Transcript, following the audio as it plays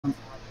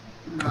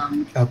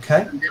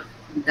Okay.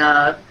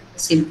 the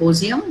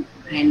symposium,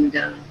 and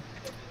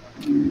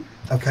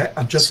okay,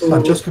 I'm just so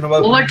going to open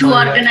over to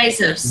my,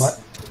 organizers.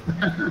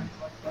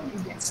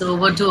 So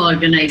over to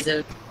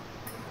organizers.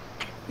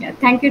 Yeah,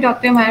 thank you,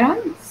 Dr.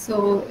 Myron.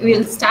 So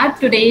we'll start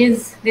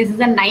today's. This is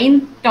the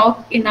 9th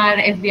talk in our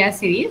FBR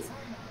series.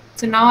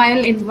 So now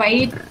I'll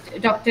invite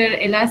Dr.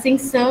 Ella Singh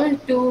sir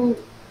to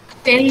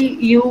tell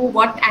you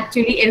what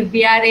actually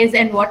FBR is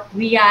and what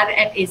we are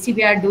at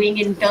ACBR doing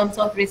in terms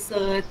of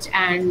research,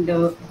 and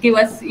give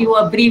us you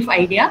a brief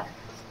idea.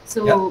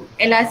 So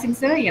yeah. Ella Singh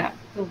sir, yeah,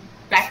 the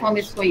platform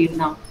is for you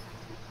now.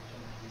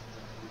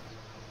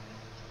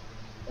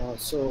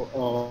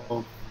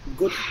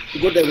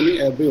 Good evening,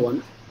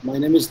 everyone. My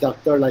name is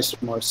Dr.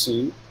 Myron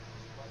Singh.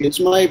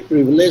 It's my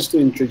privilege to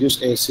introduce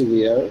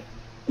ACBR,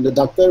 the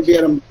Dr.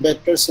 B.R.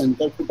 Ambedkar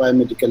Center for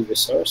Biomedical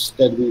Research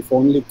that we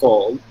fondly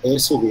call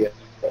ACBR,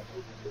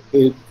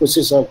 which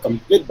is a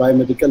complete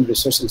biomedical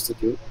research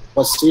institute,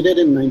 was seeded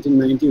in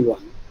 1991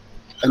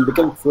 and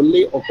became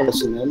fully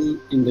operational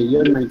in the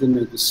year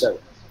 1997.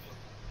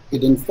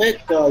 It in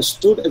fact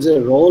stood as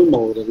a role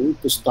model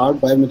to start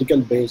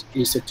biomedical-based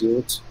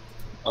institutes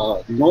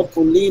not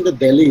only in the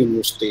Delhi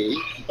University,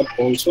 but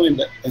also in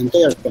the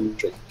entire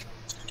country.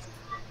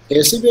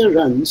 ACBR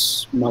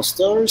runs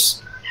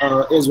master's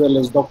as well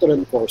as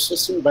doctoral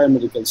courses in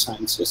biomedical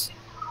sciences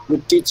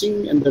with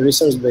teaching and the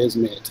research-based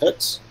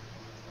methods.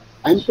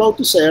 I'm proud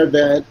to share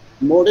that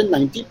more than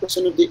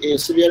 90% of the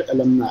ACBR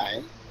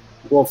alumni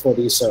go for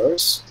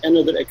research and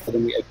other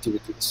academic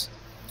activities.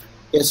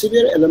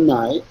 ACBR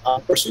alumni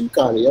are pursuing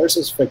careers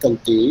as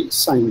faculty,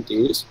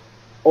 scientists,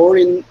 or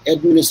in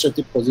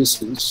administrative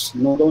positions,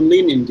 not only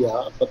in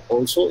India, but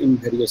also in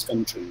various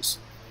countries.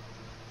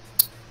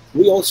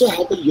 We also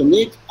have a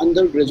unique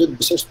undergraduate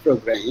research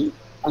program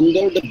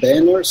under the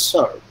banner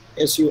SURP,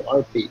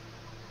 S-U-R-P.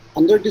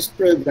 Under this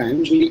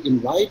program, we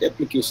invite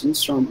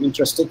applications from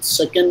interested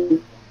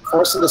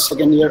first and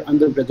second year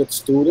undergraduate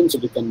students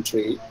of the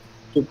country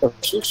to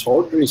pursue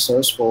short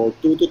research for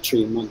 2 to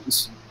 3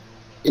 months.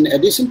 In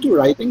addition to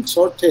writing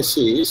short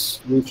theses,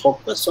 we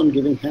focus on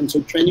giving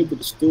hands-on training to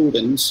the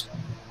students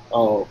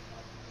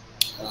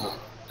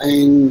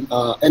and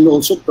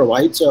also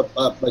provides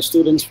by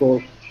students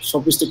for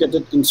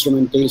sophisticated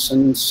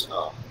instrumentations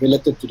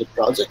related to the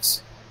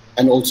projects,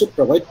 and also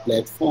provide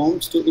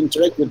platforms to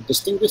interact with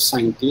distinguished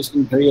scientists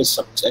in various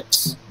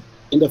subjects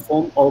in the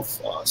form of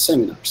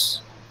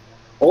seminars.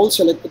 All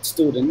selected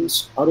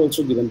students are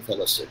also given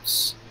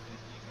fellowships.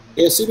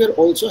 ACBR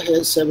also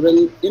has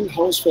several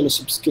in-house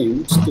fellowship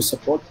schemes to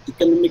support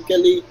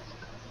economically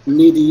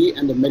needy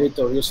and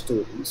meritorious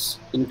students,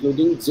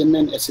 including Jinn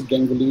and Acid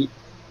Ganguly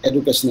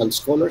Educational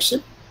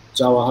Scholarship,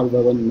 Jawahar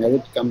Bhavan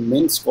Merit Cum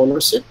Main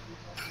Scholarship,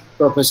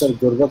 Professor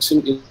Gurbakh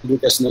Singh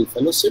Educational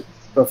Fellowship,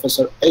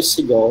 Professor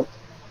S.C. Gaur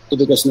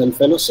Educational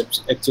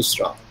Fellowships,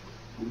 etc.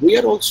 We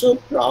are also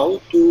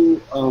proud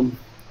to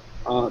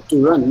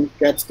run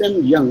Catch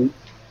Them Young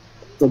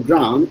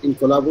program in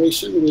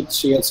collaboration with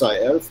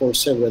CSIR for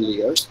several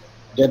years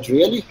that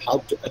really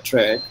helped to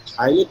attract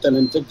highly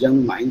talented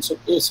young minds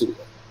of ACBR.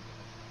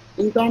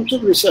 In terms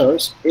of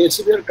research,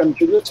 ACBR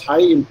contributes high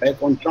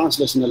impact on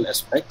translational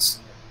aspects.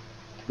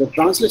 The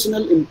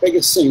translational impact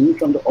is seen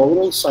from the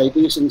overall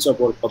citations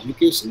of our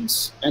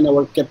publications and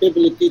our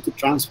capability to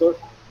transfer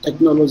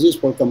technologies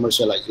for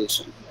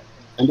commercialization,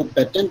 and the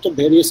patent of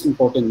various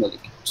important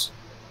molecules.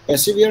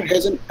 ACBR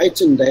has an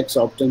H index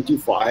of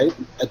 25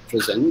 at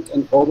present,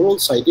 and overall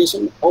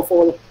citation of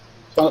our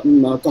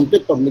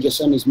complete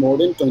publication is more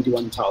than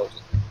 21,000.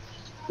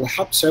 We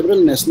have several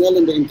national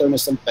and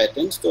international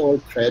patents to our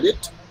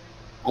credit,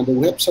 and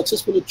we have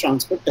successfully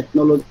transferred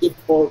technology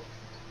for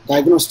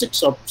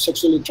diagnostics of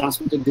sexually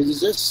transmitted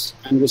diseases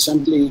and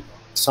recently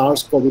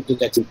SARS-CoV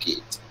detection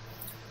kit.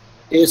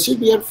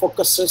 ACBR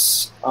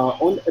focuses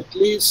on at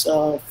least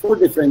 4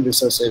 different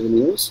research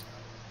avenues.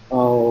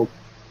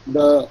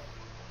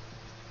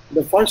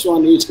 The first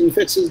one is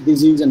infectious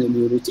disease and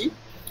immunity,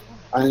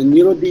 and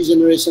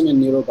neurodegeneration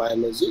and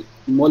neurobiology,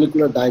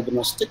 molecular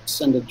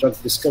diagnostics and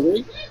drug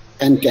discovery,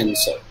 and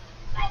cancer.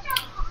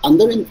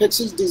 Under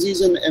infectious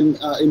disease and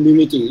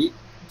immunity,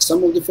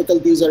 some of the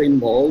faculties are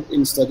involved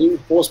in studying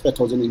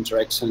host-pathogen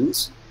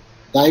interactions,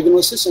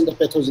 diagnosis and the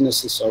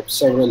pathogenesis of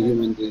several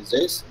human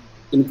diseases,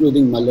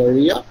 including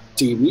malaria,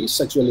 TB,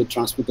 sexually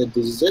transmitted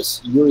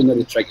diseases,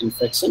 urinary tract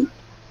infection,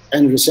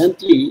 and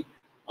recently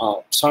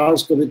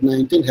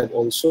SARS-CoV-19 have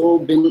also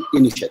been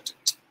initiated.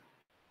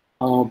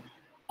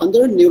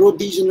 Under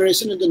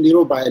neurodegeneration and the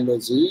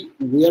neurobiology,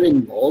 we are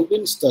involved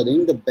in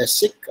studying the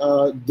basic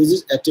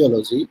disease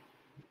etiology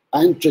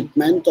and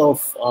treatment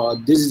of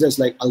diseases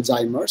like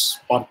Alzheimer's,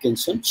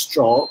 Parkinson's,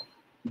 stroke,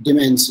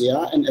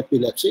 dementia, and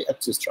epilepsy,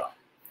 etc.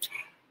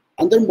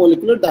 Under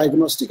molecular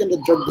diagnostic and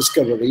the drug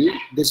discovery,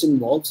 this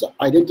involves the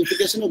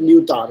identification of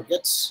new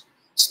targets,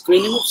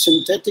 screening of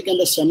synthetic and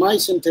the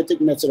semi-synthetic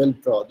natural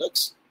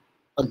products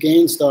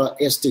against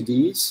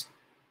STDs,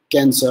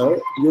 cancer,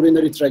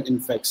 urinary tract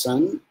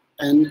infection,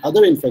 and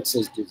other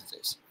infectious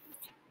diseases.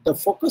 The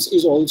focus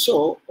is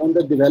also on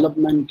the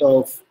development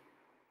of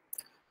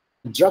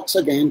drugs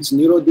against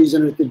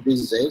neurodegenerative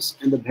diseases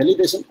and the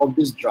validation of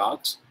these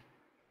drugs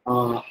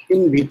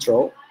in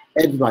vitro,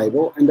 ad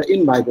vivo, and the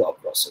in vivo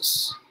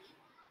approaches.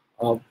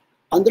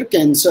 Under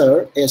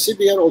cancer,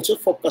 ACBR also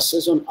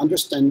focuses on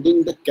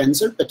understanding the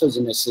cancer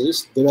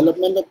pathogenesis,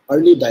 development of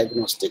early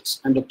diagnostics,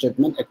 and the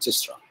treatment,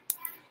 etc.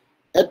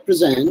 At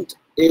present,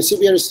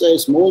 ACBR is a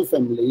small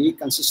family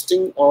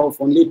consisting of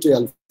only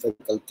 12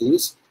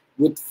 faculties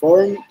with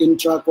firm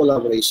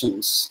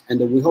intra-collaborations, and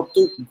we hope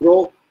to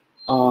grow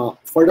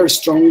further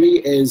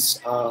strongly as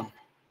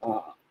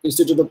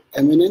Institute of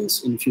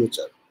Eminence in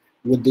future.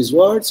 With these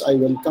words, I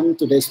welcome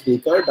today's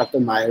speaker, Dr.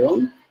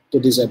 Myron, to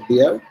this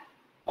FBR.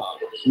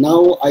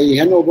 Now I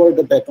hand over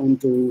the baton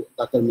to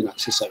Dr.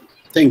 Meenakshi Sharma.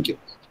 Thank you.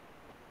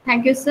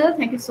 Thank you, sir.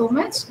 Thank you so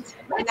much.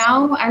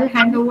 Now I'll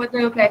hand over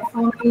the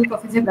platform to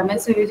Professor Raman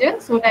Sureja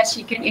so that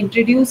she can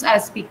introduce our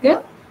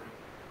speaker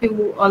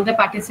to all the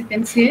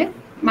participants here.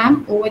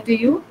 Ma'am, over to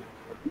you.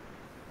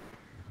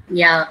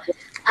 Yeah,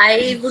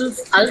 I will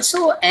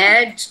also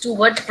add to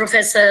what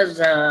Professor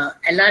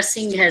L.R.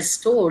 Singh has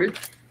told,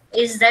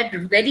 is that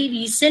very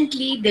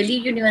recently Delhi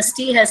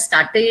University has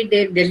started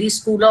a Delhi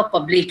School of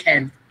Public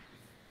Health.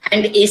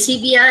 And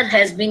ACBR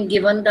has been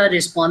given the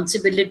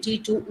responsibility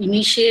to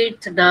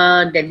initiate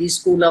the Delhi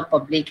School of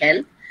Public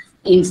Health.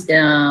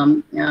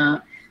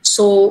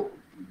 So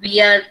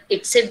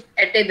it's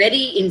at a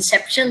very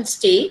inception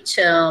stage.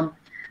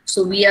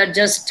 So we are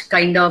just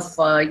kind of,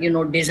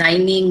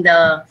 designing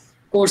the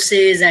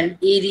courses and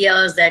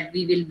areas that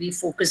we will be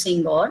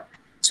focusing on.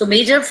 So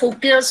major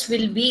focus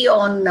will be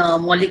on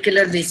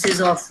molecular basis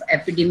of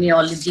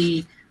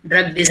epidemiology,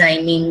 drug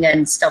designing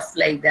and stuff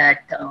like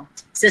that,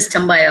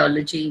 system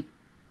biology.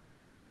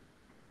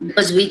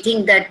 Because we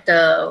think that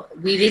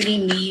we really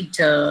need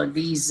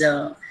these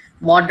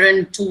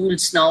modern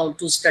tools now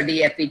to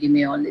study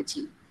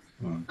epidemiology.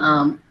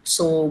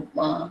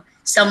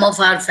 Some of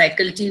our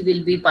faculty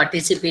will be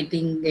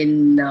participating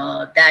in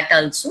that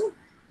also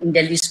in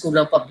Delhi School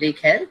of Public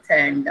Health,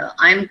 and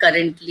I'm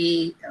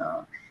currently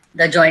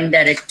the Joint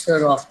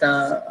Director of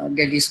the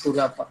Delhi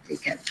School of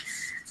Public Health.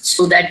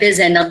 So that is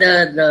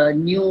another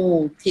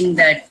new thing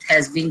that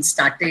has been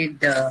started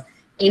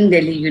in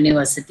Delhi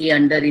University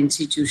under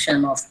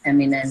Institution of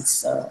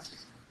Eminence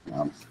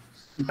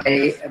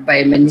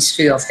by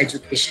Ministry of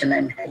Education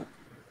and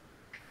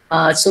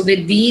Health. So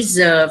with these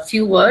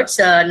few words,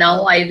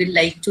 now I will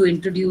like to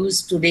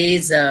introduce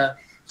today's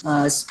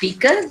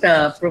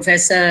speaker,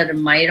 Professor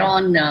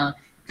Myron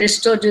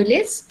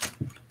Christodoulis.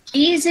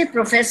 He is a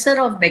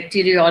professor of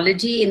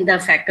bacteriology in the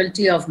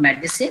Faculty of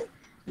Medicine,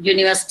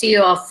 University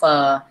of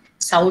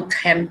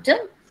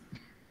Southampton.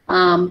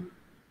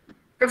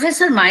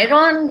 Professor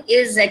Myron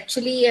is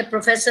actually a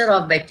professor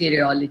of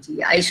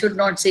bacteriology. I should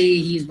not say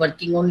he's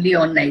working only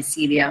on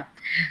Neisseria.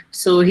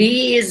 So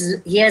he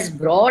has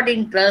broad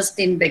interest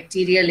in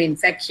bacterial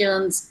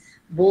infections,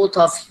 both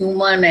of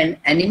human and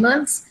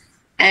animals.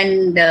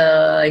 And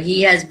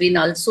he has been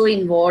also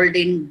involved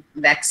in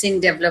vaccine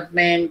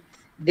development,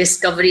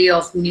 discovery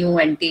of new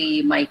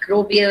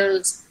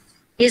antimicrobials.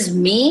 His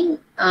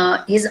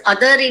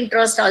other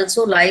interests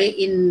also lie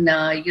in,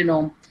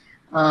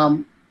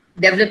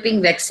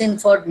 developing vaccine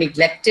for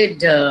neglected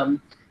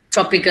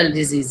tropical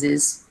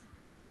diseases.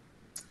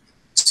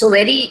 So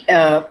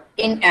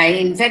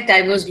in fact,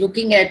 I was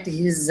looking at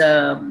his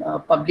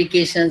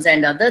publications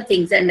and other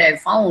things, and I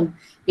found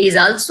he's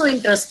also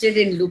interested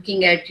in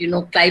looking at,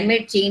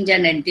 climate change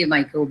and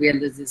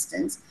antimicrobial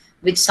resistance,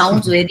 which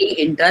sounds very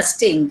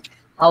interesting,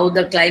 how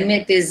the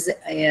climate is,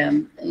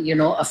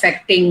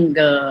 affecting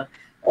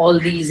all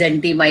these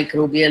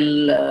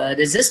antimicrobial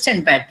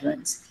resistant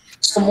patterns.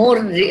 So more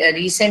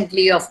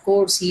recently, of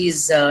course,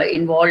 he's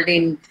involved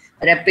in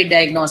rapid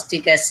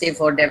diagnostic assay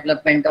for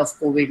development of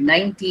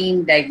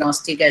COVID-19,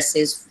 diagnostic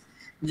assays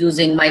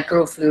using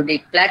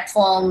microfluidic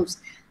platforms,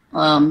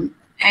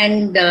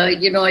 and,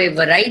 a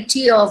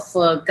variety of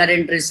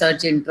current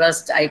research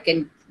interest. I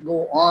can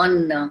go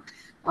on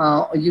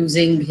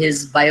using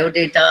his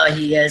biodata.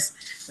 He has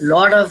a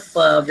lot of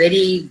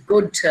very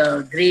good,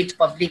 great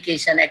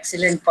publication,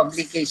 excellent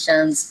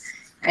publications.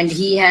 And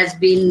he has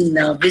been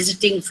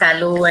visiting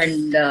fellow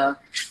and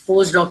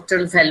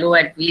postdoctoral fellow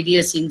at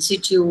various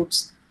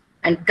institutes.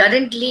 And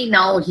currently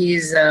now he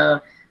is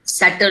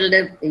settled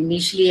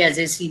initially as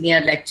a senior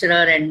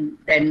lecturer and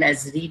then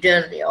as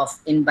reader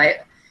in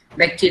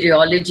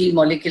bacteriology,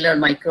 molecular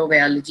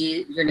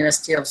microbiology,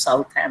 University of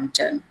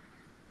Southampton.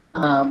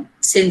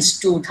 Since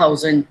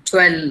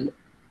 2012,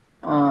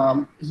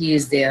 he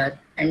is there.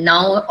 And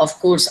now, of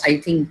course, I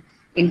think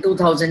in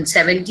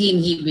 2017,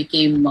 he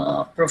became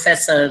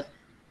professor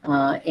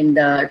in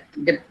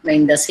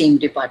the same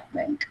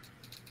department.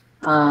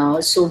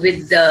 So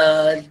with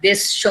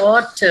this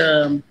short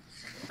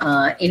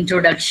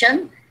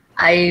introduction,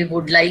 I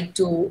would like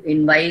to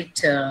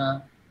invite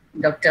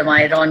Dr.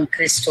 Myron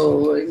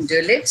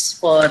Christodoulis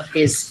for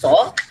his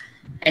talk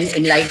and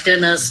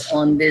enlighten us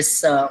on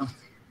this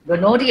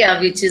gonorrhea,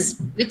 which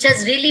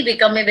has really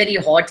become a very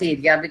hot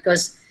area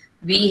because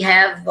we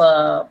have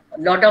a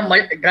lot of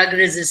drug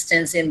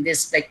resistance in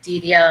this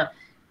bacteria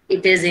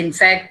it is in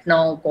fact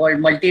now called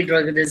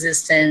multi-drug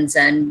resistance.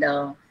 And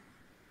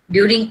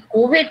during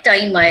COVID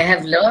time, I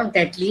have learned,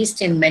 at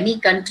least in many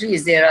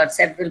countries, there are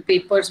several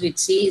papers which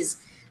says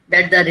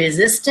that the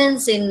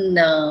resistance in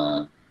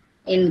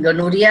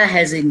gonorrhea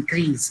has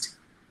increased.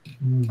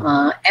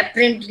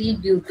 Apparently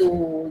due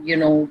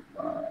to,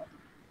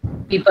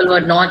 people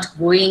were not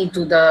going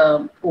to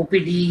the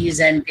OPDs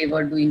and they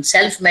were doing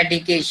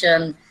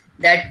self-medication.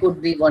 That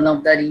could be one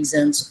of the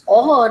reasons.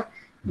 Or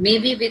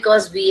maybe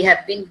because we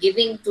have been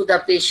giving to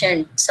the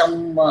patient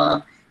some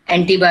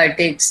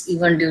antibiotics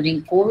even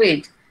during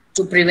COVID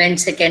to prevent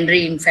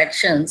secondary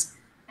infections.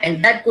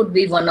 And that could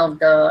be one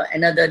of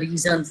another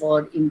reason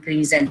for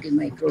increased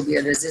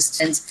antimicrobial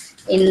resistance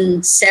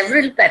in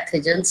several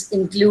pathogens,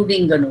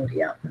 including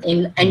gonorrhea,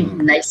 and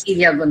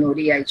Neisseria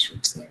gonorrhea, I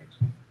should say.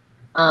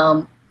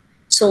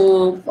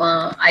 So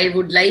I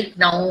would like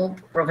now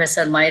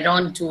Professor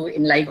Myron to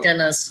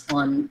enlighten us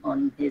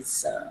on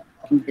this.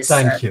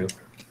 Thank you.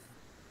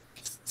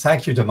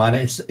 Thank you,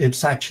 Damani.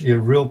 It's actually a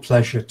real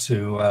pleasure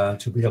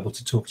to be able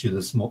to talk to you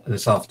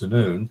this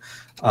afternoon,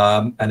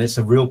 and it's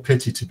a real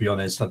pity, to be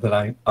honest,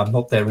 that I'm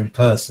not there in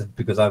person,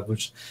 because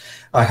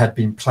I had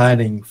been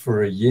planning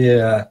for a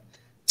year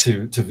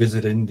to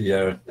visit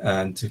India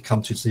and to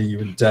come to see you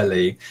in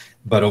Delhi,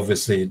 but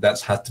obviously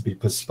that's had to be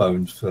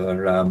postponed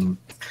for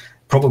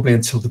probably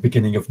until the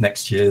beginning of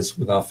next year's,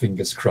 with our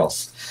fingers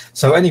crossed.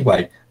 So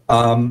anyway,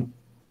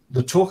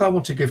 the talk I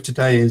want to give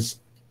today is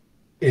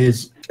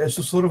a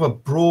sort of a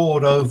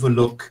broad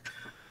overlook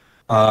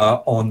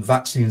on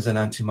vaccines and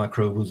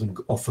antimicrobials and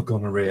for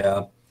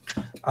gonorrhea,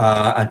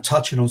 and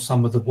touching on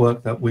some of the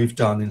work that we've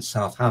done in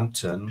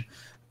Southampton.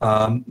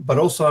 But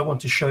also I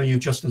want to show you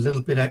just a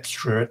little bit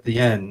extra at the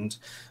end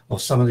of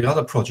some of the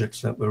other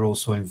projects that we're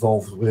also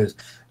involved with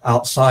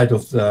outside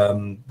of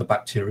the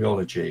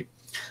bacteriology.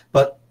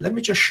 But let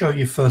me just show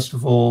you first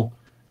of all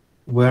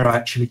where I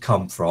actually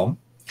come from.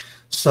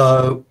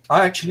 So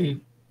I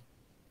actually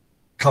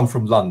come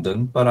from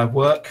London, but I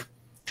work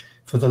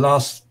for the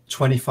last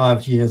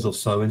 25 years or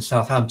so in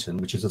Southampton,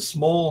 which is a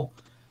small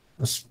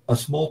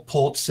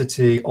port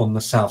city on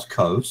the south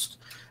coast.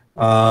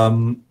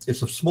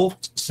 It's a small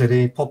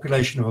city,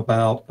 population of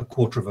about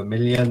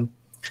 250,000,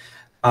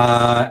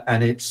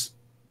 and it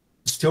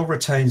still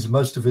retains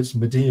most of its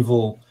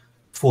medieval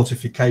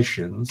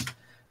fortifications.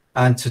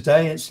 And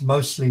today it's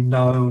mostly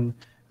known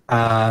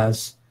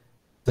as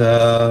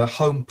the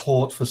home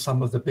port for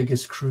some of the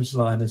biggest cruise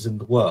liners in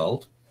the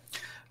world.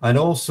 And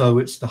also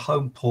it's the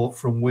home port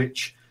from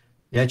which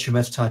the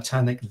HMS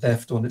Titanic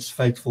left on its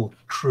fateful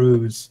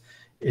cruise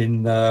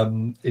in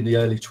the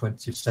early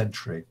 20th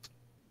century.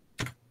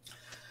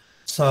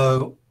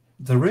 So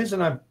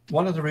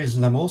one of the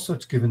reasons I'm also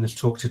giving this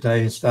talk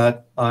today is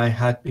that I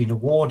had been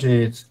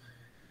awarded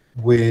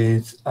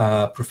with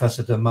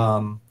Professor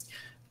Damam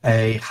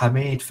a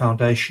Hamid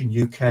Foundation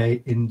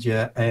UK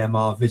India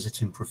AMR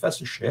visiting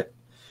professorship,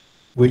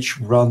 which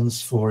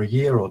runs for a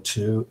year or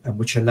two and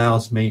which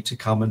allows me to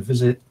come and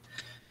visit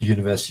the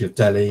University of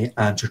Delhi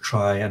and to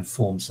try and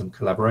form some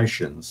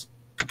collaborations.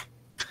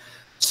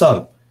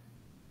 So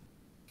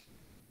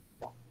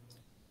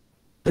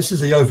this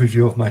is the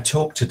overview of my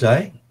talk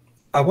today.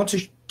 I want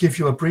to give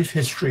you a brief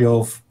history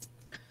of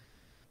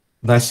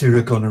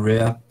Neisseria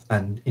gonorrhea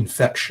and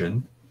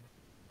infection,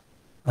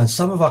 and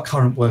some of our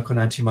current work on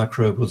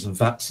antimicrobials and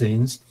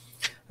vaccines,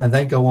 and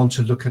then go on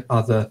to look at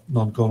other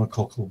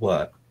non-gonococcal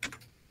work.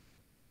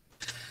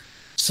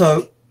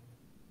 So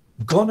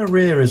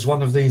gonorrhea is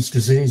one of these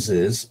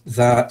diseases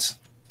that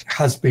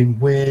has been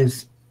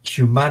with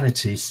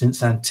humanity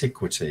since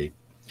antiquity.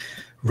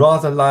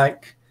 Rather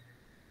like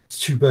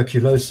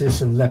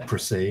tuberculosis and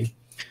leprosy,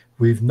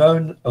 we've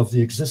known of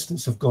the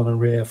existence of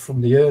gonorrhea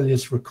from the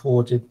earliest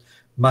recorded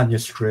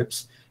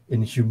manuscripts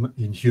in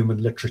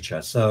human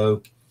literature.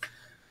 So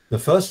the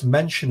first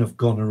mention of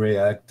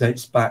gonorrhea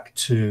dates back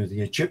to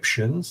the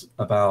Egyptians,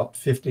 about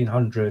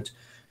 1500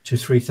 to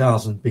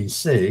 3000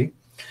 BC,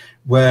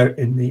 where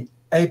in the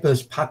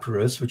Ebers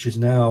Papyrus, which is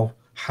now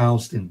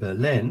housed in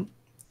Berlin,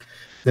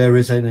 there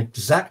is an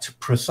exact,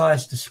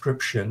 precise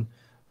description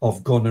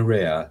of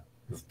gonorrhea,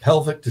 of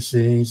pelvic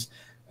disease,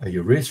 a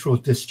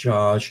urethral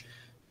discharge,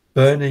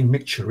 burning,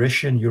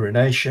 micturition,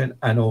 urination,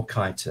 and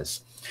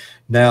orchitis.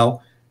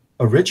 Now,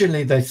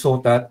 originally they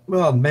thought that,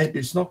 well, maybe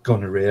it's not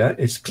gonorrhea,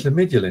 it's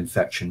chlamydial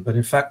infection. But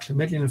in fact,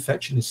 chlamydial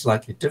infection is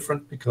slightly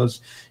different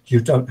because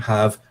you don't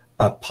have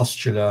a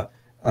pustular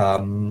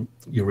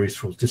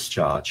urethral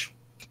discharge.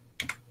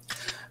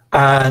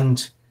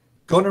 And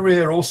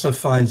gonorrhea also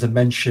finds a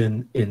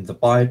mention in the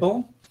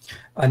Bible,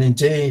 and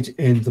indeed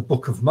in the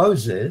book of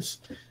Moses.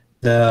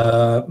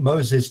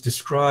 Moses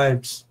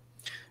describes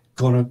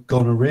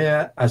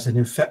gonorrhea as an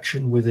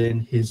infection within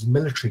his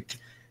military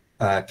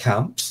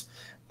camps,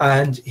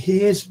 and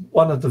he is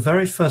one of the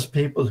very first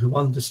people who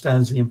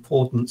understands the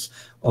importance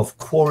of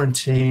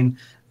quarantine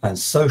and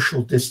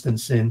social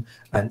distancing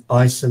and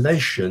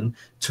isolation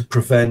to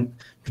prevent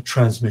the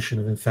transmission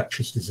of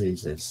infectious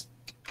diseases.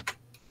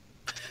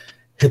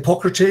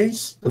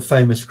 Hippocrates, the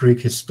famous Greek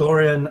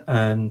historian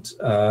and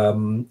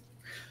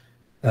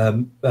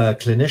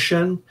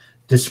clinician,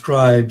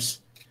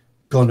 describes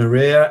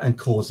gonorrhea and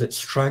calls it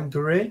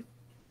strangury.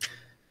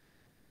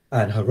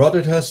 And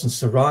Herodotus and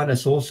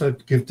Serenus also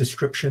give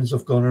descriptions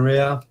of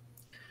gonorrhea.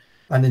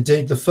 And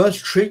indeed, the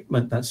first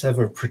treatment that's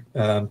ever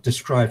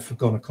described for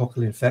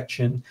gonococcal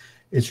infection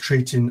is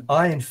treating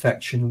eye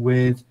infection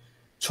with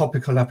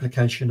topical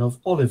application of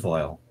olive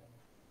oil.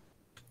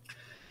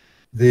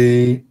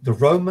 The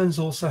Romans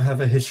also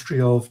have a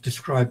history of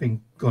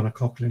describing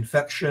gonococcal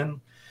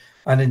infection.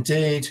 And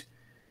indeed,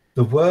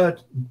 the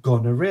word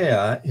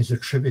gonorrhea is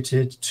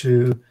attributed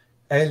to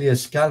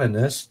Aelius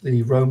Galenus,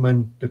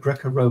 the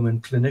Greco-Roman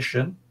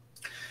clinician.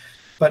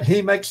 But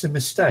he makes a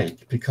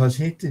mistake because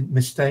he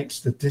mistakes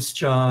the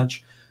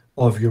discharge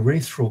of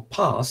urethral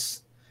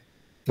pus,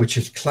 which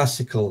is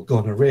classical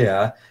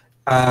gonorrhea,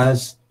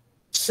 as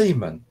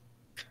semen.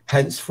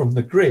 Hence, from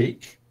the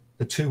Greek,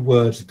 the two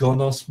words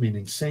gonos,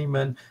 meaning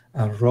semen,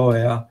 and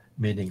rhoea,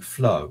 meaning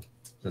flow.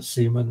 The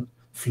semen,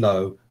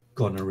 flow,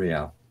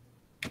 gonorrhea.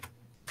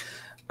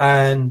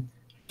 And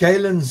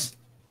Galen's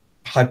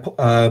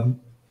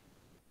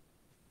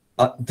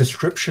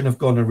description of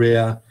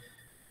gonorrhea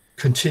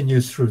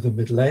continues through the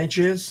Middle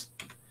Ages.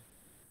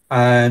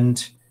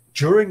 And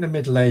during the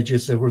Middle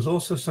Ages, there was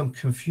also some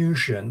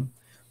confusion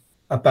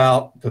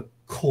about the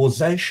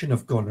causation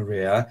of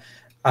gonorrhea,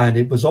 and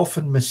it was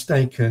often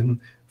mistaken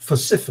for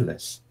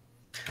syphilis.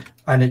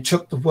 And it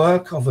took the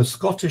work of a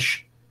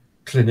Scottish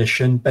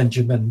clinician,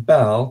 Benjamin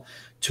Bell,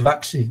 to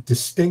actually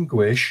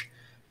distinguish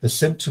the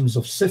symptoms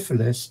of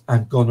syphilis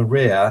and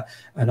gonorrhea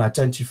and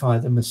identify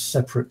them as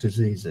separate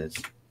diseases.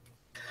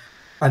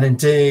 And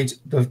indeed,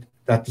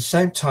 at the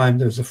same time,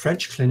 there was a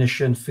French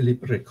clinician,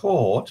 Philippe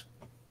Ricord,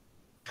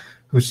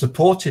 who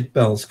supported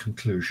Bell's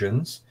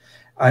conclusions.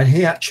 And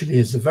he actually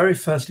is the very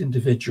first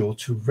individual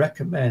to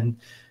recommend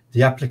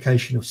the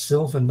application of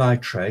silver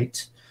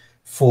nitrate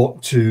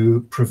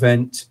to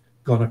prevent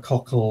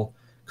gonococcal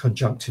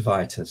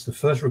conjunctivitis, the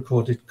first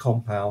recorded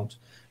compound,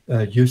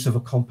 use of a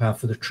compound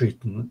for the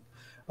treatment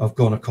of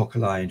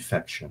gonococcal eye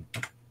infection.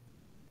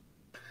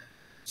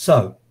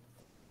 So,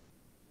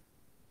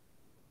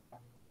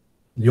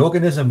 the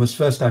organism was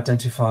first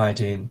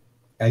identified in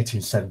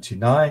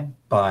 1879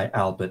 by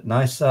Albert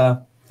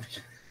Neisser,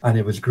 and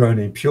it was grown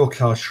in pure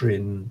culture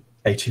in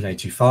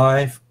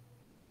 1885.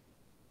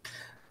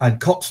 And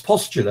Koch's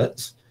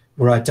postulates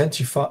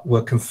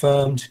were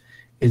confirmed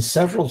in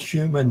several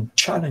human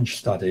challenge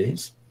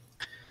studies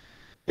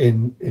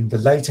in the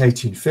late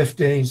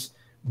 1850s,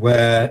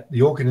 where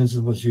the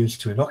organism was used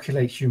to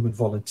inoculate human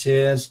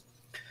volunteers.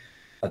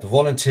 The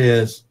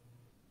volunteers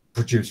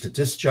produced a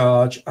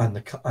discharge, and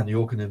the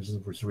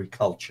organism was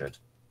recultured.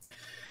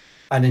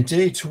 And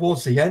indeed,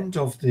 towards the end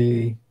of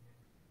the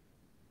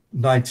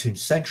 19th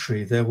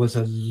century, there was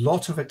a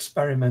lot of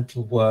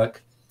experimental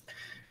work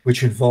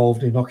which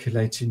involved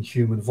inoculating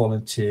human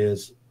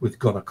volunteers with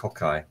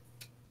gonococci.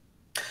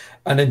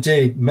 And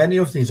indeed, many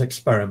of these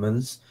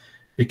experiments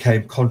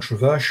became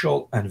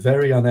controversial and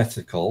very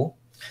unethical,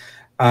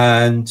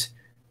 and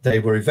they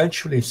were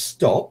eventually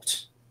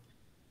stopped.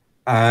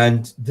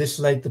 And this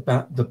laid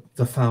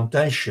the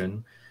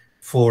foundation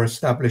for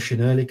establishing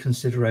early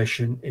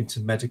consideration into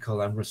medical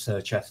and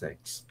research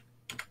ethics.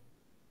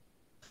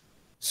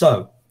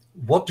 So,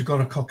 what do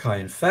gonococci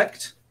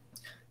infect?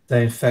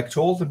 They infect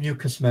all the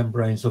mucous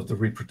membranes of the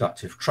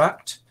reproductive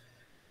tract.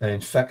 They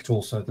infect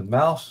also the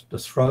mouth, the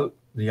throat,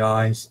 the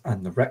eyes,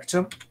 and the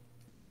rectum.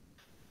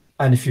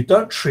 And if you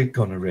don't treat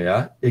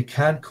gonorrhea, it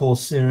can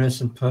cause serious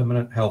and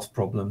permanent health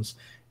problems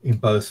in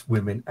both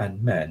women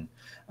and men.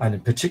 And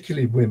in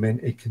particularly women,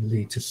 it can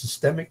lead to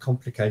systemic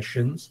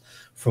complications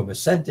from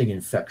ascending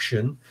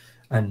infection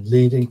and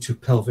leading to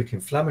pelvic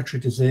inflammatory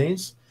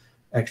disease,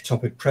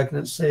 ectopic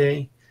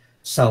pregnancy,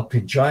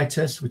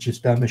 salpingitis, which is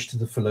damage to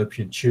the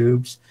fallopian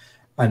tubes,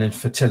 and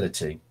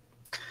infertility.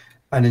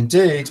 And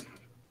indeed,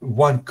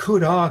 one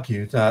could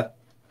argue that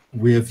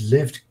we have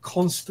lived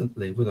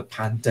constantly with a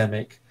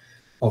pandemic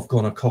of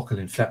gonococcal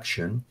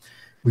infection.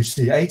 We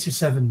see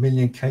 87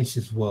 million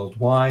cases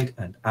worldwide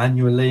and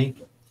annually.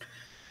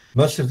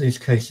 Most of these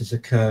cases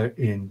occur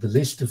in the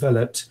least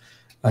developed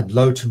and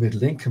low to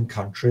middle income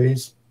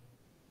countries.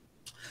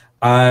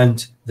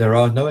 And there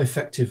are no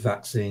effective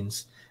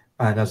vaccines.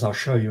 And as I'll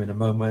show you in a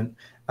moment,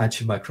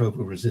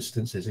 antimicrobial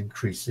resistance is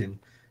increasing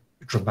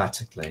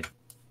dramatically.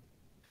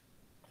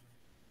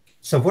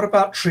 So what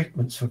about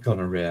treatments for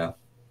gonorrhea?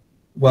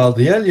 Well,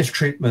 the earliest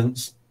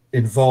treatments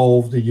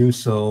involve the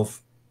use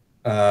of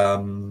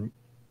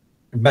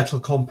metal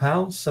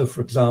compounds. So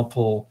for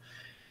example,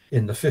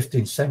 in the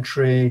 15th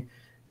century,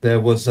 there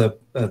was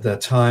the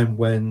time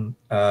when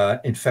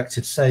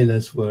infected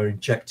sailors were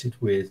injected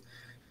with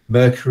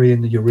mercury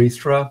in the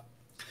urethra.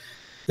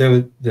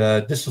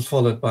 This was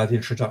followed by the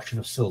introduction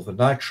of silver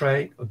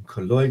nitrate and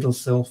colloidal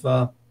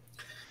silver.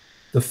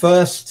 The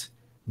first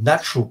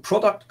natural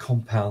product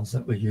compounds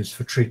that were used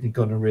for treating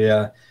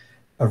gonorrhea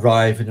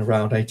arrive in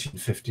around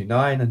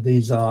 1859, and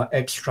these are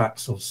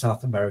extracts of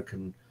South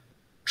American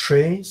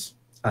trees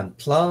and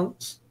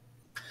plants.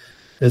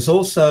 There's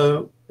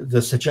also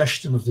the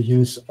suggestion of the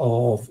use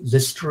of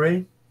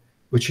Listerine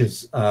which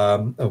is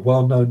a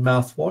well-known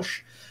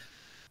mouthwash.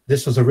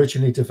 This was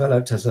originally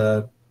developed as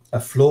a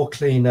floor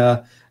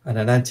cleaner and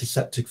an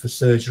antiseptic for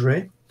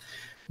surgery.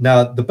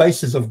 Now, the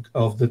basis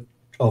of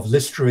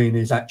Listerine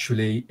is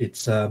actually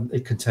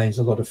it contains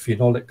a lot of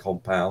phenolic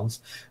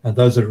compounds, and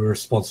those are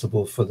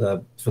responsible for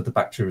the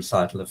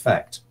bactericidal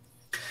effect.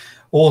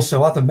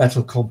 Also, other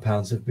metal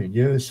compounds have been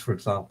used, for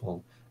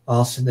example,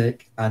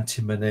 arsenic,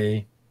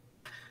 antimony,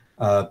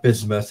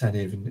 bismuth, and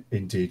even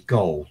indeed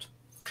gold.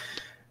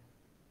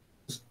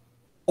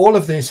 All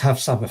of these have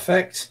some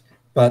effect,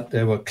 but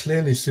they were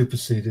clearly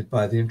superseded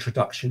by the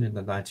introduction in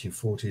the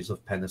 1940s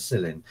of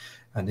penicillin.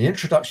 And the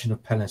introduction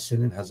of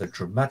penicillin has a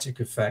dramatic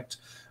effect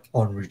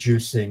on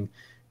reducing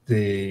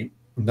the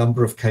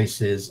number of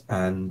cases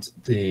and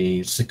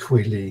the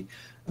sequelae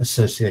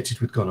associated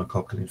with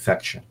gonococcal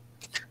infection.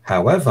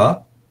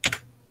 However,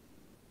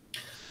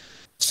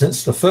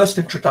 since the first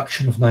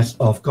introduction of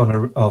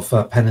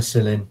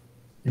penicillin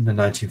in the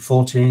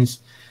 1940s,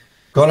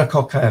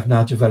 gonococci have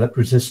now developed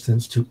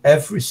resistance to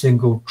every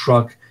single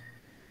drug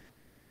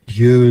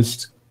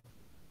used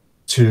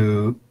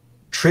to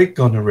treat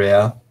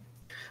gonorrhea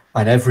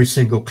and every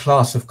single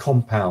class of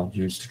compound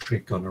used to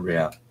treat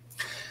gonorrhea.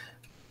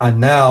 And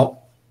now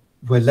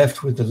we're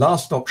left with the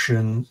last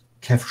option,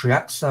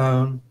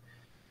 ceftriaxone,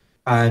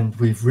 and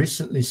we've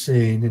recently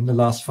seen in the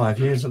last 5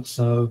 years or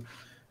so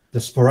the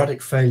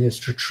sporadic failures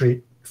to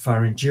treat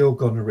pharyngeal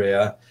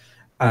gonorrhea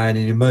and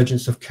an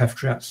emergence of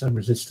ceftriaxone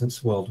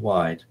resistance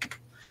worldwide.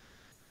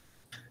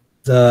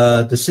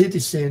 The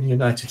CDC in the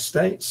United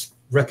States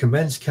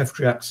recommends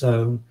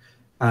ceftriaxone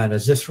and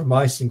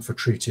azithromycin for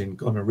treating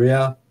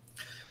gonorrhea.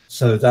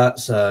 So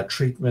that's a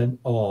treatment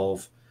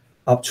of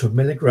up to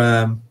a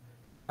gram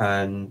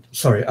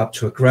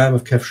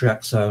of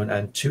ceftriaxone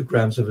and 2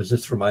 grams of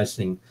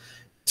azithromycin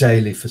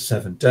daily for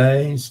 7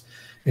 days.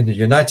 In the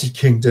United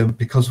Kingdom,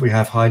 because we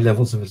have high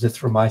levels of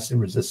azithromycin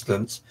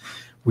resistance,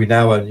 we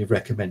now only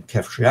recommend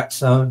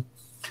ceftriaxone.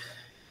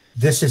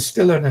 This is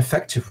still an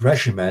effective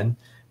regimen,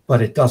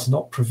 but it does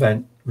not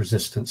prevent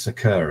resistance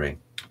occurring.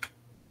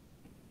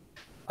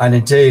 And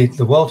indeed,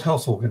 the World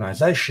Health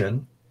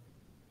Organization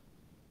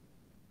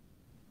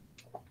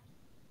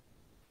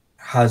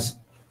has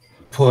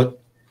put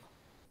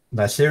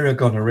Neisseria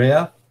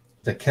gonorrhea,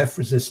 the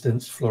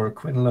KEF-resistant,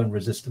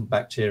 fluoroquinolone-resistant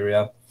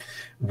bacteria,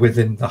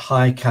 within the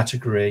high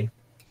category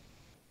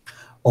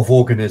of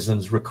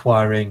organisms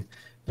requiring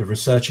the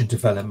research and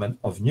development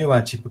of new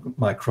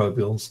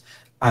antimicrobials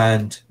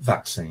and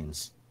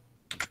vaccines.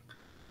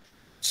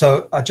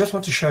 So I just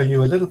want to show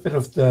you a little bit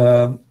of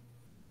the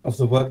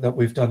work that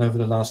we've done over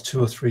the last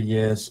 2 or 3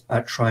 years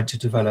at trying to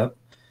develop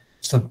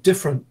some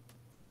different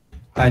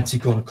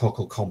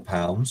anti-gonococcal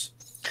compounds.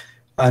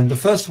 And the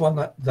first one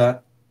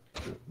that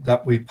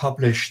we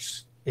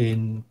published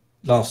in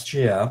last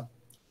year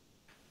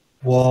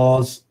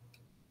was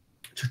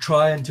to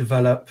try and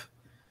develop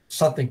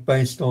something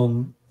based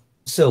on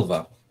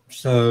silver.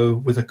 So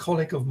with a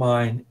colleague of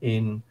mine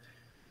in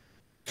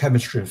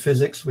chemistry and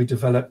physics, we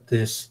developed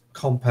this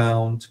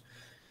compound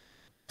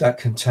that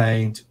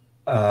contained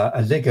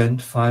a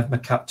ligand,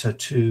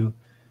 5-mercapto-2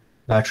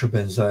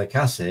 nitrobenzoic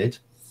acid,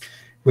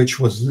 which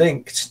was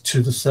linked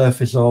to the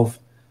surface of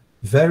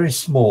very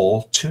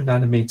small 2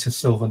 nanometer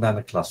silver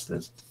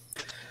nanoclusters.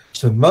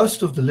 So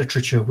most of the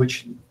literature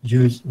which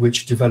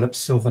develops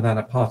silver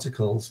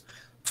nanoparticles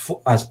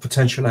as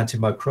potential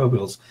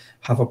antimicrobials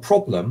have a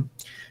problem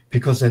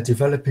because they're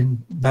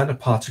developing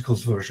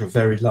nanoparticles which are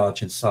very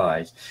large in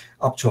size,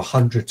 up to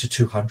 100 to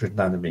 200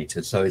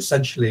 nanometers. So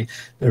essentially,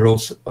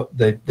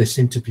 they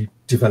seem to be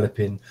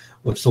developing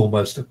what's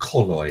almost a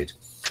colloid.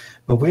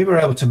 But we were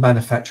able to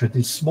manufacture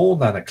these small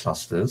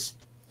nanoclusters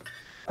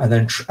and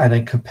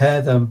then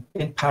compare them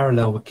in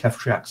parallel with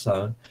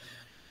ceftriaxone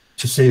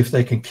to see if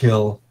they can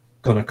kill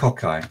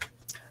gonococci.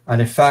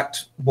 And in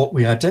fact, what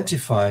we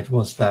identified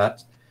was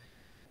that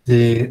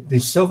the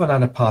silver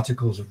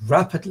nanoparticles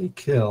rapidly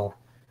kill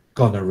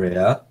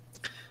gonorrhea.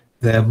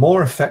 They're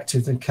more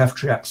effective than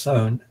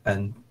ceftriaxone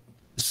and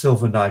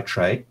silver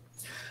nitrate,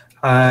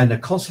 and a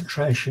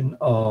concentration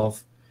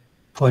of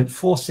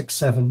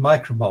 0.467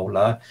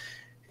 micromolar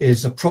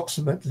is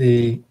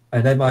approximately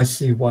an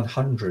MIC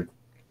 100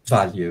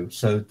 value.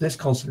 So this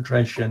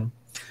concentration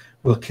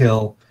will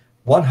kill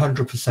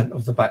 100%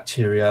 of the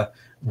bacteria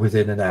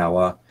within an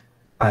hour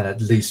and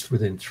at least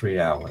within 3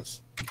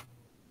 hours.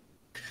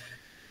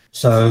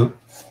 So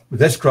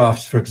this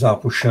graph, for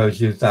example,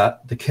 shows you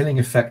that the killing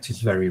effect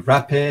is very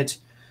rapid.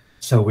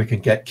 So we can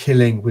get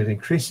killing with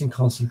increasing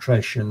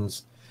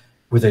concentrations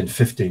within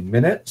 15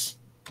 minutes.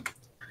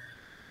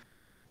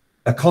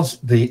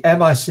 The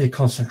MIC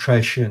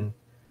concentration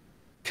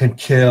can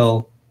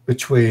kill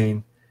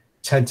between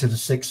 10 to the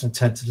 6 and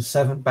 10 to the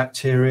 7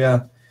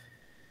 bacteria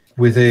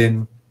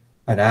within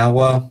an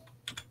hour.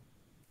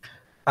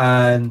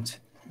 And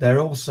they're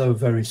also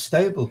very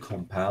stable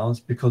compounds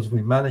because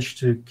we managed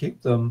to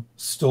keep them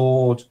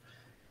stored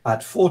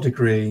at 4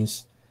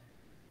 degrees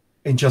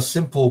in just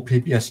simple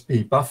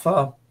PBSB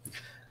buffer,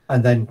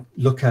 and then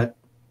look at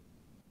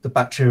the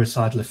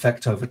bactericidal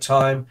effect over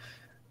time.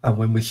 And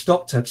when we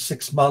stopped at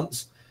 6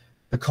 months,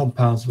 the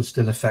compounds were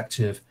still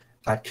effective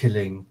at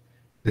killing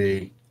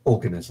the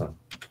organism.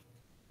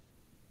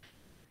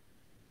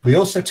 We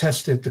also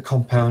tested the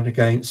compound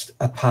against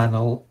a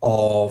panel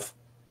of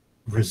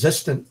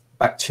resistant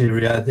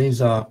bacteria.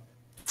 These are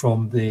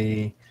from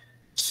the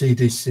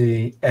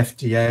CDC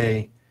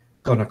FDA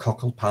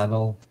gonococcal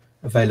panel,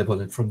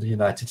 available from the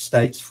United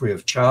States free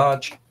of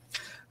charge.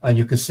 And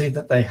you can see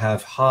that they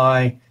have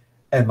high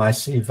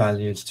MIC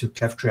values to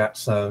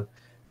ceftriaxone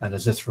and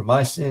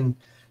azithromycin,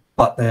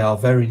 but they are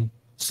very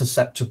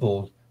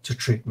susceptible to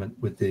treatment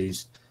with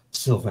these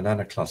silver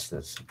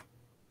nanoclusters.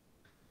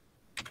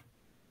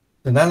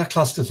 The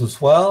nanoclusters as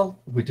well,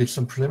 we did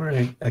some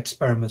preliminary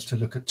experiments to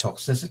look at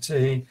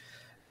toxicity,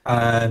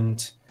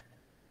 and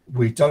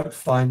we don't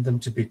find them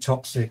to be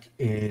toxic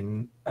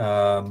in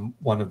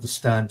one of the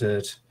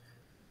standard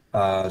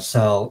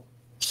cell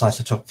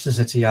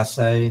cytotoxicity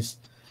assays,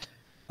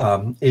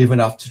 even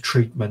up to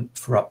treatment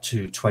for up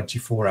to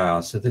 24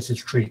 hours. So this is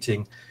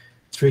treating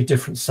 3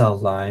 different cell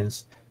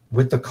lines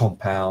with the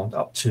compound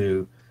up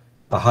to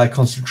a high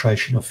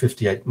concentration of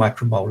 58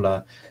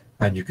 micromolar,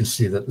 and you can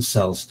see that the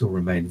cells still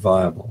remain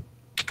viable.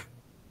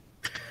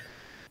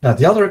 Now,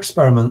 the other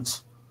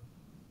experiments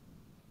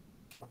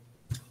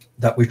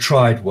that we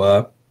tried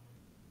were,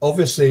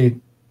 obviously,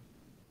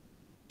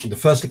 the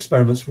first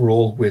experiments were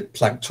all with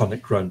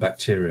planktonic grown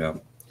bacteria.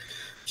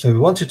 So we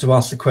wanted to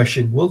ask the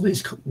question, will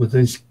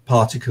these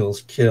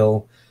particles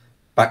kill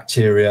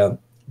bacteria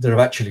that have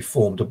actually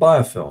formed a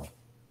biofilm?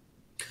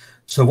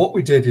 So what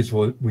we did is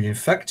we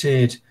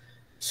infected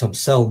some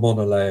cell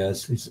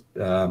monolayers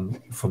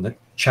from the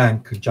Chang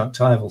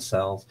conjunctival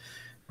cells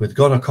with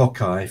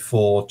gonococci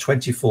for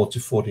 24 to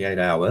 48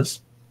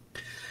 hours,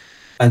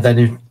 and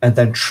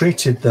then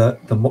treated the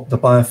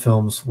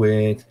biofilms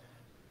with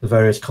the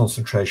various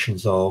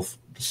concentrations of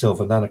the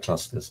silver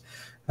nanoclusters.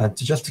 And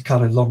just to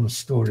cut a long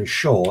story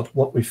short,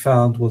 what we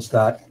found was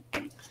that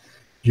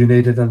you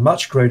needed a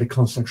much greater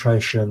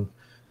concentration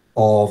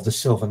of the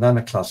silver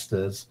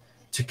nanoclusters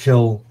to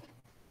kill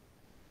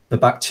the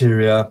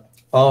bacteria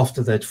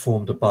after they'd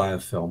formed a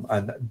biofilm,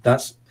 and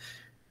that's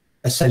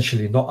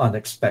essentially not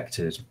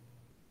unexpected.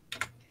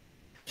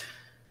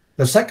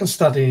 The second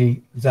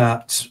study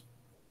that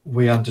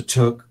we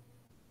undertook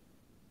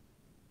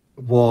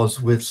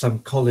was with some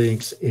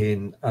colleagues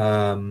in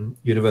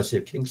University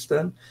of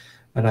Kingston,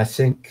 and I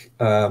think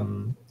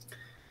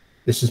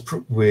this is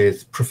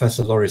with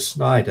Professor Laurie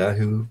Snyder,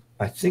 who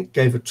I think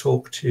gave a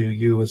talk to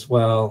you as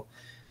well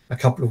a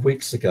couple of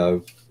weeks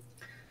ago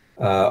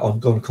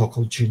on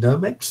gonococcal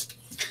genomics.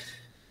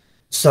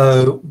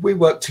 So we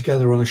worked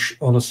together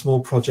on a small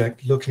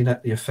project looking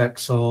at the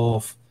effects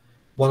of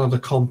one of the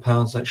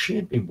compounds that she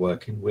had been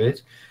working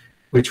with,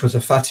 which was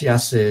a fatty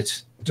acid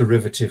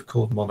derivative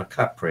called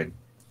monocaprin.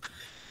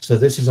 So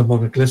this is a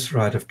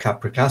monoglyceride of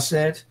capric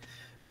acid,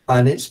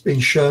 and it's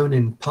been shown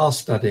in past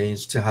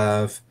studies to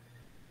have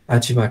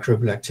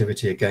antimicrobial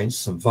activity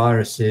against some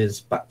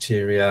viruses,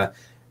 bacteria,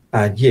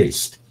 and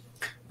yeast,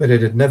 but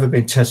it had never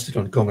been tested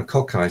on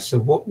gonococci. So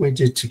what we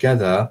did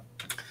together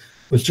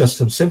was just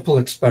some simple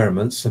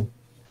experiments,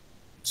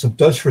 some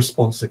dose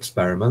response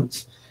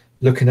experiments,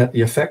 looking at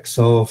the effects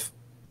of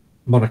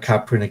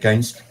monocaprin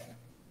against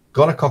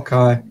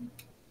gonococci,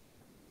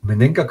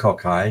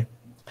 meningococci,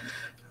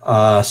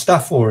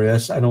 Staph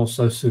aureus, and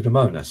also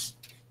Pseudomonas.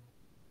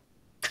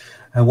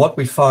 And what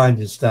we find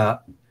is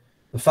that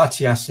the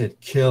fatty acid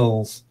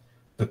kills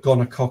the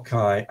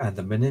gonococci and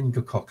the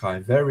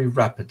meningococci very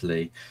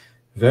rapidly,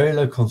 very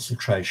low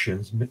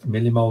concentrations,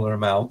 millimolar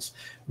amounts,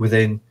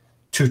 within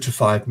 2 to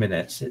 5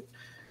 minutes.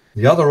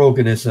 The other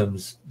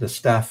organisms, the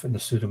Staph and the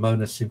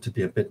Pseudomonas, seem to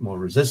be a bit more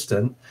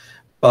resistant,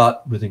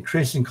 but with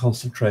increasing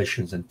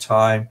concentrations and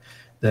time,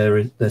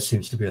 there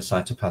seems to be a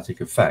cytopathic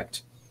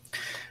effect.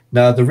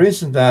 Now, the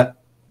reason that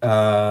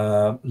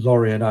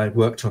Laurie and I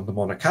worked on the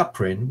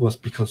monocaprin was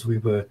because we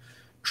were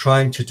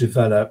trying to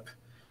develop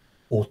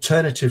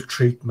alternative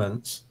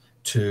treatments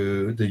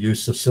to the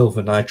use of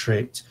silver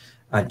nitrate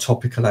and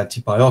topical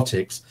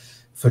antibiotics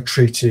for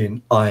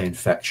treating eye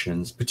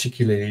infections,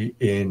 particularly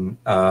in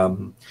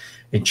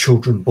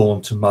children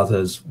born to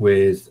mothers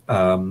with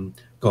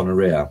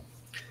gonorrhea.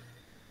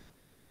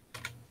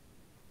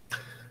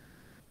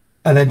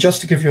 And then just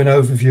to give you an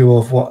overview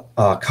of what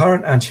our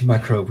current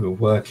antimicrobial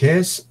work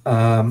is,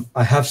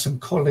 I have some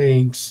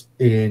colleagues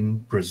in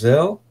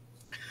Brazil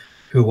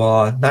who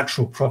are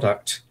natural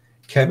product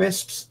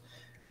chemists,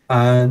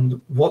 and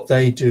what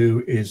they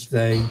do is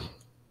they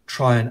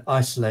try and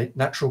isolate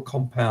natural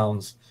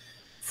compounds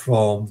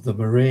from the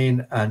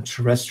marine and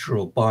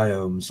terrestrial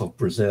biomes of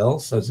Brazil.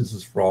 So this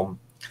is from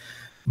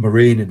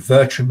marine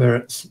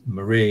invertebrates,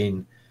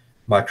 marine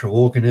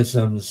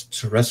microorganisms,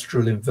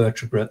 terrestrial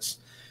invertebrates,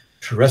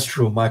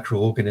 terrestrial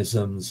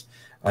microorganisms,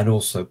 and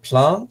also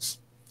plants.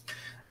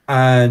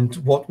 And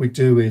what we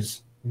do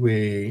is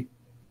we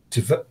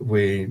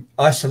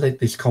isolate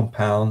these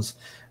compounds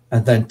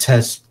and then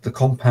test the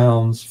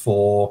compounds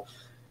for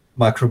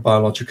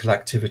microbiological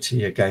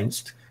activity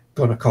against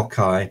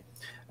gonococci,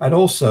 and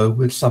also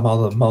with some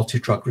other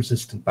multi-drug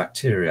resistant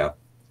bacteria.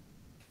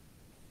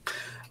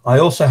 I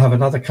also have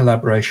another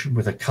collaboration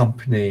with a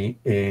company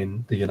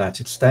in the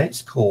United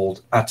States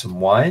called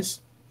Atomwise.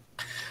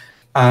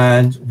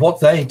 And what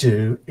they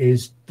do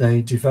is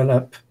they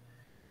develop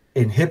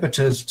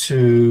inhibitors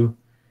to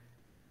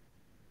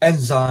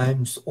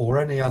enzymes or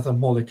any other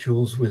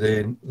molecules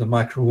within the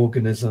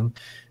microorganism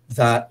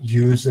that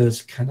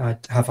users can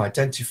have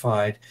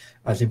identified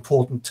as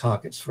important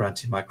targets for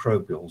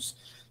antimicrobials.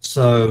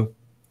 So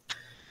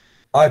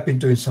I've been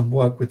doing some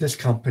work with this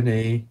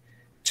company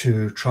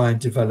to try and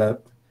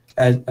develop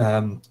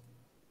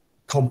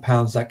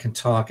compounds that can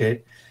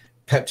target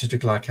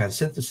peptidoglycan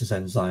synthesis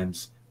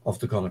enzymes of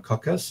the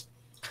gonococcus.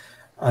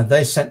 And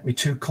they sent me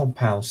 2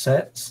 compound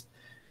sets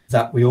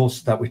that we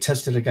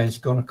tested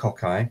against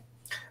gonococci.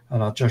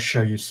 And I'll just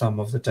show you some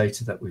of the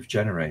data that we've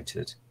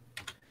generated.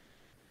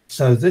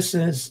 So this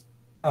is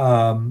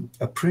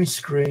a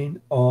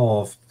pre-screen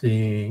of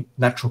the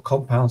natural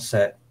compound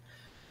set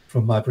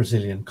from my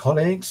Brazilian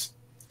colleagues.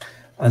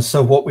 And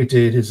so what we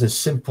did is a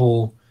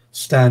simple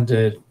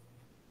standard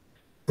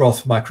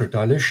broth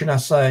microdilution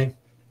assay.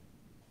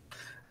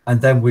 And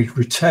then we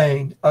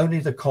retained only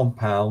the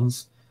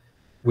compounds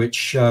which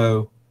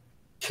show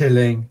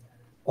killing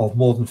of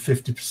more than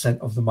 50%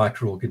 of the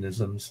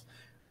microorganisms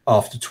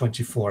after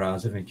 24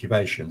 hours of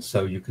incubation.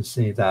 So you can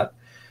see that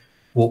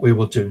what we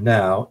will do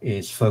now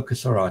is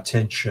focus our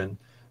attention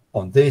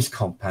on these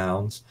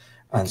compounds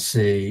and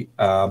see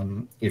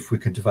if we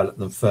can develop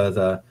them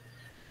further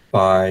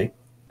by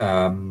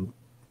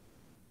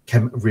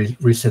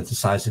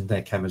resynthesizing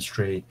their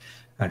chemistry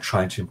and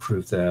trying to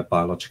improve their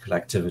biological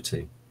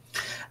activity.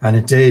 And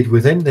indeed,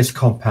 within this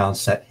compound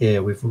set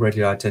here, we've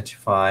already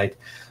identified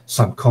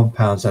some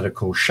compounds that are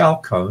called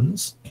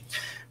chalcones,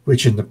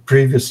 which in the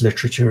previous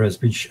literature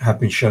have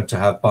been shown to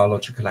have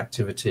biological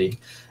activity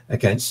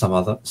against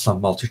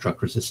some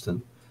multi-drug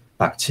resistant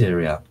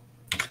bacteria.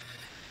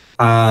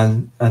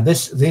 And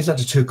these are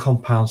the 2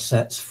 compound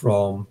sets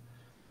from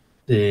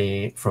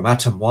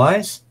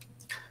Atomwise.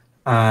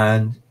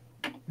 And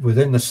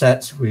within the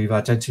sets, we've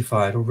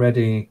identified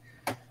already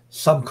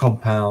some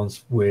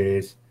compounds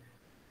with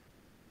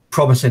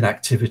promising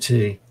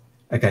activity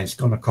against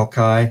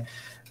gonococci.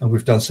 And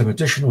we've done some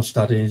additional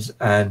studies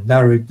and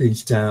narrowed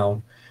these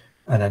down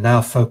and are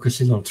now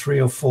focusing on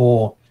 3 or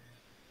 4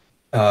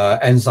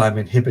 enzyme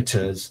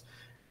inhibitors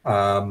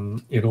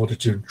in order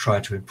to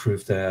try to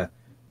improve their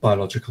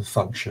biological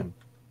function.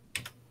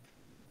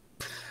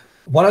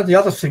 One of the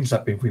other things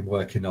that we've been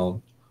working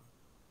on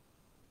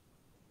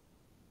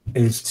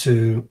is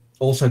to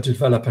also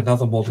develop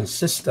another model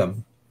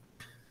system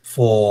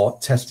for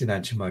testing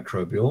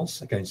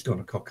antimicrobials against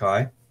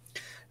gonococci.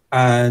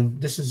 And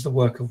this is the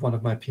work of one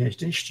of my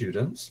PhD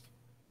students.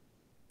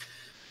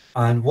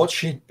 And what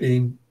she'd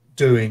been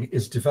doing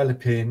is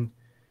developing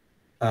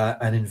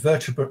an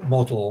invertebrate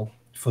model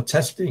for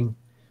testing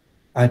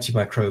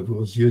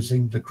antimicrobials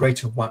using the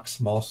greater wax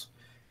moth,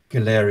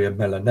 Gonorrhoea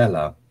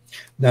melanella.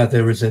 Now,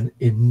 there is an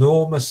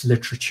enormous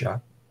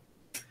literature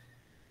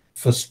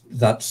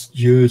that's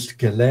used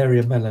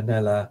Gonorrhoea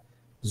melanella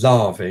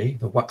larvae,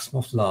 the wax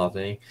moth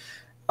larvae,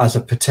 as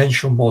a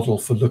potential model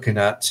for looking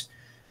at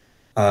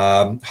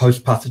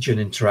host pathogen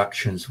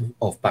interactions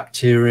of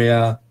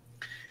bacteria,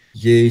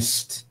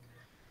 yeast,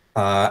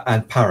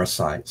 and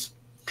parasites.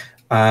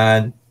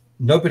 And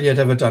nobody had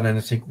ever done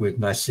anything with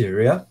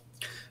Neisseria.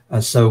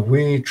 And so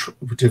we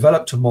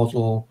developed a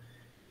model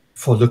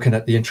for looking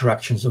at the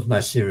interactions of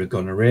Neisseria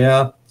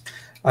gonorrhea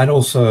and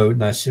also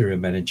Neisseria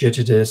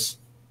meningitidis.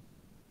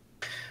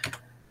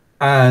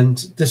 And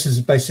this is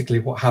basically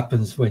what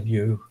happens when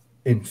you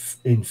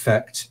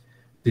infect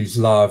these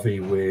larvae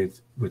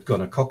with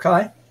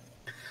gonococci.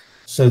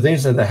 So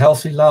these are the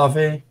healthy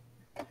larvae.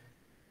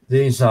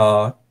 These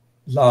are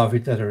larvae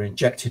that are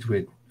injected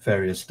with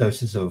various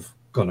doses of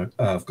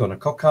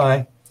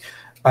gonococci,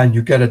 and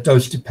you get a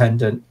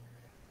dose-dependent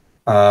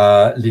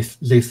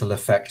lethal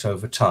effect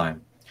over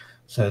time.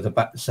 So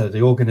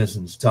the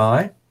organisms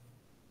die,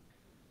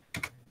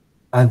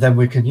 and then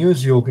we can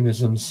use the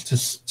organisms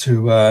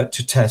to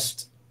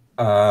test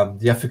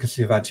the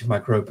efficacy of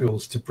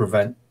antimicrobials to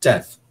prevent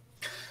death.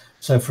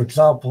 So, for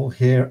example,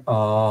 here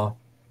are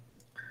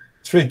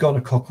 3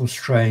 gonococcal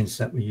strains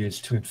that we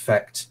used to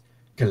infect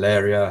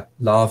Gonorrhoea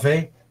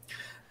larvae,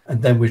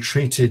 and then we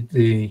treated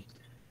the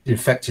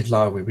infected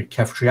larvae with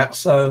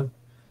ceftriaxone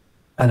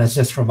and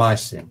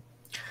azithromycin.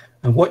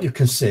 And what you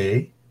can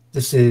see,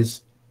 this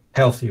is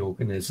healthy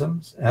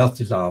organisms,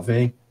 healthy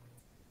larvae.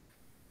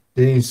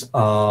 These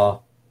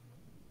are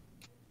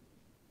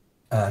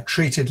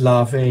treated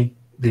larvae.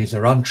 These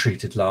are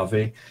untreated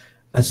larvae.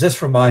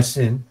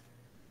 Azithromycin,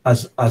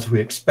 as we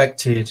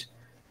expected,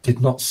 did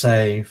not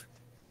save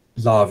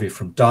larvae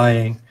from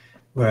dying,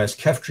 whereas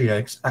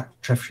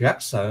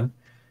ceftriaxone,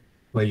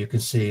 where you can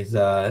see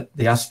the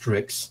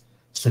asterisk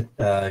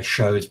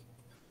shows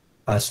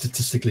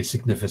statistically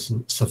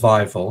significant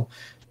survival,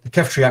 the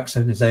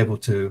ceftriaxone is able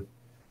to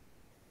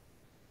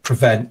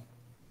prevent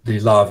the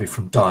larvae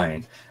from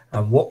dying.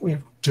 And what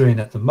we're doing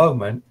at the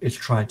moment is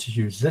trying to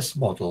use this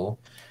model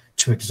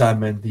to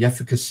examine the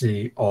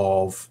efficacy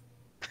of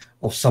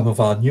of some of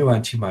our new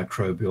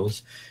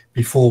antimicrobials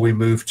before we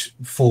moved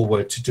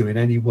forward to doing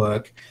any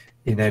work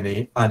in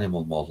any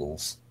animal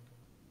models.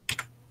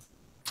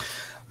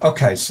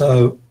 Okay,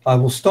 so I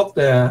will stop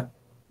there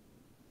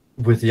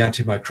with the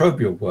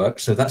antimicrobial work.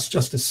 So that's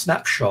just a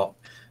snapshot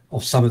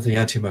of some of the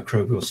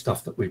antimicrobial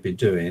stuff that we've been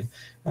doing.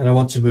 And I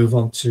want to move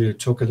on to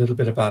talk a little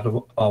bit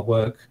about our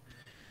work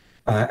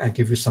and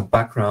give you some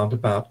background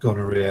about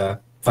gonorrhea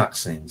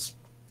vaccines.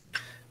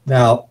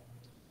 Now,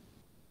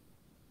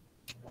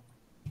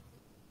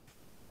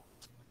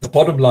 the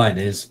bottom line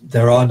is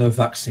there are no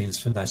vaccines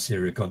for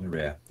Neisseria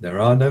gonorrhoeae. There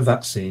are no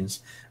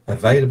vaccines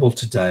available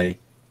today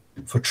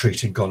for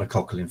treating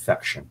gonococcal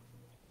infection.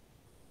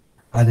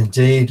 And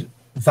indeed,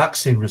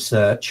 vaccine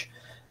research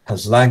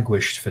has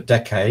languished for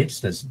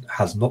decades. There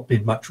has not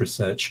been much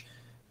research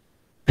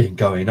been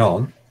going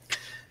on.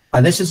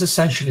 And this is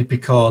essentially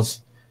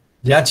because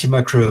the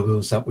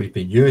antimicrobials that we've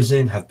been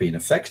using have been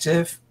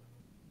effective.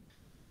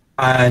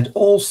 And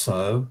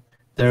also,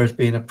 there has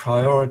been a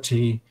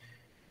priority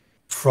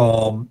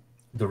from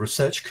the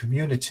research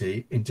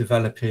community in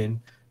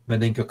developing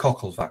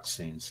meningococcal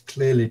vaccines,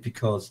 clearly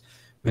because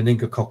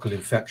meningococcal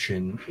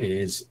infection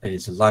is a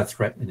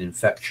life-threatening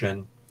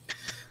infection.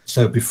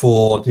 So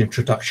before the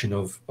introduction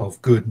of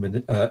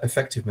good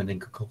effective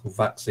meningococcal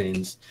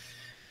vaccines,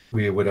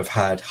 we would have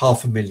had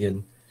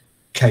 500,000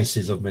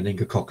 cases of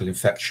meningococcal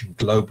infection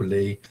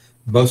globally,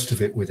 most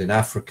of it within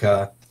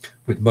Africa,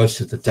 with most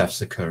of the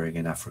deaths occurring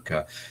in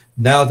Africa.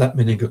 Now that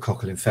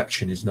meningococcal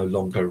infection is no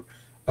longer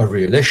a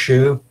real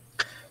issue,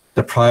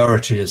 the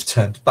priority is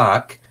turned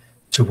back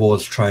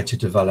towards trying to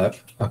develop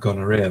a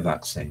gonorrhea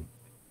vaccine.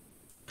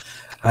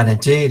 And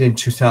indeed, in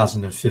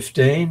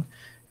 2015,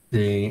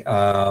 the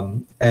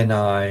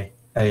NIAID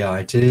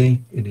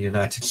in the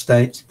United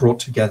States brought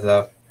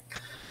together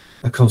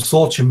a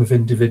consortium of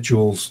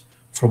individuals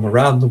from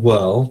around the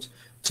world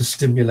to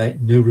stimulate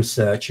new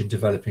research in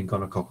developing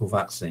gonococcal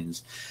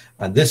vaccines.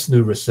 And this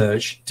new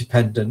research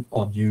dependent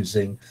on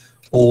using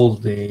all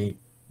the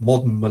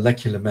modern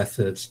molecular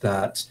methods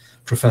that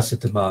Professor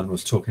Daman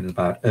was talking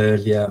about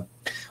earlier,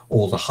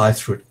 all the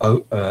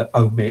high-throughput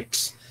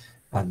omics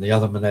and the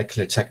other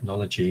molecular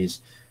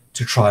technologies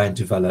to try and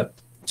develop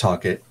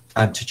target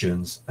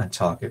antigens and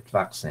target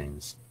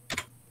vaccines.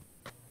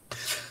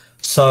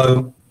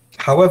 So,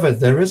 however,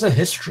 there is a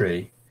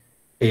history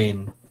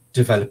in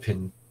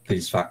developing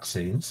these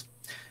vaccines,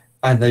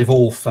 and they've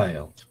all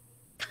failed.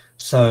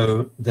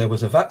 So there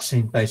was a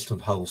vaccine based on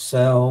whole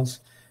cells,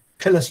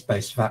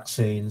 pilus-based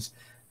vaccines,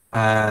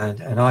 and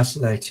an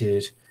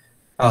isolated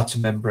outer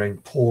membrane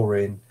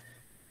porin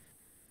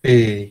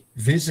B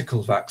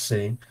vesicle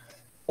vaccine.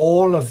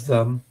 All of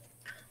them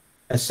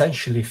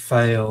essentially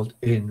failed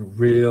in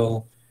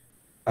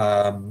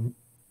real-time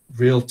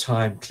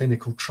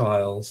clinical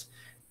trials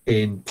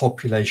in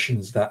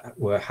populations that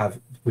were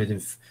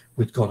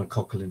with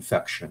gonococcal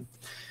infection.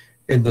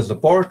 In the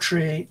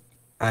laboratory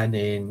and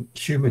in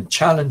human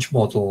challenge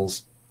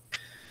models,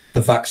 the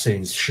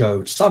vaccines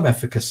showed some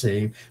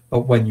efficacy,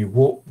 but when you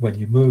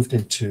moved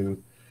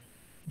into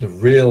the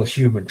real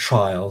human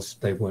trials,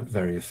 they weren't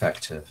very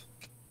effective.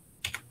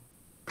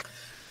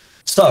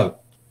 So,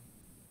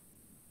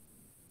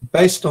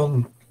 based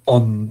on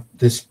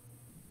this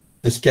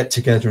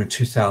get-together in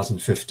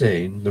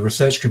 2015, the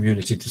research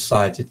community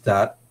decided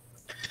that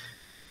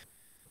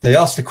they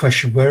asked the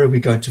question, where are we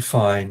going to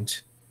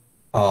find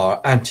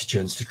our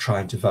antigens to try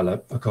and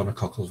develop a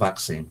gonococcal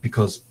vaccine?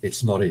 Because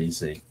it's not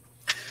easy.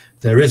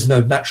 There is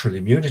no natural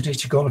immunity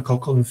to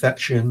gonococcal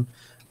infection,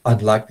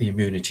 unlike the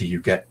immunity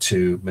you get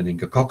to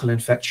meningococcal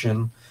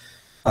infection.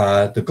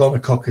 The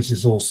gonococcus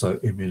is also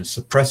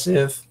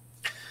immunosuppressive,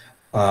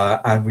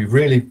 and we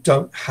really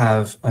don't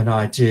have an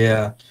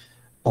idea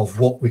of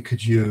what we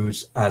could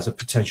use as a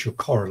potential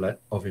correlate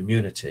of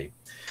immunity.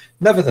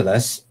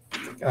 Nevertheless,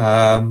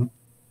 the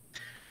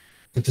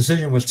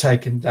decision was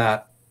taken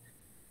that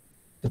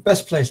the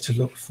best place to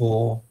look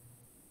for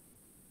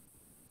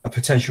a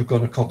potential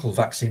gonococcal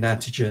vaccine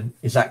antigen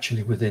is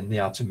actually within the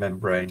outer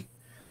membrane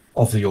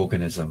of the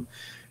organism,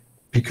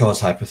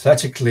 because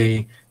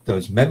hypothetically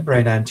those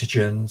membrane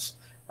antigens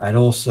and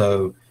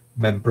also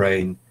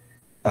membrane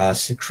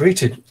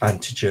secreted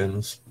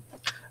antigens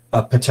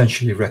are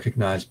potentially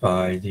recognized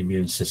by the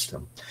immune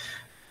system.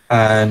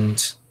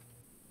 And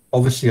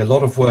obviously a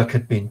lot of work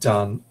had been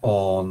done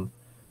on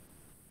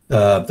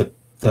the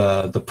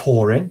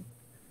porin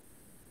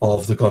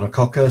of the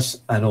gonococcus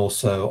and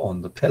also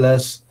on the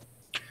pilus,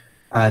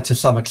 and to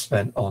some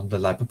extent on the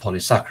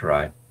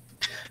lipopolysaccharide.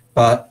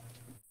 But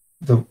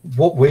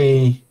what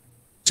we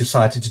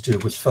decided to do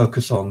was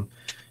focus on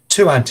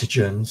two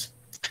antigens.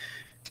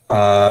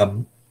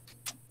 One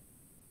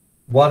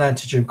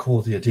antigen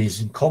called the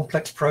adhesin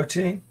complex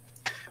protein,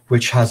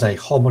 which has a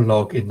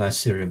homologue in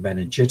Neisseria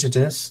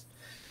meningitidis,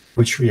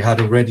 which we had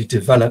already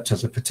developed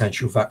as a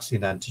potential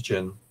vaccine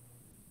antigen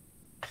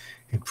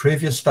in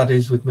previous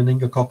studies with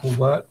meningococcal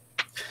work,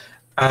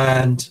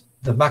 and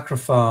the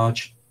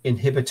macrophage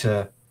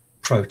inhibitor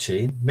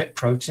protein, MIP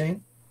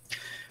protein,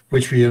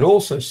 which we had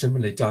also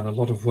similarly done a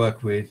lot of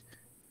work with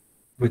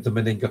the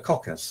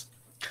meningococcus.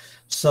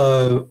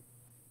 So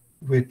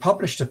we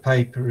published a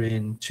paper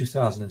in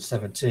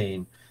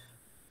 2017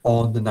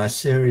 on the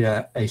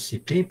Neisseria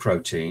ACP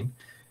protein,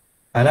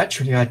 and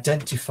actually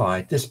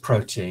identified this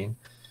protein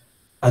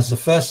as the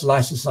first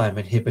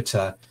lysozyme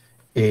inhibitor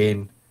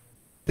in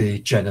the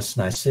genus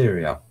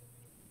Neisseria.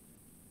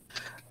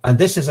 And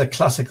this is a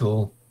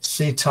classical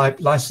C-type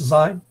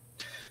lysozyme,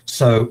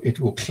 so it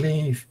will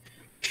cleave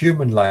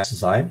human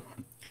lysozyme.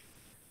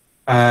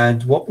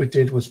 And what we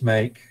did was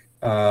make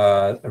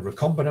a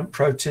recombinant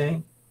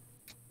protein,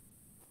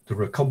 the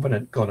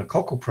recombinant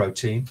gonococcal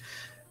protein,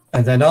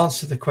 and then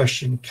answer the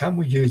question, can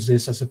we use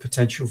this as a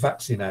potential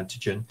vaccine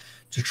antigen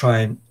to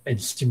try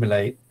and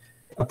stimulate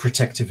a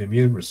protective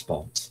immune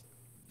response?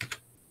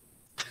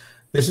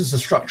 This is the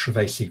structure of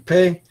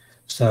ACP.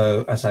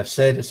 So as I've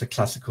said, it's a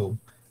classical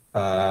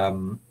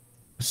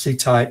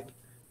C-type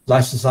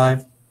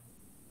lysozyme.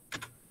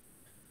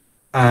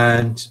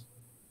 And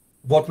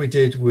what we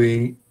did,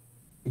 we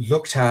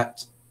looked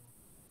at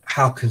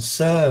how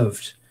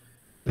conserved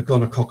the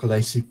gonococcal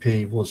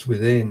ACP was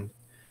within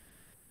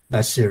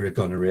Neisseria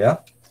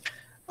gonorrhea.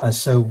 And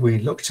so we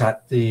looked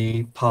at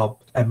the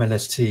pub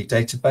MLST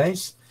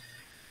database,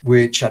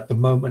 which at the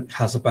moment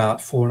has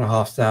about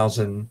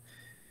 4,500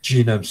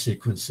 genome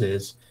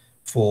sequences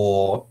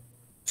for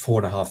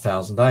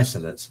 4,500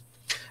 isolates.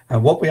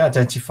 And what we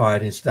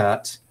identified is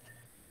that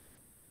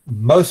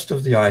most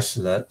of the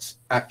isolates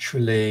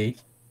actually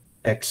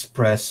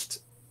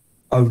expressed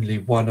only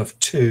one of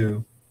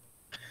two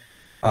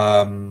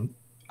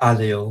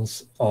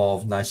alleles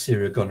of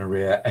Neisseria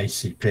gonorrhea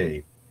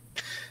ACP.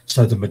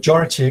 So the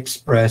majority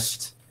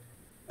expressed,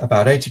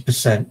 about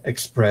 80%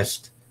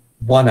 expressed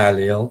one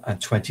allele and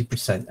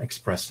 20%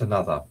 expressed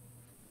another.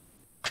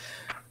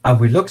 And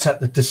we looked at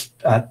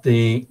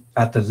the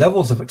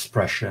levels of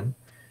expression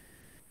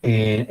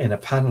in a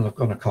panel of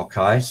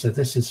gonococci. So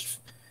this is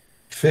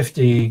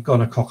 50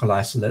 gonococcal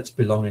isolates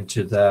belonging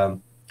to the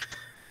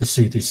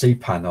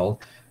CDC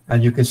panel.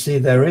 And you can see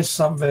there is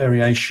some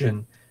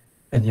variation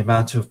in the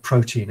amount of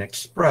protein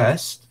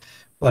expressed,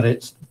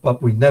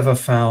 but we never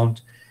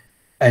found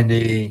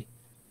any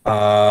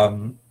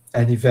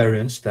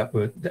variants that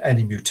were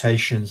any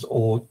mutations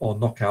or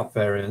knockout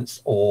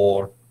variants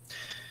or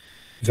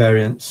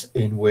variants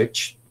in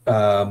which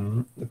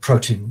the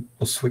protein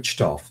was switched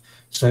off.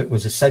 So it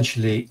was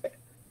essentially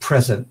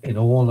present in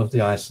all of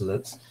the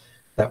isolates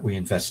that we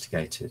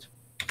investigated.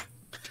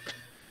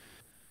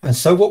 And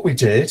so what we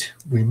did,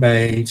 we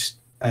made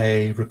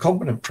a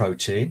recombinant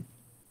protein,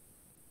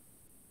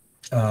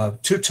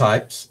 two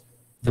types,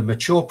 the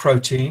mature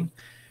protein.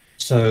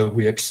 So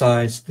we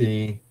excised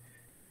the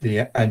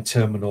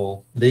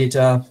N-terminal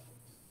leader,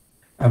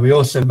 and we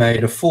also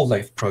made a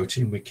full-length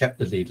protein. We kept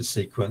the leader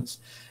sequence,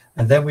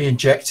 and then we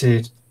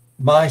injected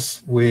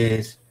mice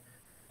with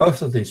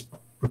both of these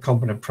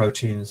recombinant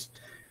proteins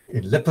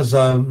in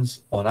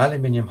liposomes on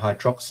aluminium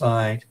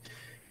hydroxide,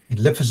 in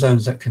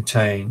liposomes that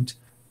contained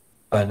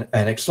an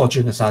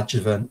exogenous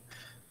adjuvant,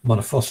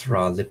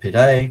 monophosphoryl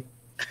A,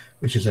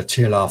 which is a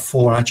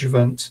TLR4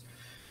 adjuvant.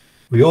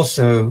 We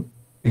also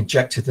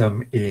injected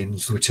them in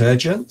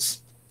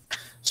zwittergents.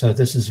 So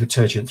this is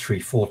zwittergent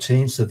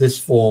 314. So this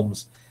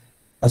forms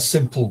a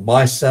simple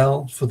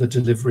micelle for the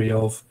delivery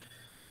of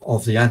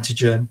the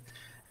antigen,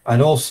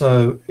 and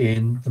also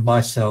in the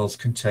micelles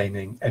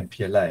containing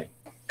MPLA.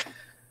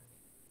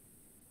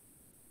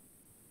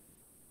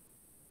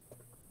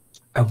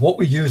 And what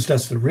we used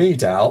as the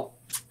readout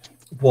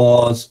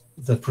was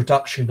the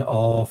production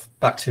of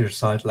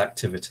bactericidal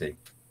activity.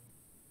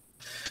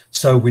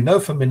 So we know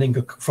from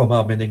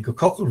our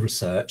meningococcal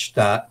research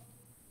that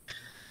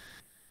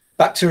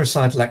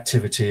bactericidal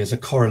activity is a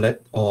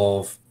correlate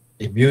of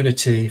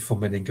immunity for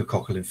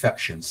meningococcal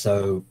infection.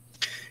 So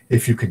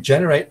if you can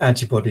generate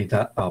antibody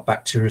that are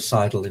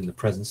bactericidal in the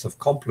presence of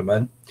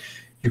complement,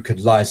 you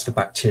can lyse the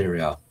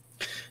bacteria.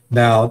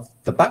 Now,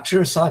 the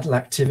bactericidal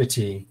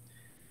activity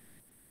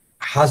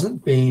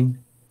hasn't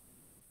been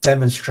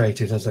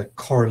demonstrated as a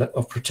correlate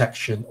of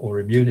protection or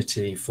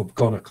immunity for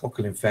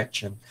gonococcal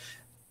infection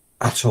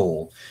at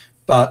all.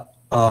 But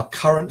our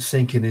current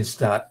thinking is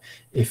that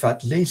if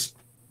at least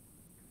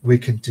we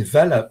can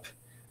develop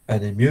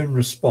an immune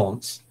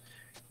response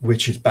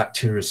which is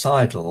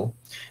bactericidal,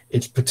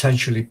 it's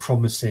potentially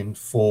promising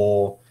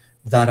for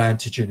that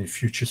antigen in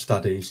future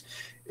studies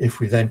if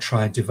we then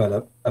try and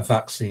develop a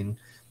vaccine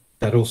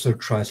that also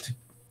tries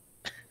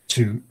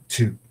to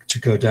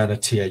go down a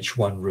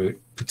Th1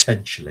 route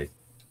potentially.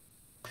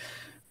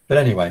 But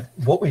anyway,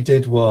 what we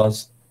did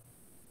was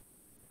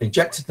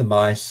injected the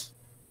mice,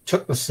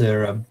 took the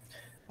serum,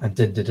 and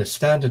then did a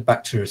standard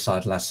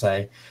bactericidal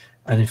assay.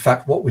 And in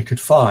fact, what we could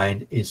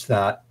find is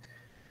that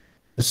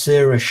the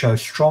sera show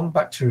strong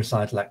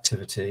bactericidal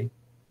activity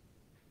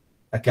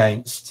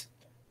against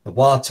the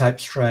wild type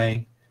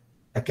strain,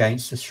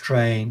 against the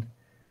strain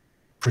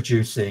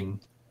producing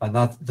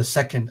the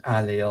second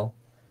allele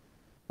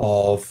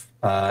of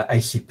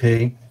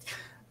ACP,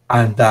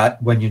 and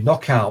that when you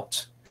knock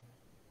out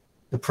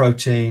the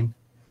protein,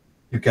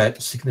 you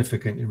get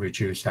significantly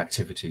reduced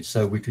activity.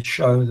 So we could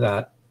show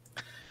that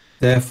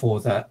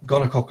therefore that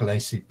gonococcal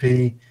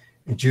ACP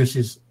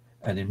induces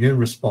an immune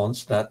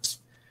response that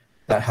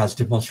has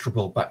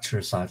demonstrable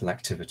bactericidal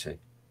activity.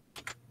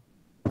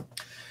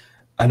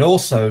 And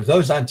also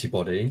those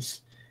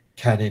antibodies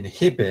can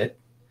inhibit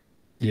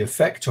the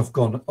effect of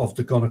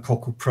the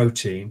gonococcal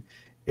protein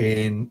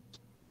in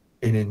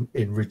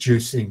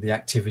reducing the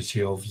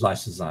activity of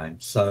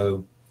lysozyme.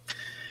 So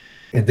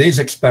in these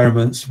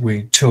experiments,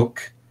 we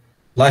took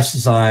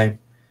lysozyme,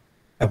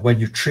 and when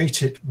you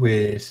treat it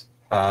with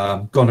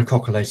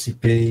gonococcal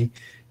ACP,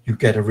 you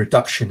get a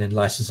reduction in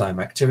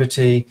lysozyme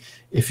activity.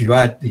 If you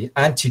add the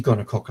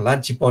anti-gonococcal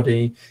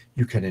antibody,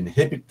 you can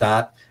inhibit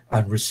that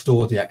and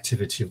restore the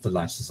activity of the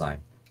lysozyme.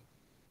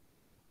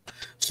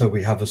 So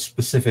we have a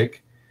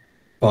specific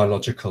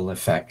biological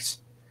effect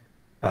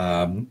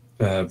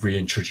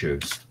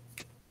reintroduced.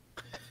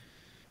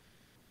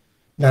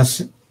 Now,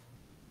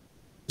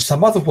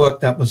 some other work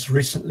that was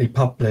recently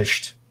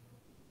published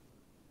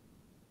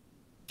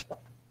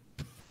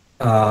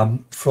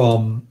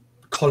from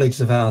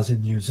colleagues of ours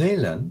in New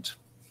Zealand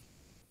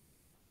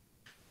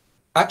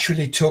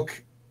actually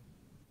took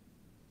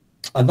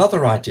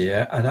another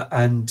idea,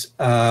 and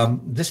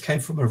this came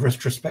from a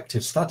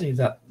retrospective study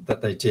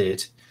that they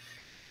did,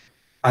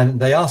 and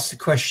they asked the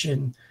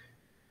question,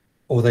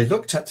 or they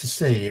looked at to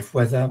see if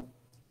whether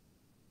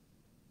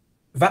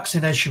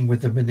vaccination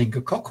with the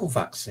meningococcal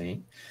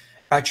vaccine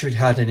actually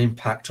had an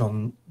impact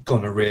on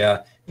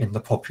gonorrhea in the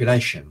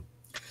population.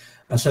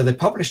 And so they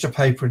published a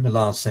paper in the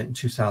Lancet in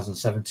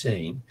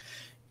 2017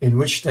 in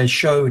which they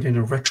showed in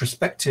a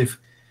retrospective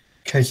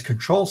case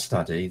control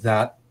study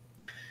that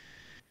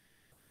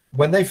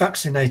when they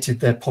vaccinated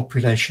their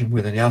population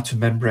with an outer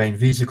membrane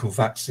vesicle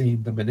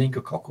vaccine, the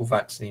meningococcal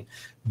vaccine,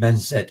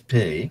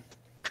 MenZP,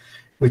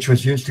 which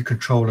was used to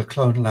control a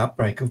clonal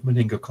outbreak of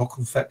meningococcal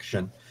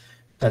infection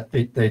that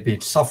they'd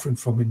been suffering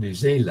from in New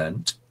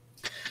Zealand,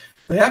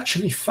 they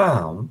actually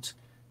found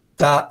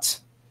that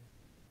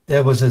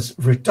there was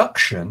a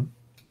reduction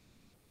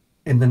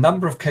in the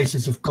number of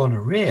cases of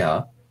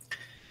gonorrhea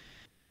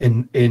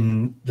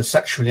in the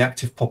sexually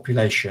active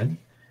population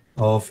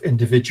of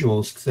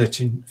individuals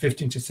 15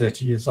 to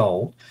 30 years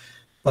old,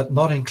 but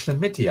not in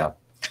chlamydia.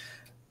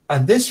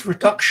 And this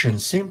reduction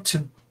seemed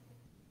to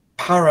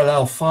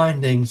parallel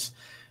findings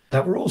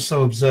that were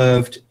also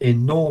observed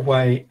in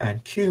Norway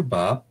and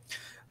Cuba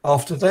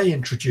after they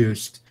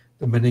introduced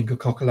the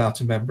meningococcal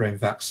outer membrane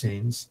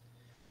vaccines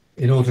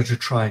in order to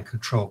try and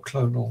control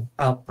clonal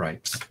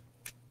outbreaks.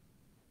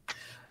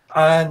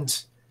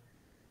 And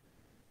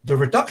the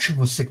reduction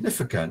was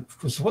significant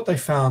because what they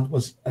found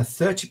was a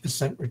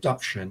 30%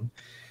 reduction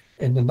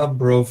in the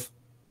number of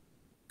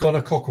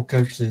gonococcal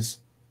cases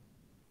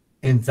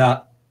in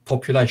that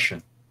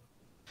population.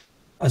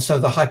 And so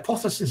the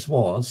hypothesis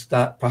was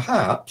that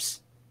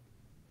perhaps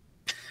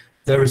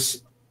there are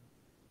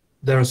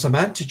some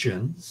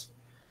antigens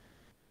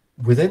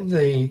within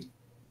the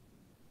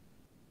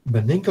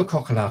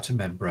meningococcal outer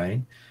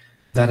membrane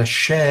that are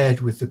shared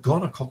with the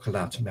gonococcal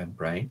outer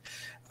membrane,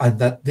 and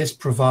that this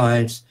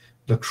provides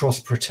the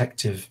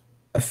cross-protective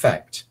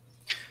effect.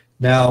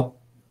 Now,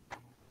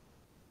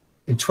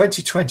 in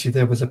 2020,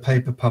 there was a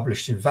paper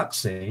published in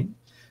Vaccine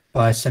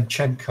by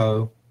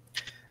Semchenko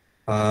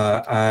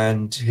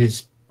and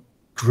his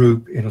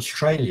group in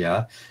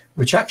Australia,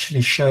 which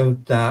actually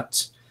showed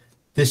that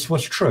this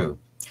was true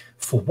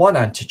for one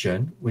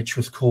antigen, which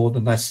was called the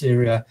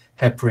Neisseria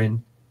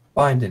heparin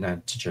binding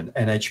antigen,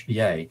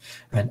 NHBA.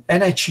 And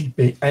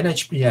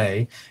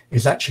NHBA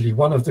is actually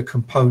one of the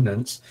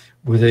components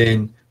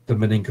within the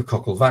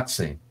meningococcal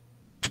vaccine.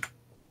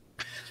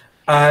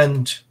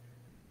 And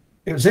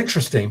it was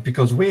interesting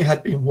because we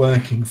had been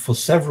working for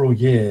several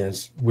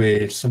years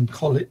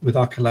with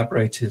our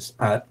collaborators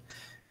at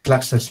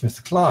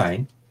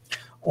GlaxoSmithKline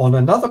on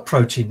another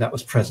protein that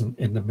was present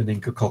in the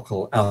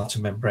meningococcal outer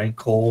membrane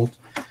called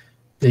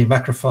the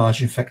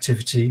macrophage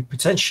infectivity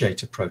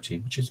potentiator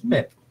protein, which is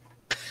MIP.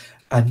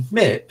 And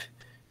MIP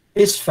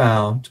is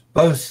found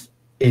both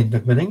in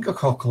the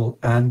meningococcal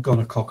and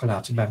gonococcal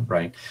outer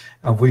membrane.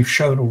 And we've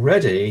shown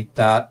already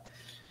that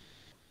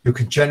you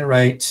can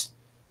generate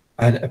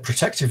a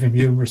protective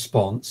immune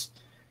response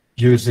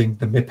using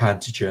the MIP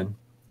antigen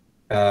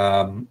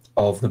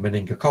of the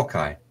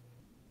meningococci.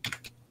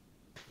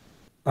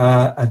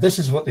 And this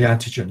is what the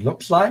antigen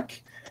looks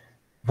like.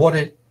 What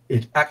it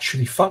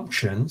actually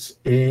functions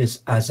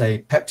is as a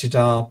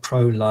peptidyl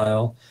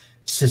prolyl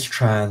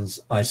cis-trans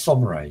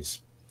isomerase.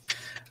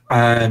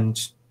 And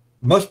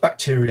most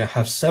bacteria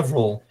have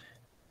several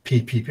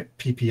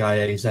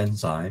PPIase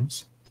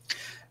enzymes,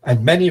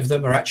 and many of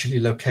them are actually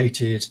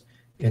located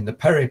in the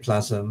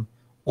periplasm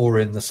or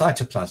in the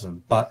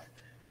cytoplasm. But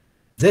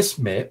this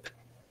MIP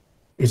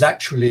is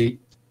actually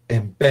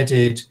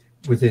embedded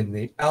within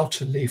the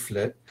outer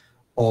leaflet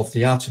of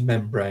the outer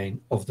membrane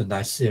of the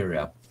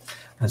Neisseria.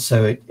 And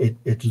so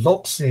it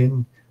locks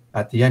in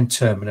at the end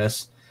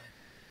terminus,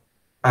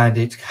 and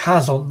it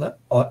has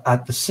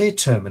at the C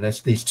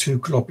terminus these two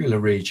globular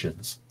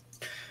regions.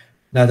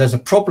 Now, there's a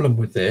problem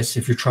with this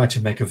if you try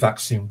to make a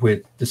vaccine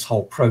with this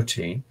whole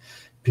protein,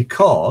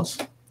 because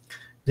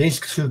these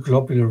two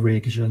globular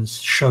regions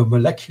show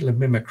molecular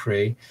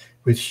mimicry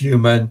with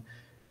human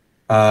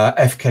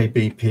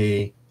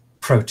FKBP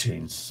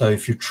proteins. So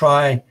if you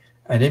try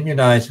and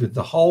immunize with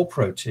the whole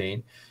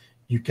protein,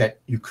 you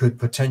could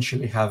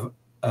potentially have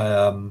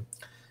an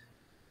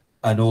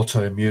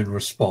autoimmune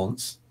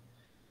response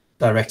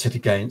directed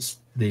against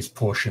these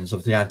portions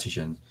of the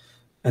antigen.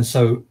 And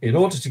so in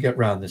order to get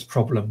around this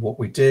problem, what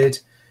we did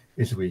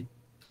is we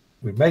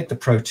made the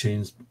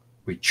proteins,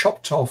 we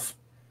chopped off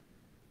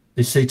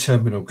the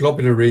C-terminal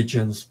globular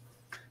regions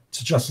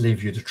to just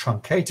leave you the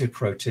truncated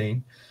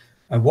protein.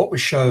 And what we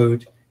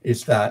showed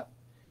is that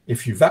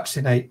if you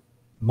vaccinate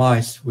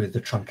mice with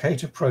the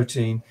truncated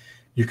protein,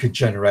 you can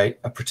generate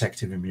a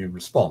protective immune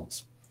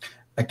response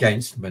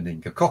against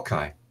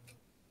meningococci.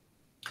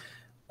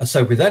 And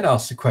so we then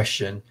asked the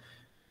question,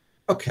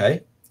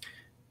 okay,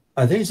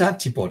 are these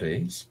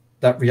antibodies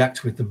that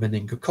react with the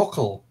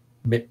meningococcal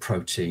MIP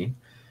protein,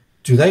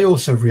 do they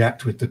also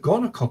react with the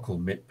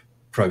gonococcal MIP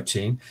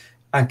protein?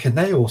 And can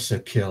they also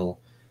kill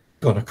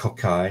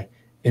gonococci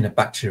in a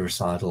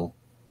bactericidal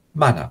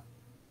manner?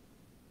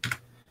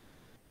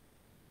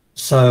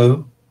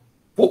 So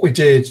what we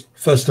did,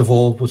 first of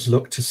all, was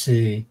look to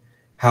see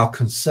how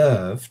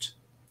conserved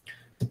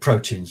the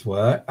proteins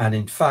were. And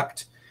in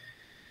fact,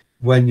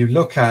 when you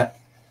look at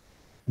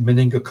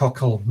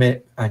meningococcal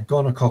MIP and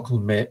gonococcal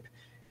MIP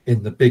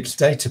in the BIGS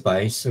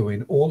database, so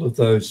in all of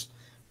those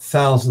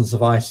thousands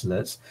of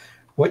isolates,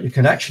 what you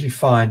can actually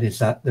find is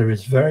that there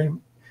is very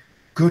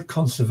good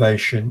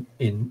conservation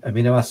in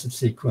amino acid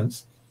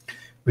sequence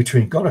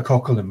between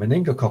gonococcal and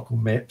meningococcal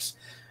MIPs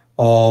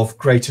of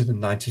greater than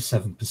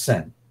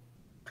 97%.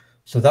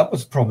 So that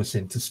was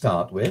promising to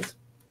start with.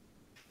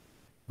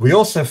 We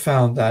also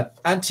found that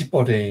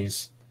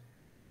antibodies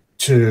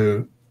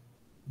to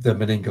the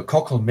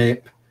meningococcal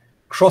MIP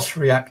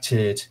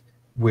cross-reacted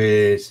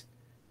with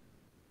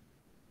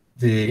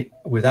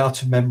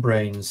outer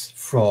membranes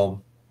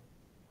from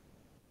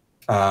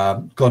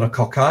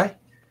gonococci,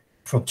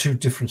 from two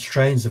different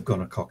strains of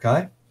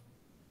gonococci.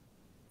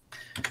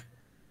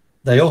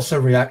 They also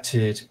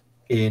reacted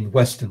in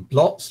Western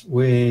blots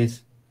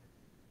with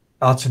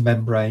outer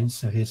membranes.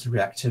 So here's the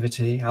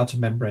reactivity, outer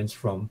membranes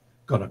from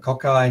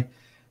gonococci.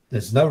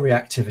 There's no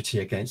reactivity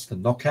against the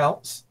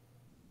knockouts.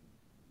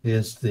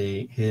 Here's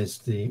the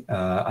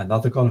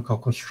another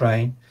gonococcal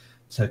strain.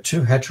 So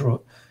two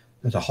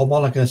the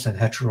homologous and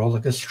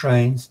heterologous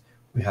strains,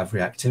 we have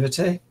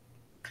reactivity.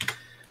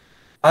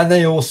 And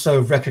they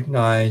also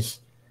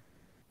recognize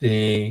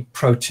the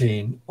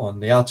protein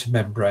on the outer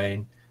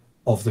membrane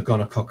of the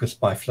gonococcus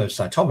by flow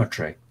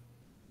cytometry.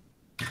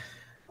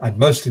 And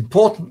most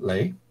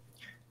importantly,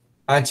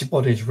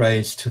 antibodies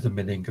raised to the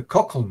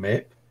meningococcal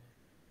MIP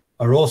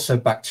are also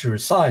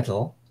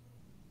bactericidal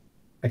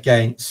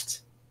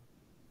against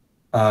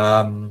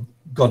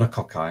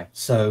gonococci.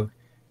 So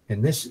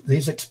in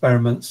these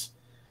experiments,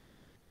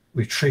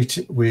 we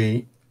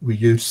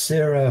use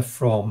sera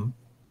from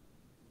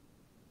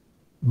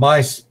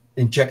mice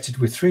injected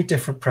with 3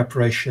 different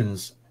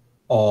preparations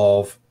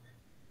of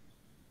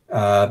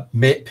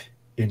MIP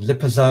in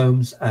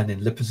liposomes and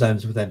in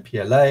liposomes with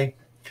MPLA.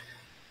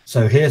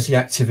 So here's the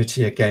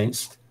activity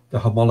against the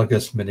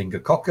homologous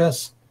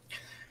meningococcus,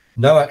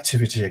 no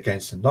activity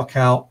against the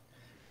knockout,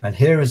 and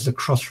here is the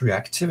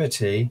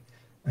cross-reactivity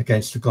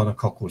against the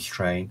gonococcal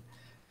strain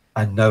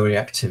and no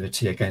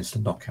reactivity against the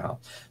knockout.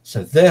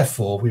 So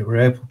therefore, we were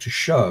able to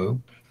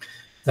show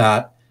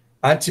that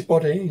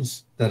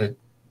antibodies that are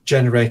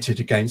generated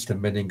against a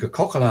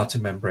meningococcal outer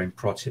membrane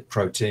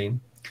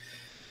protein,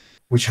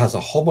 which has a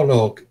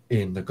homologue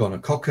in the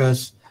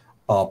gonococcus,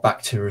 are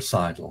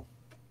bactericidal.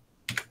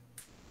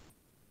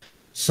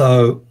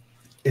 So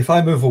if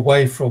I move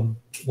away from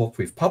what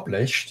we've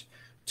published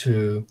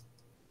to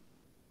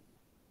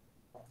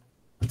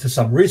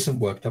some recent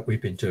work that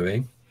we've been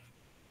doing,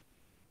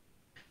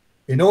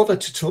 in order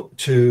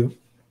to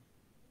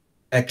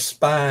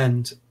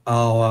expand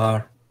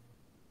our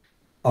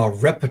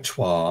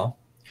repertoire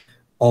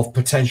of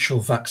potential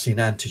vaccine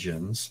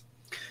antigens,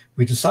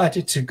 we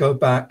decided to go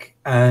back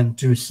and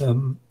do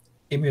some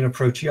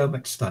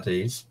immunoproteomic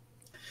studies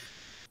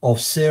of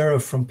sera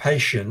from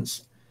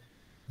patients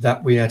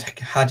that we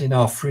had in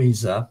our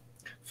freezer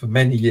for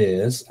many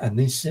years. And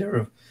these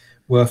sera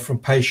were from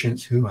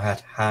patients who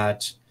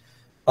had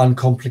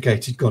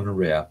uncomplicated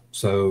gonorrhea.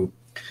 So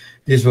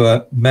these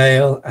were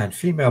male and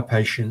female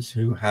patients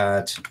who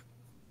had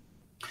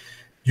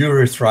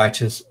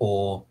urethritis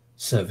or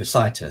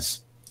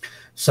cervicitis.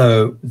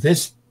 So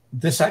this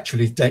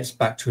actually dates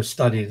back to a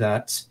study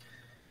that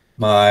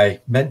my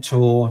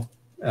mentor,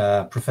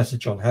 Professor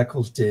John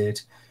Heckles,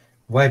 did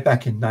way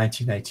back in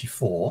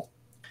 1984.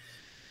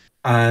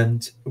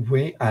 And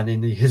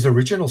in his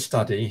original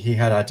study, he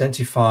had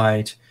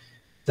identified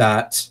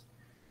that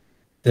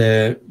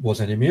there was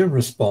an immune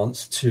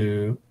response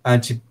to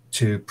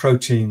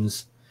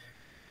proteins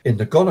in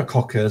the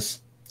gonococcus,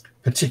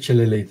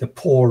 particularly the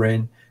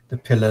porin, the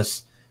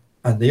pilus,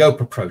 and the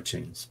OPA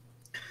proteins.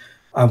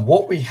 And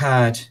what we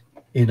had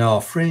in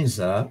our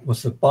freezer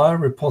was a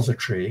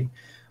biorepository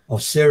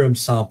of serum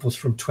samples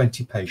from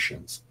 20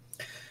 patients.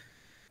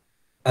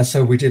 And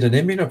so we did an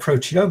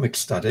immunoproteomic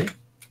study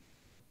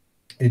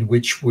in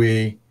which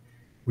we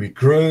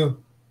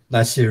grew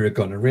Neisseria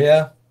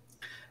gonorrhea,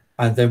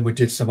 and then we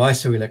did some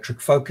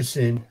isoelectric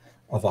focusing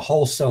of a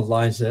whole cell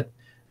lysate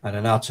and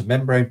an outer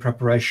membrane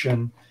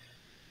preparation.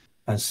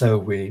 And so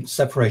we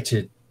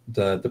separated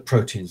the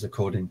proteins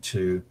according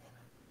to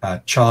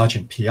charge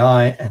and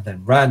PI, and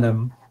then ran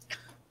them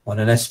on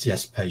an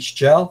STS-page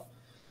gel.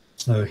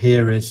 So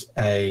here is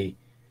a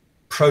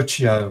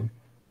proteome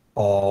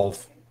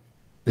of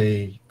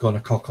the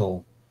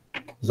gonococcal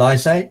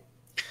lysate.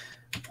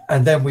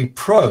 And then we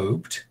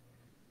probed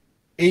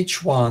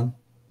each one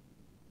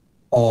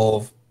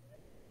we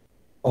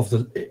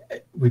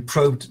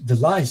probed the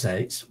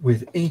lysates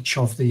with each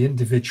of the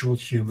individual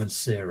human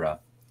sera.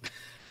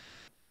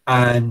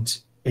 And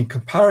in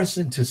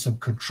comparison to some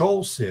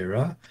control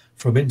sera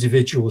from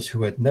individuals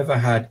who had never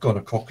had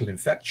gonococcal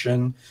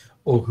infection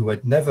or who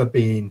had never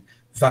been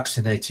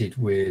vaccinated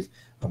with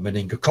a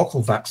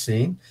meningococcal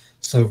vaccine,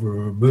 so we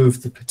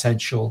removed the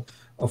potential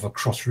of a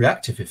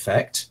cross-reactive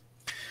effect,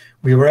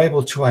 we were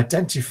able to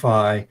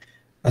identify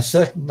a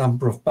certain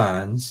number of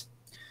bands,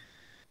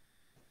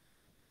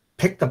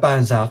 pick the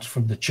bands out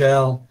from the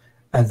gel,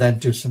 and then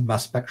do some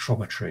mass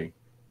spectrometry.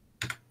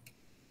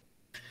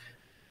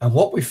 And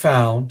what we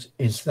found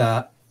is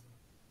that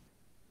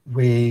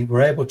we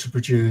were able to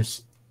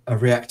produce a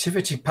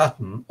reactivity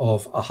pattern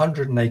of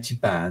 180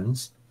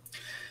 bands.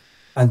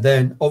 And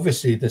then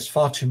obviously there's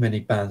far too many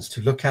bands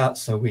to look at.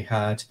 So we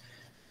had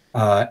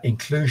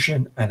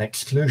inclusion and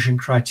exclusion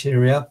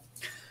criteria.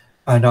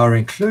 And our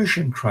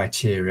inclusion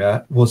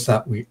criteria was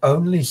that we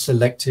only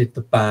selected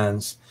the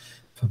bands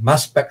for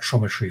mass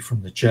spectrometry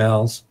from the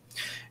gels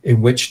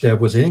in which there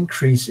was an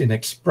increase in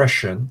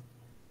expression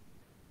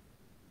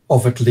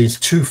of at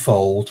least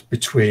twofold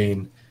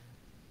between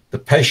the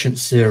patient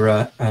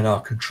sera and our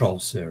control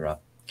sera.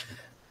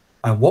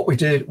 And what we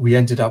did, we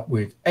ended up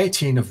with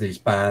 18 of these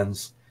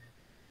bands.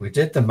 We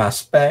did the mass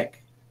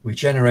spec. We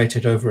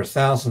generated over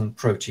 1,000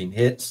 protein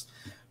hits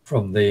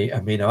from the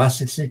amino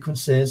acid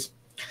sequences.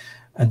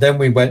 And then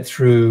we went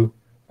through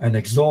an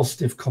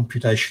exhaustive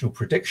computational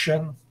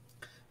prediction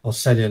of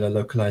cellular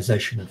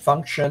localization and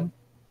function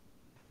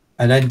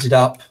and ended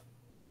up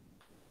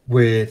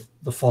with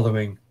the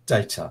following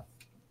data.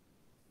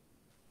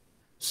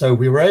 So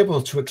we were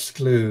able to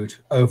exclude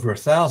over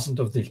 1,000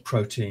 of these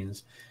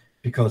proteins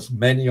because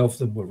many of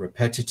them were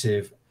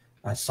repetitive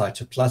and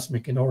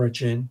cytoplasmic in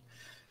origin.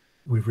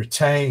 We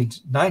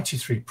retained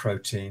 93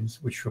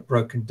 proteins, which were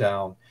broken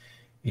down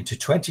into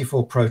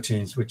 24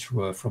 proteins, which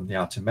were from the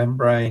outer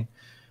membrane,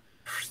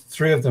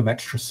 3 of them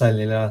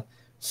extracellular,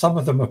 some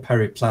of them are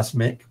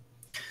periplasmic.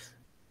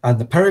 And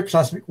the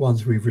periplasmic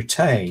ones we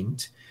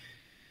retained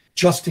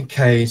just in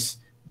case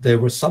there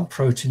were some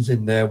proteins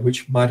in there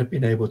which might have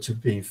been able to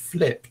be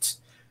flipped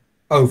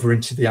over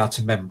into the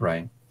outer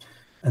membrane.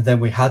 And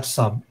then we had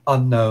some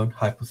unknown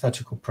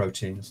hypothetical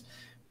proteins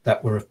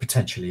that were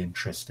potentially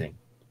interesting.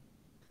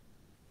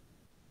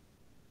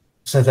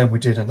 So then we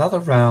did another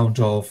round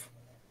of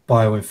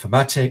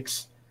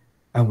bioinformatics,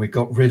 and we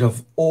got rid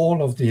of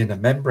all of the inner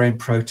membrane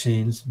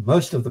proteins,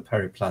 most of the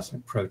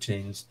periplasmic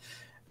proteins,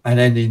 and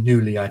any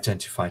newly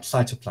identified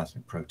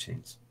cytoplasmic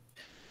proteins.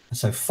 And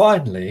so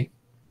finally,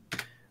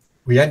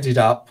 we ended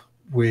up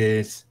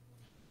with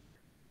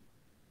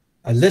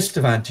a list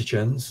of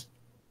antigens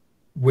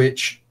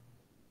which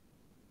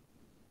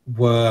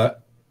were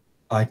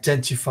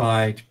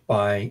identified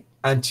by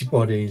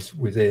antibodies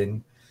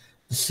within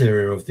the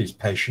sera of these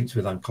patients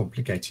with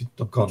uncomplicated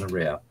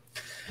gonorrhea.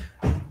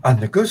 And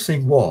the good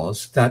thing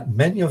was that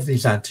many of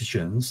these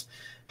antigens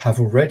have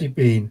already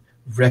been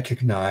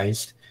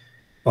recognized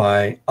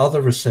by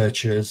other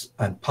researchers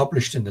and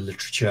published in the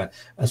literature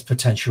as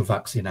potential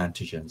vaccine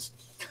antigens.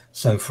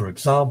 So for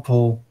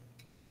example,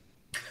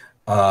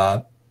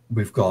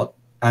 we've got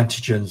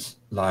antigens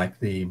like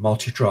the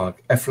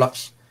multi-drug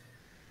efflux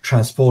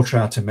transporter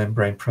outer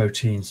membrane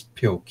proteins,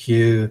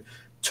 POQ,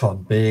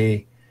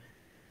 TON-B,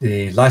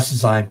 the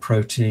lysozyme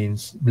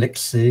proteins,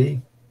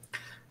 MLIC-C,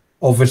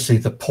 obviously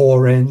the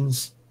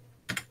porins,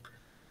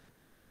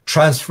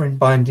 transferrin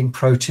binding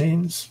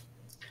proteins,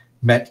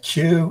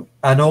 MET-Q,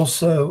 and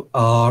also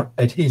our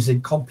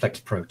adhesin complex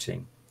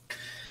protein.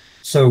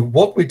 So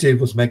what we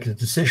did was make a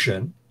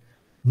decision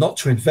not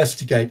to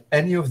investigate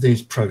any of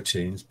these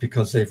proteins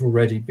because they've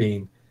already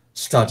been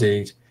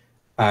studied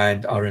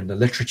and are in the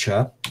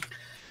literature.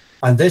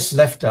 And this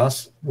left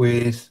us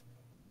with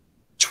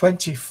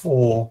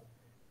 24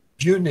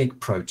 unique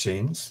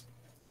proteins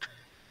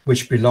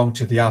which belong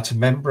to the outer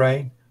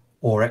membrane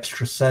or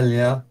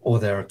extracellular, or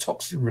they're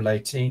toxin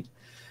relating,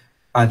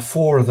 and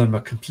 4 of them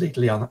are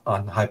completely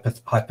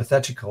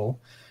hypothetical,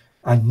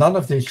 and none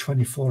of these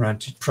 24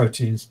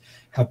 proteins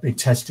have been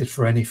tested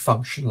for any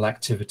functional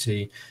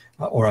activity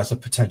or as a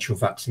potential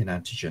vaccine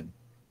antigen.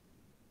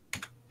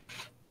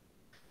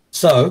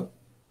 So,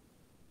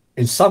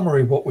 in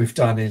summary, what we've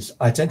done is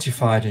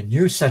identified a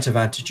new set of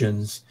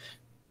antigens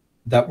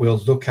that we'll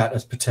look at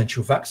as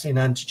potential vaccine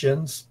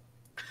antigens.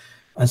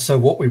 And so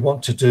what we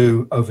want to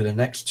do over the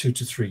next 2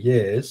 to 3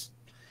 years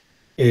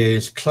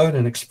is clone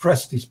and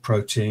express these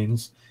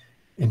proteins,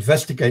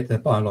 investigate their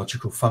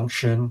biological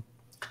function,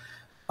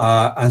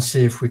 and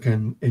see if we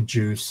can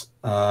induce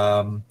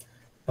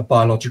a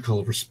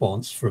biological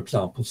response, for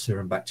example,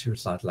 serum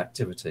bactericidal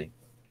activity.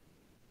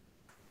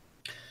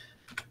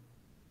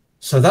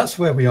 So that's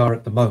where we are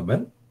at the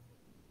moment.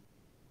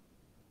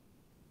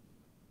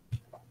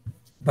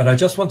 But I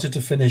just wanted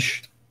to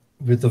finish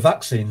with the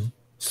vaccine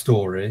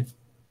story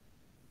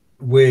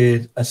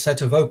with a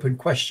set of open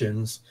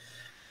questions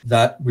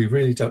that we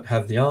really don't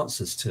have the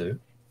answers to,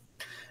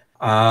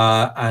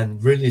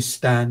 and really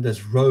stand as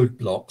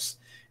roadblocks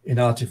in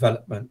our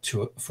development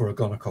for a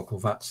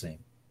gonococcal vaccine.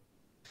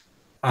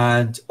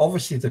 And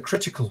obviously the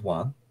critical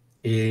one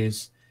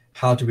is,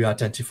 how do we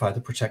identify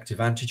the protective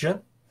antigen?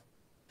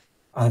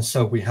 And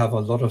so we have a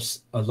lot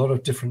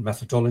of different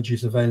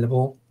methodologies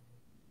available.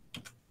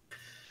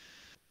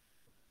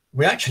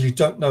 We actually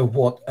don't know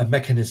what a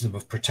mechanism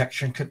of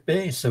protection could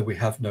be, so we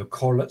have no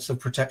correlates of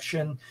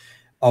protection.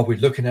 Are we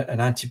looking at an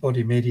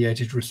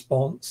antibody-mediated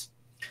response?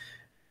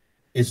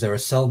 Is there a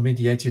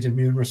cell-mediated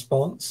immune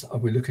response? Are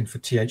we looking for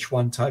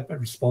Th1 type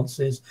of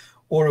responses,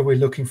 or are we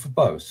looking for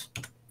both?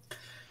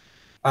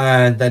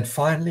 And then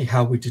finally,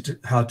 how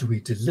do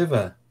we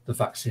deliver the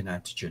vaccine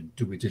antigen?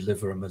 Do we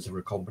deliver them as a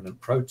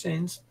recombinant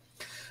proteins?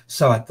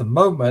 So at the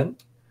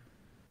moment,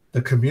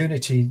 the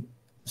community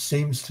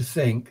seems to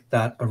think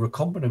that a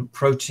recombinant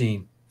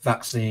protein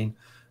vaccine,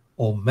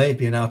 or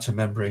maybe an outer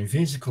membrane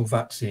vesicle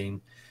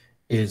vaccine,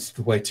 is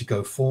the way to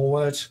go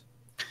forward.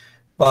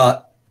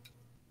 But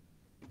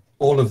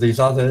all of these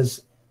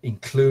others,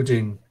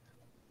 including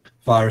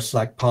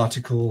virus-like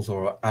particles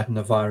or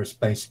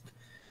adenovirus-based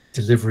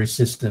delivery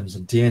systems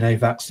and DNA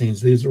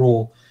vaccines, these are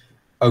all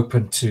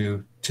open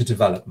to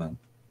development.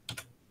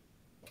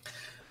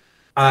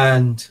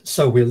 And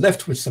so we're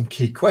left with some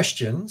key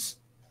questions.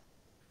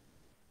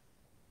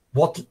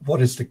 What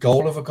is the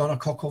goal of a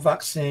gonococcal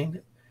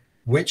vaccine?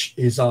 Which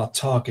is our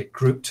target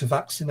group to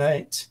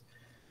vaccinate?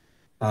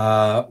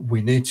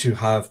 We need to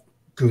have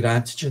good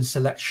antigen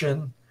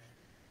selection.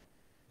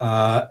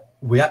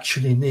 We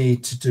actually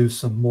need to do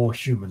some more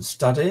human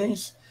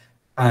studies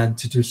and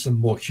to do some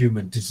more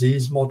human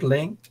disease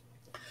modeling.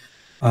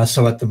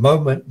 So at the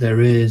moment,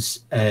 there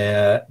is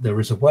a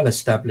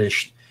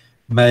well-established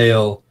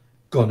male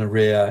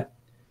gonorrhea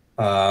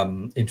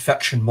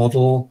infection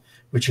model,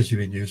 which has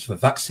been used for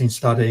vaccine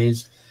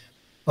studies,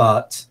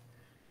 but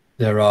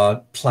there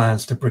are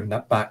plans to bring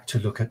that back to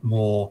look at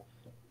more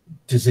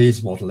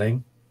disease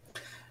modeling.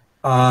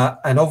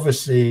 And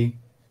obviously,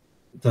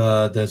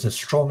 there's a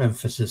strong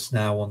emphasis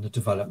now on the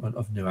development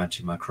of new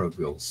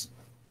antimicrobials.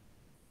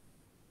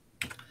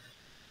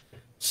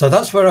 So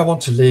that's where I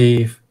want to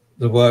leave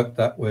the work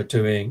that we're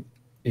doing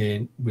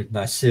with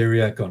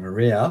Neisseria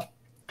gonorrhea,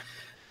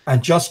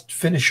 and just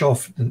finish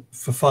off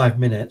for 5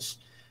 minutes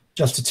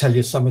just to tell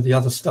you some of the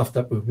other stuff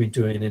that we've been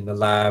doing in the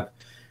lab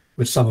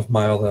with some of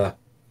my other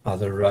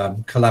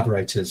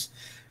collaborators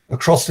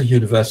across the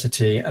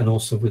university, and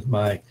also with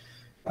my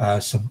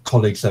some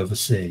colleagues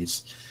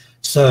overseas.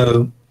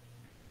 So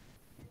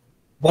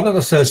one of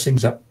the first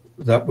things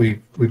that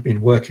we've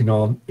been working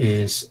on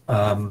is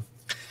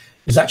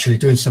actually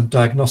doing some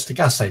diagnostic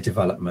assay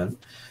development,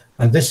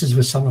 and this is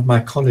with some of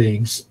my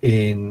colleagues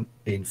in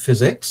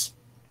physics.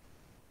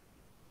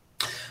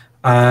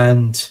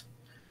 And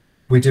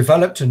we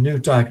developed a new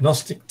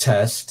diagnostic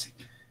test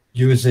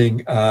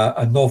using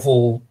a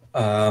novel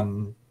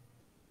lateral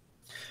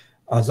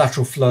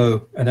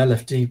flow and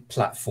LFD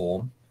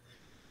platform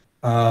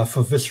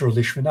for visceral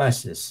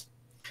leishmaniasis.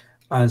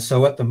 And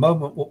so at the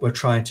moment, what we're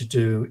trying to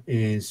do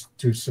is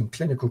do some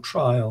clinical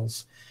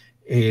trials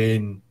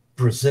in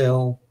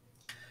Brazil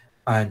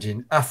and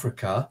in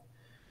Africa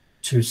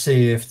to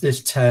see if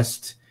this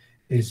test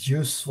is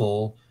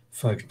useful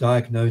for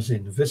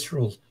diagnosing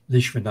visceral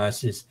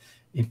leishmaniasis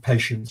in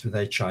patients with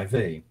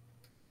HIV.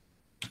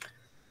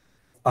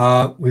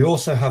 We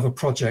also have a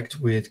project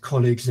with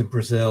colleagues in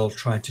Brazil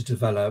trying to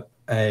develop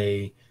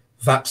a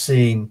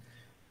vaccine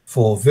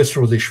for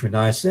visceral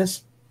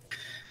leishmaniasis.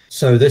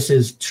 So this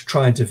is to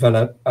try and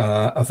develop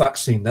a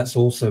vaccine that's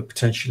also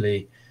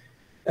potentially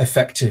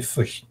effective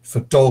for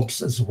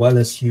dogs as well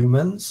as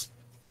humans.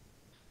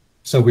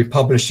 So we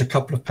published a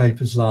couple of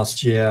papers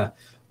last year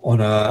on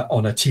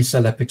a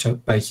T-cell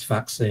epitope-based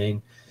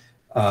vaccine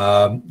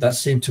that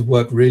seemed to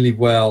work really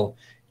well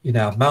in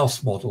our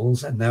mouse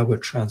models, and now we're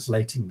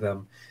translating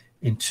them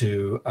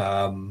into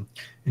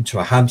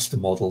a hamster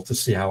model to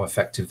see how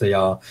effective they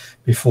are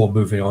before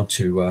moving on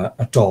to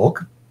a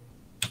dog.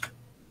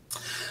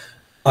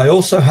 I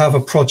also have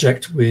a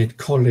project with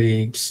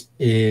colleagues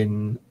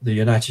in the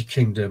United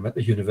Kingdom at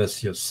the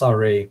University of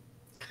Surrey,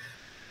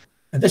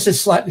 and this is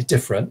slightly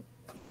different.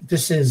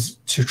 This is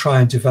to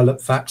try and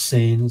develop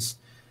vaccines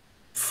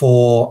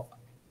for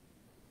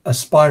a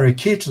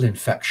spirochetal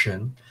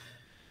infection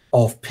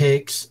of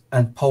pigs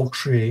and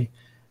poultry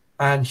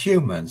and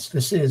humans.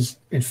 This is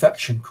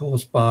infection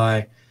caused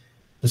by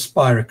the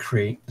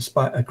spirochete,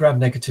 a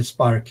gram-negative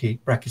spirochete,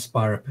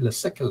 Brachyspira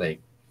pilosicale.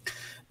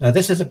 Now,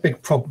 this is a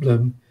big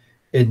problem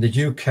in the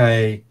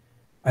UK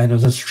and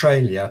in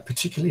Australia,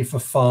 particularly for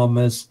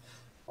farmers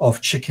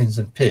of chickens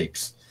and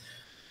pigs.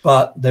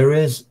 But there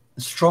is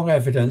strong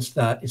evidence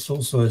that it's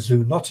also a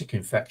zoonotic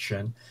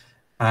infection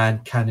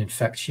and can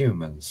infect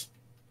humans.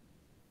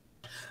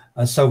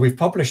 And so we've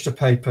published a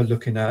paper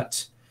looking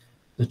at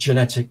the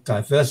genetic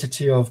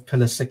diversity of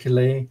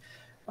Pilocyclidae.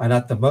 And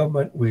at the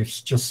moment, we've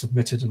just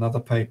submitted another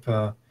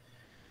paper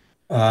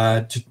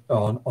on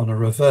a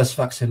reverse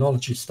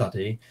vaccinology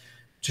study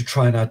to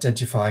try and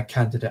identify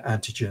candidate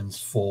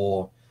antigens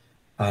for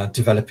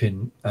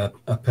developing a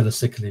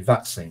Pilocyclidae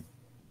vaccine.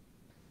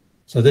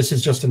 So this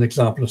is just an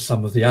example of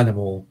some of the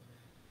animal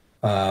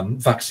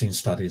vaccine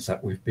studies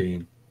that we've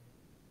been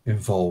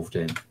involved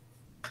in.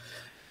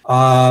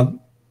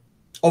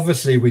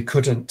 Obviously, we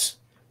couldn't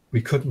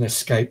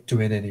escape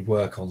doing any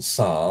work on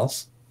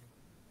SARS,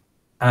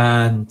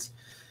 and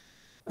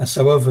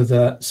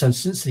so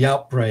since the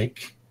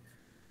outbreak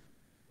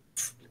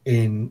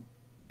in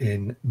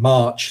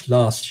March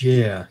last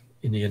year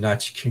in the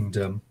United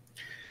Kingdom,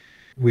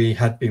 we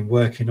had been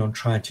working on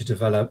trying to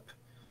develop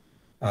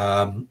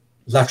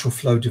lateral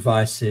flow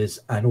devices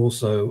and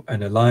also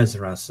an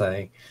ELISA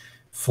assay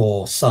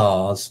for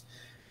SARS.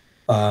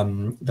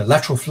 The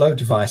lateral flow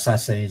device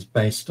assay is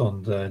based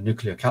on the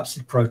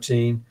nucleocapsid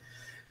protein,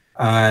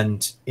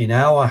 and in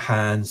our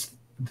hands,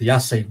 the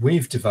assay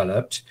we've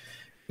developed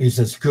is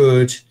as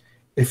good,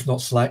 if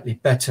not slightly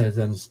better,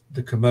 than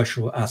the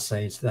commercial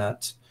assays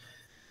that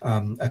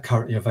are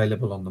currently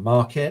available on the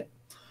market.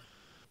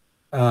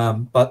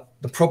 But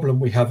the problem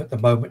we have at the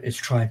moment is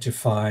trying to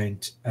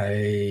find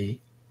a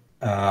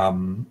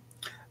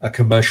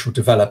commercial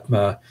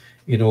developer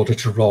in order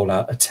to roll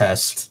out a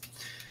test.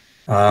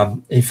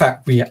 In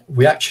fact,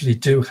 we actually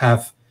do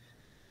have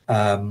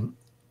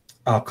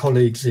our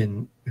colleagues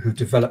who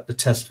developed the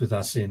test with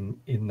us in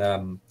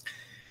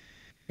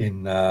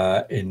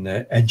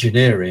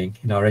engineering,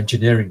 in our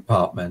engineering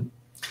department.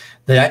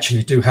 They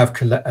actually do have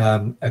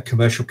a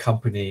commercial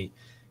company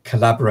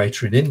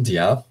collaborator in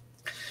India,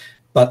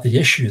 but the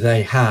issue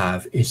they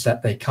have is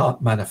that they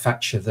can't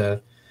manufacture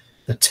the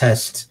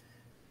test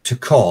to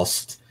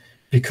cost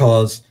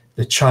because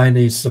the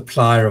Chinese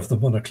supplier of the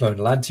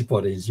monoclonal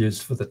antibodies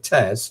used for the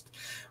test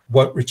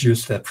won't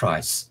reduce their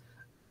price.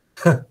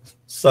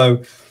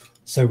 So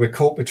we're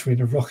caught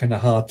between a rock and a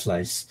hard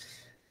place.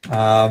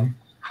 What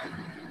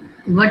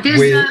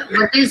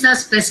is the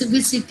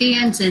specificity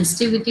and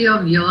sensitivity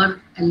of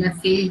your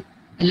LFD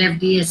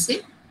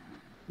assay?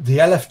 The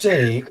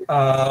LFD,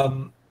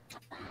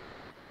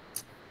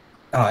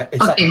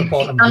 it's at the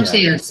bottom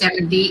here.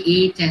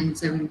 78 and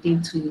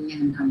 73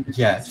 and 100.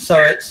 Yeah,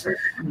 so it's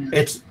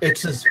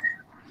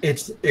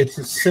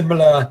as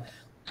similar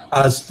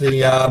as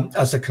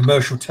the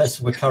commercial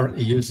test we're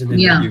currently using in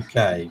the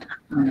UK.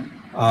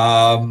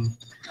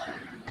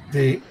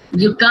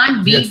 You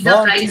can't beat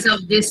the price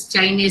of this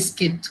Chinese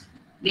kit.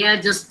 They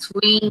are just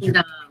throwing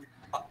the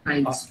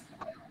price.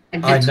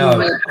 I know.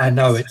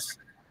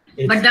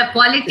 But the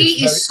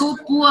quality is so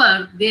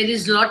poor. There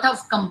is a lot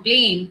of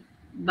complaint,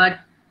 but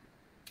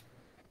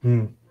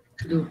the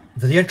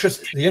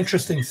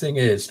interesting thing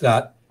is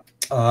that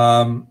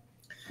the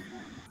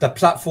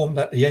platform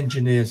that the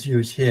engineers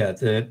use here,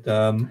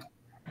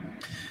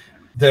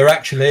 they're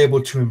actually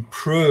able to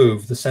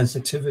improve the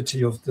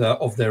sensitivity of their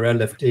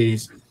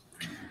LFDs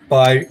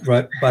by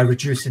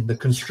reducing the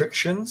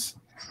constrictions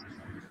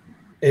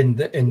in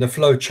the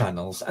flow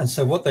channels. And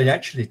so what they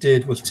actually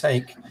did was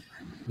take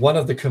one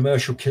of the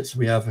commercial kits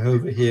we have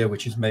over here,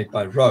 which is made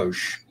by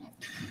Roche,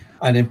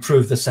 and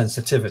improve the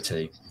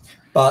sensitivity.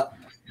 But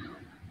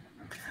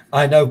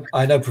I know,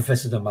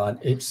 Professor Daman,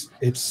 it's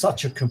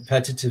such a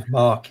competitive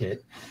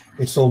market,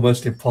 it's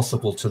almost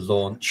impossible to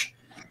launch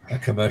a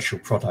commercial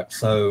product.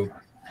 So,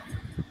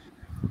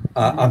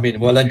 I mean,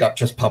 we'll end up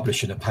just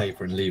publishing a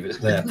paper and leave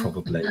it there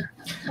probably.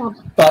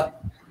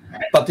 But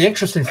the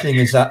interesting thing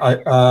is that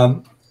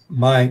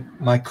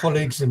my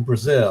colleagues in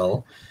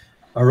Brazil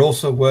are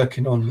also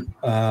working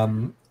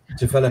on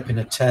developing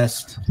a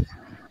test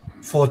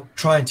for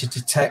trying to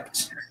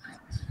detect,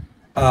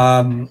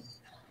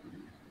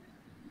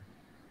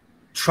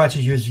 try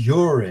to use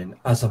urine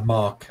as a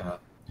marker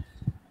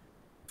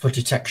for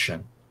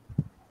detection,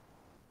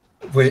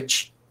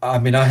 which, I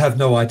mean, I have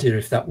no idea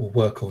if that will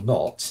work or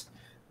not.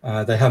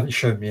 They haven't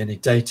shown me any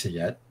data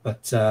yet,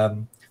 but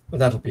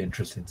that'll be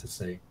interesting to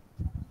see.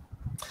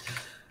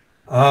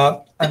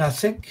 And I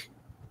think,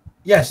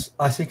 yes,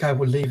 I think I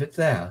will leave it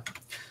there.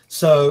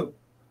 So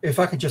if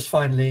I could just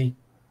finally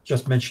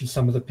just mention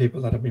some of the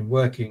people that have been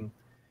working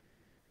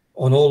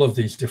on all of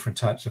these different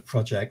types of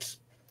projects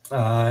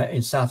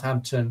in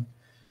Southampton.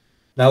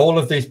 Now, all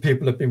of these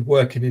people have been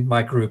working in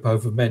my group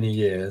over many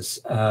years,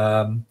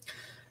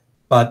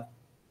 but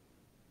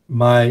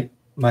my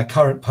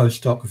current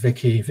postdoc,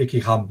 Vicky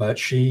Humbert,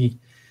 she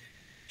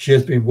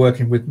has been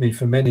working with me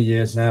for many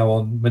years now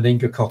on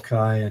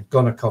meningococci and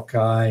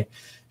gonococci.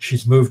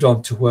 She's moved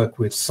on to work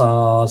with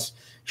SARS.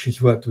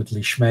 She's worked with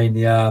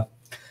Leishmania.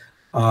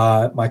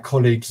 My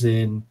colleagues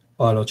in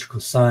biological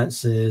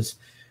sciences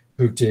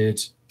who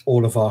did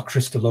all of our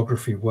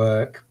crystallography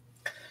work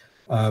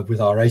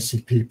with our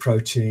ACP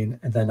protein,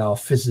 and then our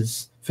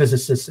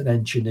physicists and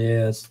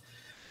engineers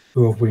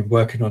who have been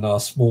working on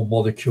our small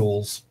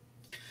molecules,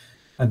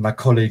 and my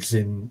colleagues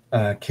in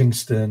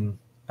Kingston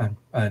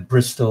and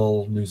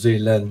Bristol, New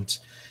Zealand,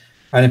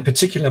 and in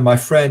particular my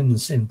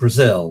friends in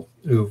Brazil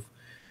who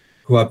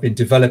I've been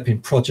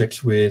developing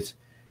projects with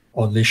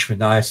on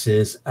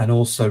leishmaniasis, and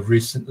also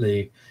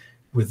recently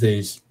with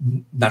these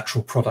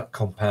natural product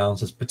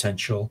compounds as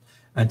potential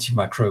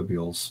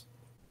antimicrobials.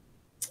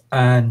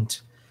 And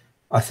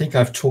I think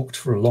I've talked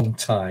for a long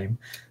time.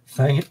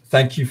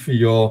 Thank you for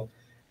your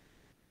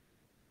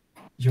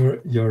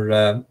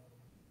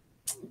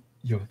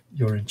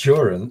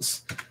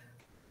endurance,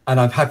 and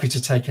I'm happy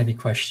to take any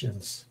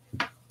questions.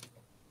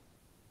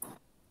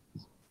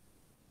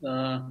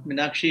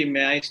 Meenakshi,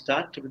 may I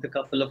start with a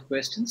couple of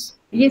questions?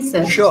 Yes,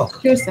 sir. Sure.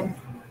 Sure, sir.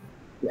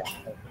 Yeah.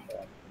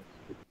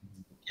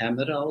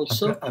 Camera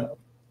also.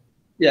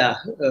 Yeah.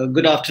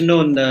 Good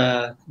afternoon,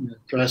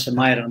 Professor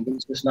Myron.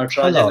 This is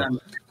Natarajan.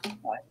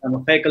 I'm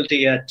a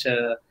faculty at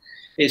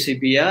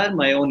ACBR.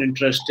 My own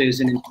interest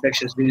is in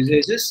infectious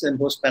diseases and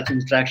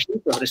host-pathogen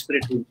interactions of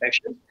respiratory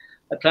infections.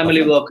 I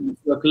primarily work in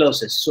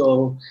tuberculosis.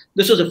 So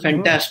this was a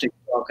fantastic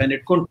talk, and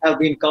it couldn't have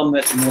been come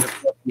at a more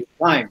appropriate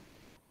time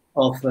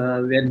of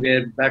when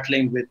we're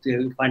battling with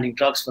finding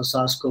drugs for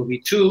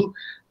SARS-CoV-2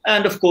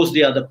 and, of course,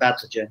 the other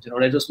pathogens. You know,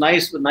 it was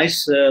nice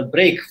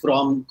break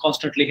from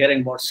constantly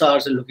hearing about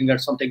SARS and looking at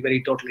something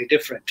very totally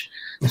different.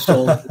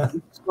 So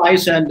it's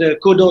nice, and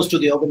kudos to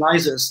the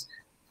organizers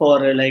for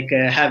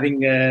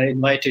having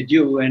invited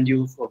you, and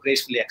you for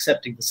gracefully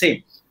accepting the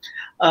same.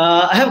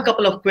 I have a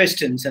couple of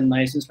questions, and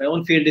since my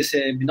own field is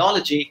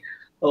immunology,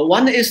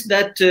 one is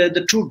that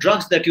the two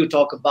drugs that you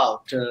talk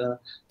about,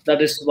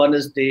 one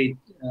is the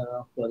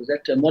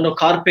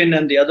monocarpine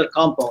and the other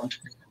compound.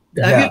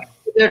 Have you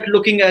that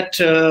looking at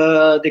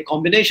the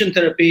combination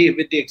therapy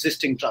with the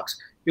existing drugs,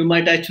 you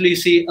might actually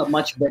see a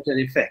much better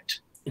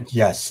effect?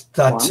 Yes,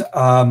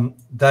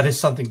 that is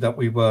something that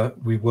we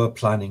were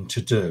planning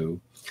to do.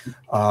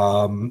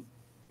 And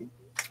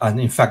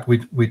in fact,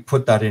 we'd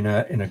put that in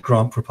a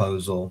grant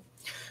proposal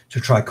to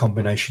try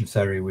combination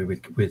therapy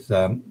with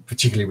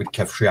particularly with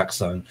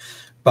ceftriaxone,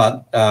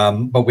 but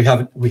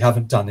we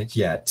haven't done it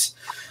yet.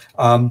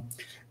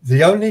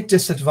 The only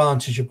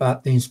disadvantage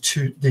about these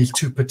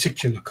two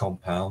particular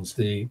compounds,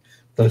 the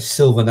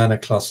silver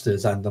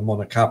nanoclusters and the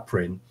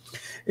monocaprin,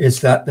 is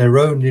that they're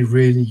only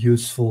really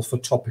useful for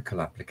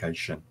topical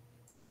application.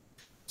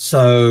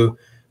 So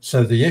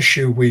the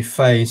issue we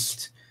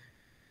faced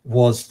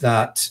was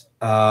that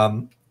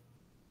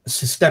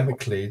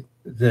systemically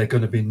they're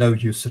going to be no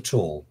use at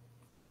all.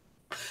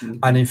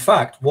 And in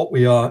fact, what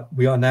we are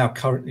now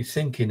currently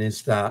thinking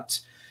is that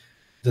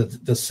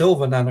the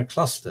silver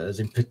nanoclusters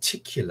in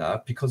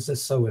particular, because they're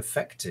so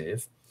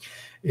effective,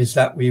 is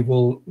that we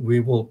will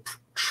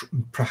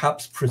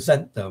perhaps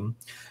present them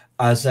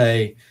as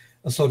a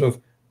sort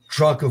of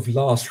drug of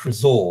last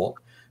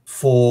resort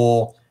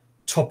for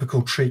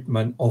topical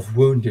treatment of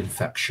wound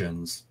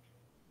infections.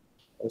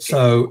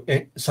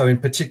 Okay. So in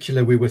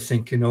particular, we were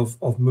thinking of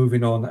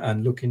moving on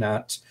and looking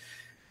at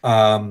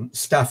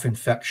staph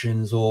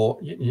infections, or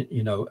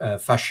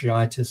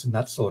fasciitis and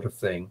that sort of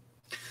thing,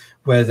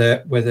 and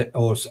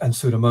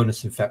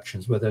Pseudomonas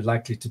infections, where they're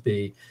likely to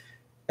be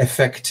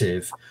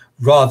effective,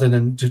 rather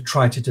than to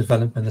try to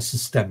develop in a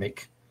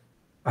systemic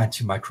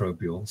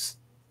antimicrobials.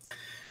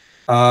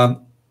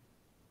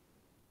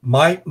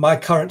 My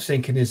current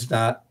thinking is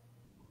that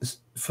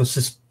for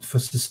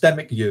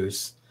systemic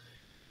use,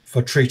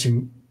 for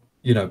treating,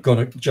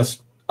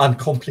 just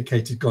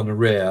uncomplicated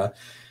gonorrhea,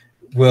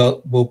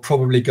 we'll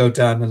probably go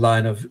down the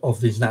line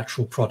of these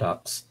natural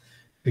products,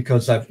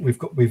 because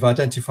we've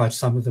identified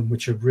some of them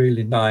which are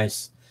really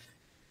nice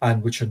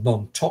and which are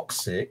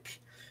non-toxic,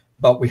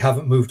 but we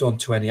haven't moved on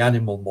to any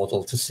animal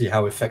model to see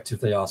how effective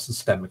they are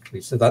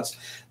systemically. So that's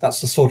the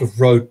sort of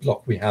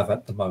roadblock we have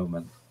at the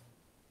moment.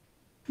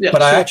 Yeah,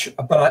 but I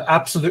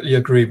absolutely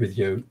agree with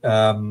you.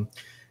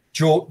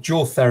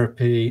 Jaw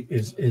therapy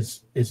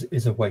is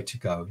a way to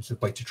go. It's a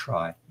way to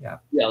try. Yeah.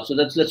 Yeah. So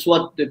that's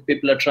what the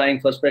people are trying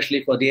for,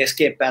 especially for the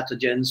escape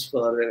pathogens,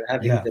 for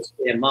having this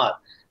AMR.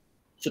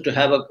 So to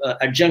have a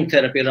adjunct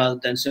therapy rather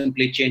than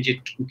simply change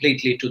it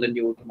completely to the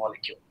new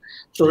molecule.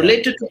 So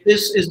related to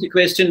this is the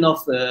question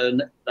of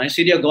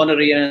Neisseria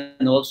gonorrhea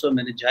and also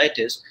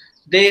meningitis.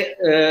 They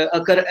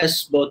occur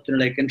as both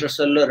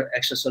intracellular,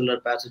 extracellular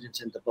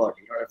pathogens in the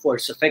body. Therefore,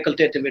 it's a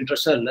facultative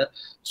intracellular.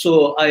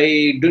 So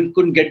I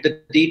couldn't get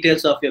the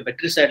details of your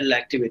bactericidal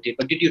activity,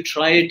 but did you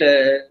try it,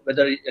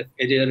 whether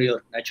either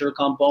your natural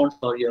compounds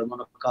or your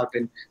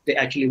monocarpine, they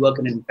actually work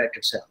in an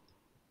infected cell?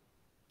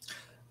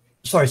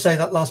 Sorry, say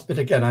that last bit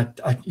again. I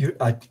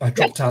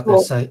dropped out there.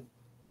 Say,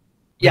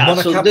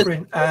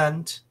 monocarpine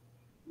and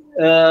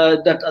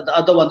the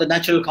other one, the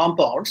natural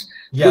compounds.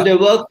 Do they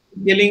work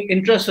killing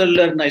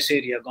intracellular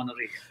Neisseria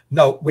gonorrhea?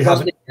 No, we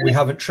haven't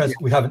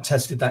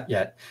tested that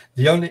yet.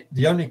 The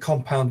only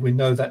compound we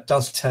know that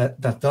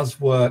does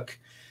work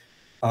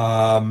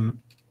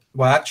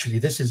well, actually,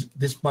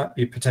 this might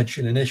be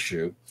potentially an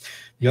issue.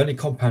 The only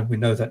compound we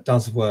know that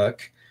does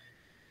work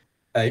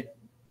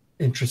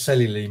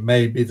intracellularly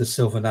may be the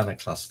silver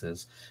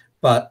nanoclusters,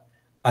 but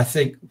I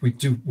think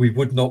we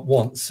would not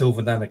want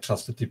silver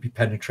nanocluster to be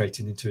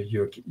penetrating into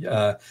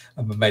a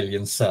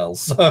mammalian cell.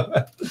 So,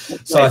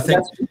 I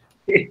think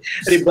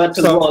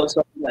walls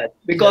of that,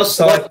 because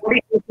about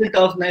 40%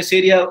 of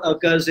Neisseria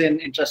occurs in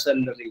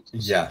intracellular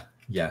regions. Yeah.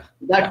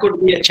 That could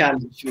be a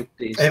challenge with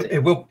these.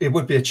 It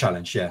would be a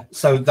challenge, yeah.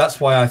 So that's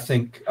why I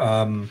think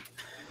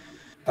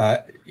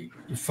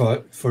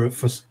for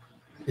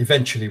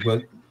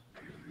eventually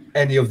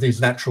any of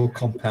these natural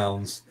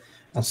compounds,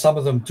 and some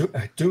of them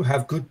do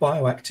have good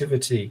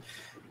bioactivity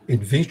in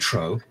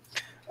vitro.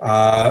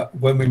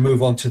 When we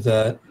move on to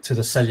the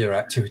cellular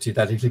activity,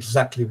 that is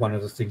exactly one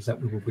of the things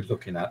that we will be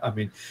looking at. I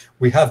mean,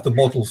 we have the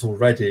models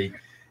already,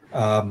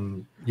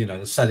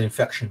 the cell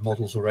infection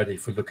models already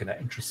for looking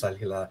at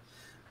intracellular,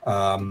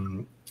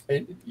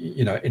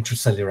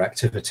 intracellular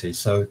activity.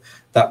 So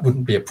that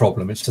wouldn't be a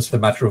problem. It's just a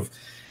matter of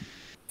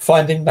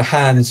finding the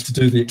hands to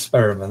do the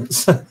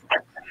experiments.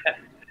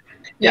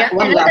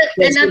 Another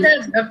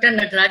Dr.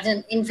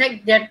 Natarajan, in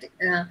fact, that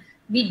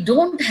we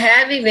don't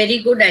have a very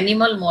good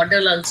animal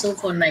model also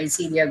for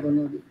Neisseria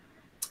gonorrhoeae.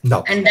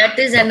 No. And that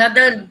is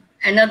another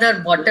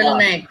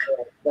bottleneck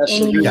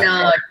in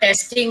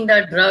testing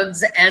the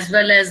drugs as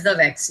well as the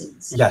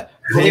vaccines. Yeah.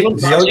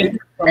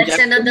 That's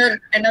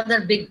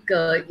another big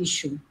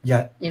issue.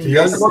 Yeah.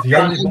 The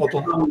only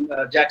model from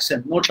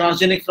Jackson. No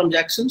transgenic from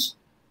Jackson's?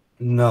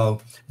 No.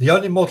 The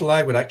only model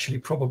I would actually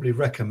probably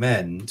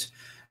recommend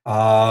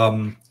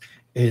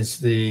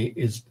is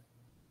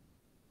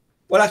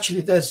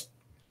actually there's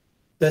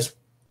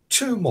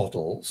two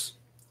models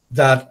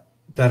that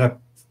are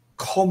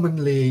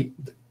commonly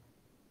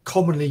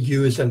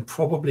used and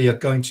probably are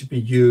going to be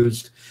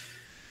used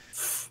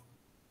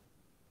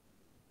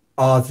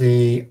are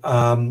the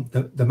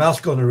mouse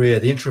gonorrhea,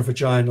 the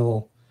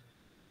intravaginal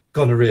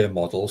gonorrhea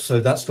model. So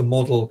that's the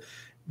model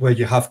where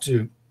you have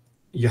to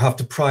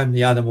prime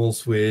the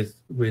animals with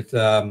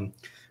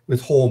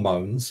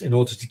hormones in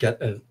order to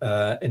get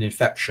an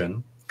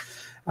infection,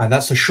 and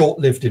that's a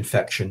short-lived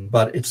infection,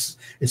 but it's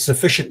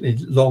sufficiently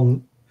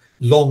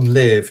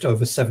long-lived,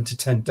 over 7 to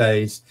 10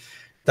 days,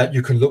 that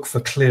you can look for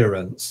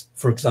clearance,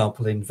 for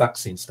example, in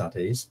vaccine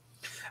studies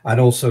and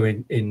also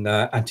in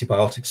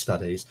antibiotic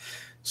studies.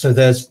 So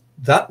there's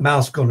that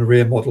mouse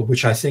gonorrhea model,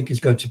 which I think is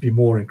going to be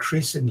more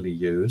increasingly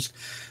used.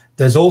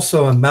 There's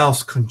also a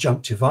mouse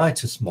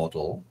conjunctivitis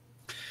model,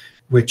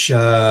 which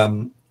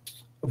is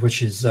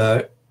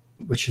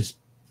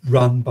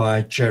run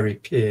by Jerry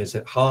Peers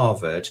at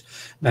Harvard.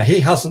 Now, he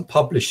hasn't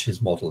published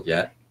his model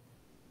yet,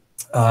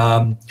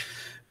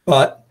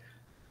 but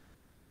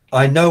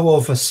I know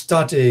of a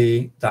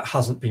study that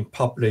hasn't been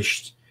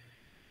published,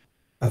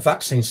 a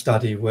vaccine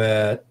study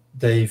where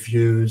they've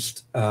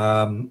used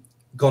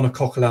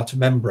gonococcal outer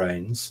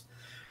membranes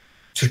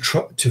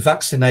to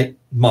vaccinate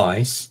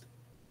mice,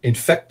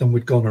 infect them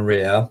with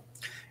gonorrhea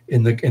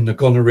in the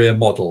gonorrhea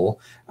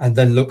model, and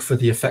then look for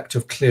the effect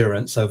of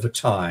clearance over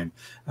time.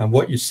 And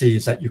what you see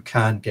is that you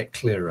can get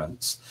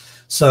clearance.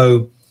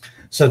 So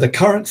the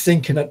current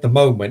thinking at the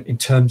moment in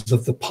terms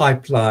of the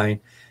pipeline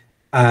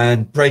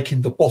and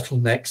breaking the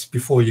bottlenecks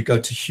before you go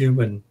to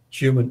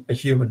a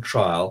human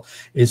trial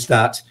is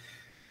that,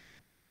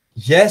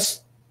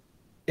 yes,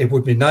 it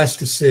would be nice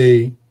to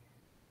see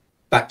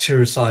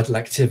bactericidal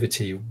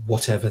activity,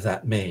 whatever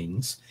that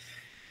means.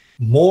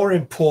 More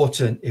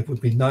important, it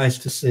would be nice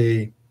to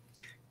see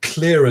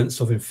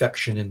clearance of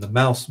infection in the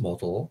mouse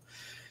model,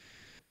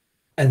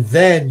 and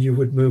then you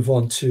would move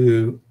on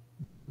to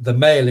the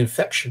male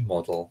infection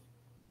model.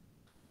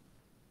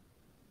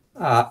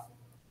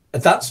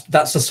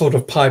 That's a sort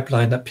of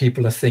pipeline that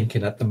people are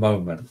thinking at the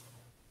moment.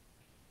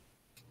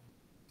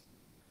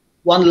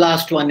 One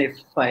last one, if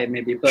I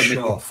may be permitted.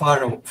 Sure,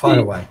 fire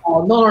away.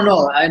 No.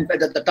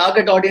 The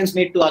target audience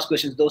need to ask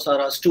questions. Those are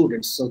our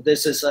students. So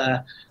this is,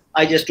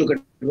 I just took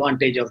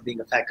advantage of being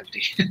a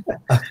faculty.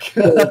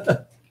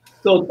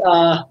 So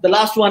the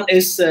last one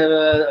is,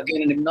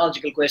 again, an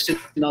immunological question.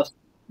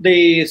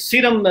 The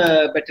serum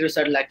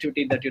bactericidal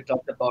activity that you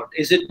talked about,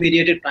 is it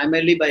mediated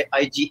primarily by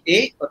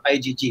IgA or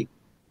IgG?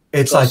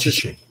 It's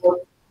IgG.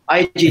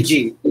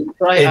 IgG.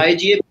 Try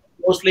IgA.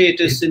 Mostly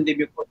it is in the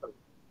mucosal.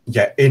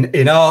 Yeah,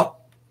 in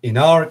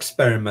our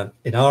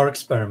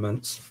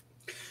experiments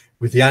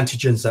with the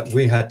antigens that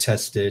we had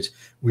tested,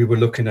 we were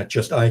looking at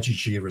just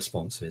IgG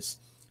responses.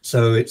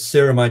 So it's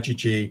serum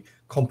IgG,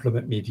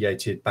 complement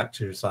mediated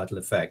bactericidal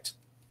effect.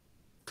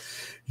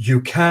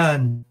 You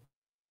can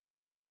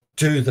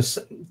do this.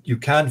 You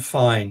can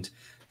find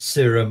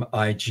serum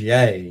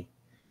IgA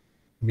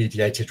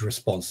mediated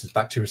responses,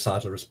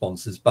 bactericidal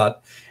responses,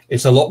 but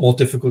it's a lot more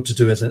difficult to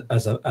do as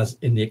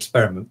in the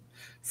experiment.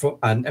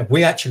 And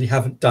we actually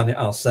haven't done it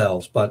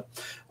ourselves, but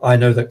I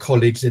know that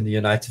colleagues in the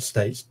United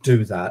States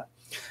do that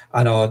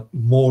and are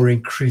more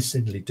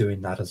increasingly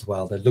doing that as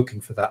well. They're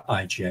looking for that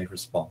IgA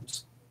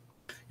response.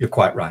 You're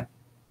quite right.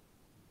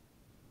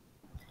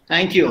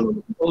 Thank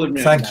you.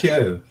 Thank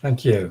you.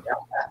 Thank you. Yeah.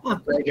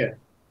 Very good.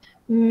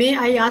 May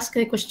I ask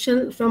a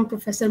question from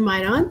Professor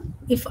Myron,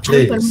 if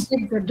Please. I'm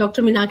permitted,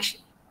 Dr. Meenakshi?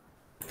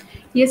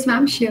 Yes,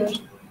 ma'am, sure.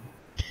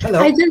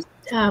 Hello.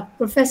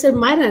 Professor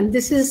Myron,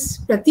 this is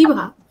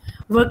Pratibha,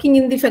 working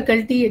in the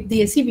faculty at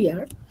the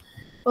ACBR.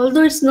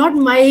 Although it's not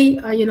my,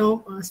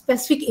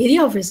 specific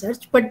area of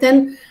research, but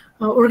then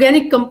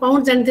organic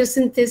compounds and their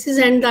synthesis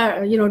and,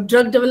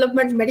 drug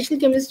development, medicinal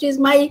chemistry is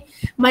my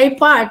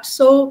part.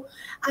 So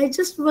I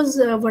just was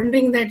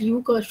wondering that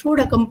you showed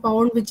a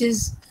compound which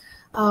is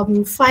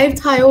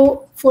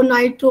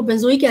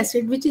 5-thiophonaitobenzoic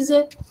acid, which is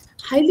a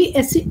highly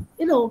acid,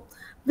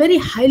 very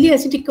highly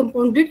acidic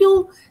compound. Did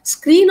you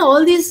screen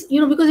all these,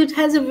 because it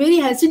has a very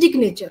acidic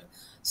nature?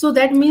 So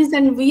that means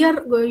then we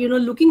are,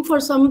 looking for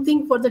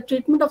something for the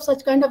treatment of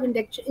such kind of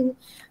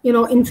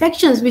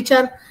infections which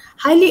are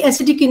highly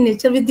acidic in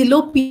nature with the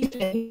low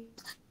pH.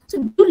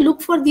 So do you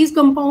look for these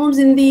compounds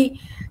in the,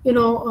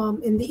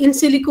 in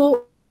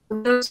silico?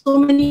 There are so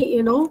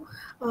many,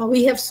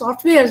 we have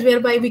softwares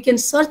whereby we can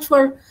search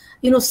for,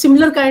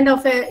 similar kind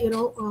of a,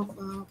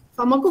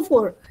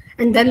 pharmacophore,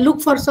 and then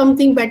look for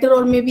something better,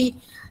 or maybe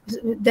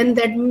then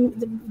that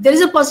there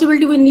is a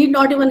possibility we need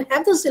not even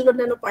have the silver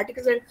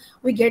nanoparticles and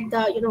we get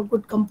the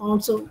good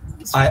compound. So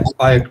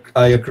I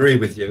agree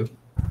with you,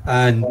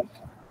 and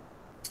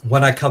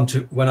when I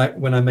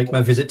make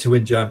my visit to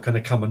India, I'm going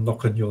to come and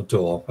knock on your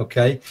door.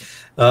 Okay,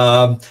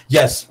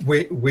 yes,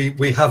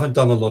 we haven't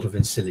done a lot of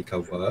in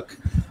silico work.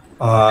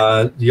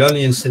 The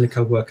only in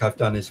silico work I've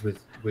done is with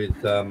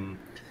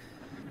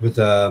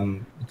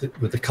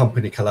the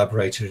company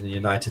collaborator in the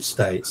United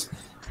States,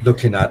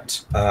 looking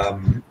at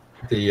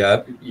the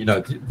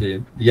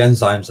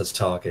enzymes as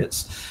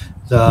targets.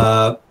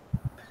 The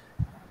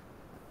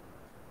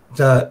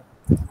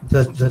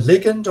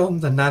ligand on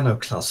the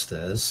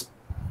nanoclusters,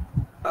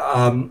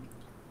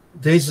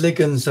 these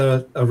ligands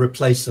are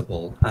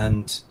replaceable,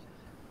 and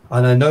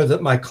I know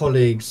that my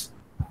colleagues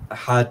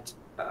had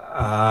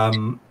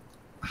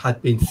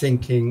been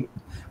thinking.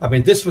 I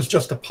mean, this was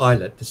just a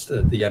pilot. The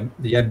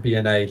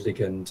MBNA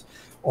ligand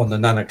on the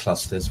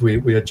nanoclusters. We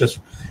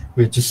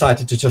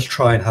decided to just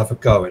try and have a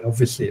go, and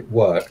obviously it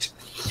worked.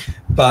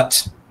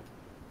 But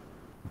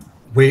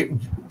we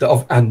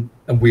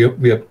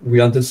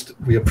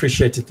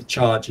appreciated the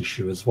charge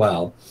issue as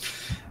well.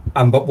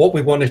 But what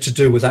we wanted to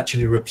do was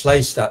actually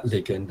replace that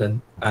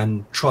ligand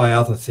and try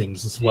other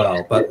things as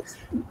well. But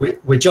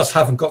we just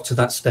haven't got to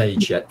that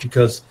stage yet,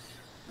 because,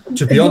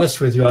 to be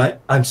honest with you,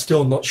 I'm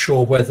still not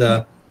sure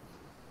whether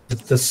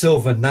the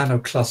silver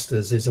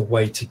nanoclusters is a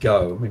way to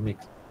go. I mean,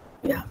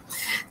 yeah,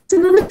 it's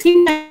another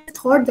thing I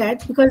thought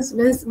that, because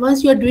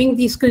once you are doing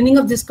the screening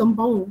of this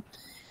compound,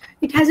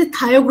 it has a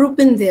thio group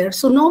in there.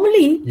 So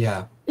normally,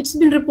 yeah, it's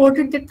been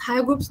reported that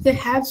thio groups, they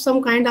have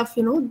some kind of,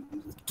 to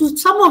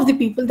some of the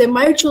people, they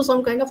might show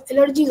some kind of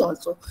allergies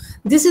also.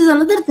 This is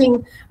another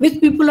thing which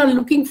people are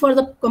looking for,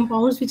 the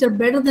compounds which are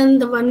better than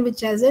the one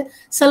which has a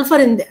sulfur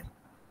in there.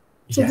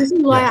 So this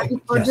is why I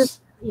thought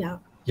this. Yeah.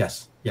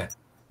 Yes.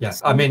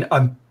 I mean,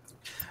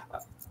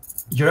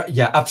 you're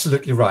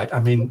absolutely right. I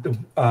mean,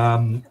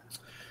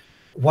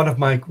 one of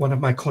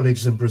my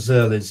colleagues in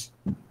Brazil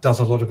does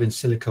a lot of in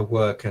silico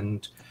work,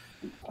 and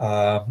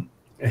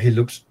he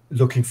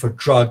looking for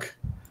drug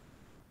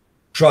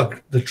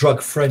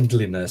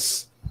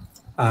friendliness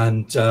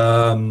and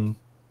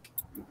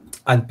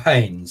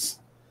pains,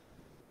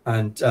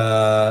 and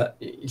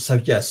so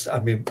yes, I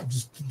mean,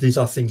 these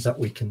are things that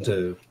we can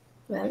do.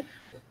 Well,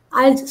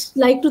 I'd just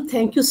like to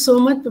thank you so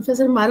much,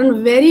 Professor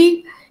Myron.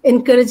 Very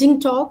encouraging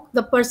talk.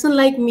 The person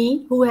like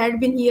me, who had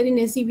been here in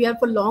ACBR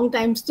for a long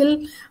time,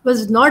 still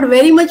was not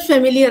very much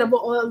familiar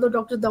about, although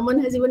Dr.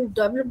 Daman has even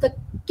developed the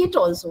kit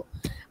also.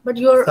 But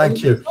you're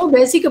so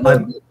basic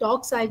about the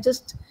talks. I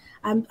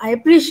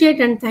appreciate,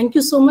 and thank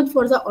you so much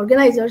for the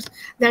organizers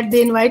that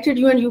they invited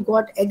you and you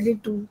got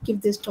agreed to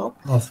give this talk.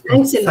 Oh,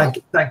 thanks a lot.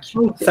 Thank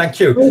you. Thank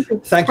you.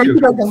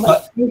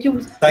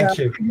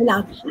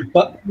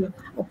 But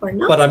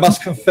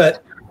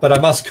I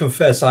must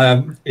confess, I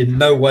am in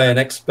no way an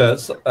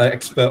expert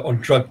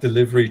on drug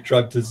delivery,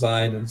 drug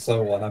design, and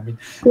so on. I mean,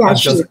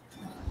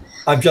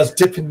 I'm just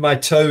dipping my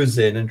toes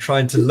in and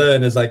trying to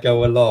learn as I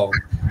go along.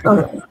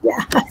 Okay.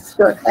 Yeah,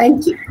 sure.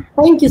 Thank you.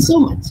 Thank you so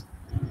much.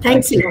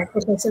 Thanks a lot,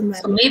 Professor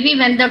Myron. So maybe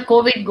when the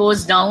COVID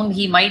goes down,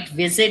 he might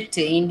visit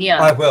India.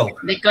 I will,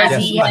 because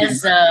he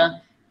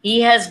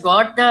has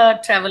got the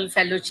travel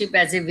fellowship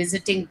as a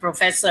visiting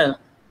professor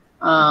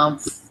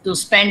to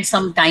spend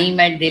some time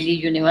at Delhi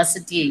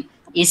University,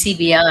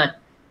 ACBR.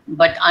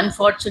 But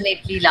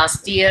unfortunately,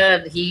 last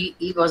year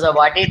he was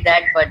awarded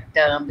that, but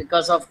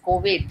because of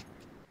COVID,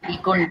 he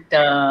couldn't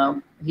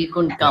come.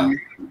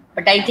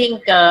 But I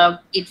think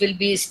it will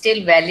be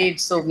still valid.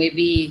 So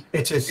maybe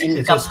in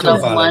a couple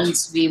of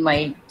months you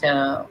might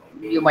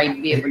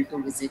be able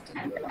to visit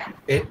India.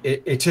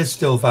 It is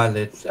still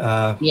valid.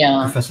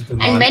 Yeah, Professor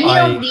Daman, and many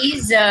of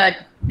these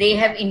they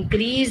have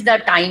increased the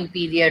time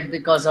period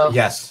because of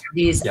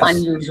these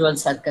unusual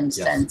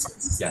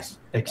circumstances. Yes,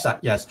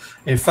 exactly. Yes,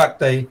 in fact,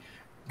 they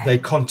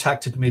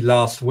contacted me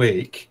last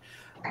week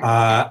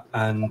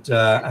and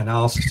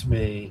asked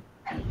me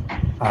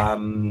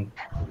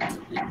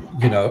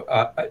you know,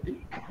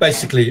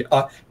 basically,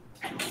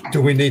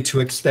 do we need to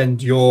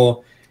extend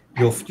your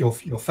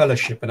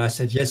fellowship? And I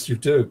said, yes, you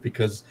do,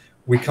 because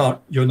we can't.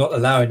 You're not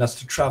allowing us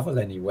to travel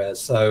anywhere.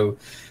 So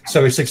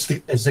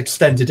it's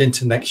extended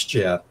into next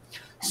year.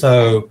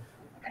 So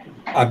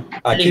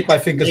I keep my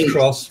fingers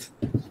crossed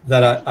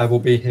that I will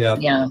be here.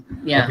 Yeah.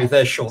 I'll be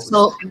there shortly.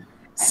 So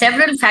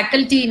several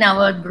faculty in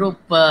our group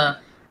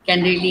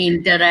can really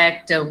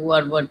interact who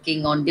are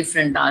working on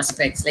different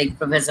aspects, like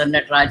Professor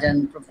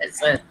Natarajan,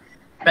 Professor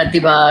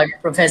Pratibha,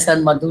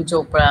 Professor Madhu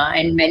Chopra,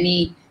 and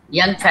many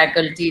young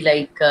faculty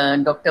like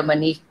Dr.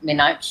 Manish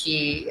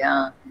Meenakshi.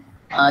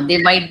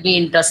 They might be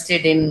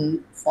interested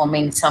in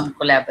forming some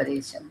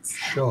collaborations.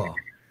 Sure.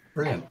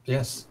 Brilliant.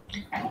 Yes.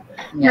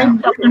 Yeah.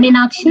 Dr.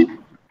 Meenakshi,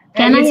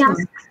 can I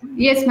ask?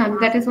 Yes, ma'am.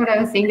 That is what I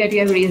was saying, that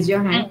you have raised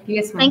your hand.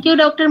 Yes, ma'am. Thank you,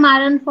 Dr.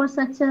 Myron, for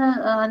such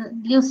a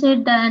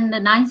lucid and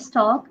nice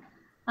talk.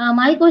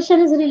 My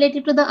question is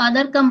related to the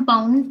other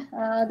compound,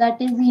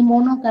 that is the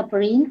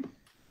monocaparine.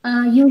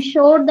 You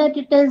showed that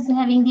it is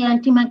having the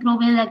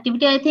antimicrobial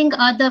activity. I think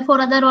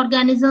for other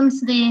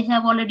organisms, they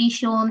have already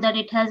shown that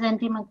it has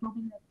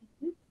antimicrobial activity.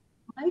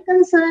 My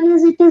concern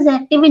is it is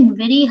active in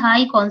very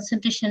high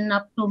concentration,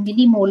 up to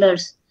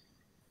millimolars.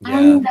 Yeah.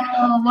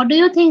 And what do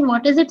you think?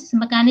 What is its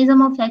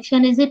mechanism of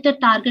action? Is it a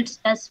target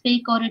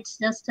specific, or it's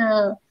just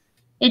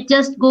it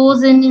just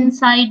goes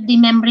inside the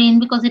membrane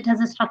because it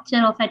has a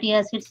structure of fatty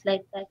acids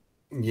like that?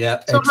 Yeah.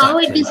 So exactly. how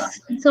it is?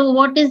 So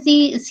what is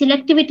the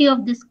selectivity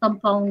of this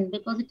compound,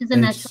 because it is a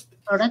natural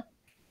product?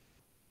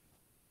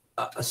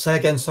 Say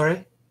again,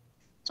 sorry.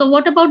 So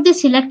what about the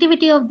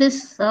selectivity of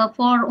this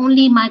for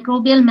only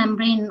microbial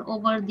membrane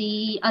over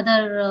the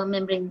other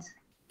membranes?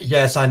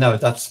 Yes, I know.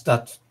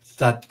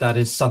 That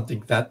is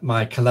something that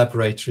my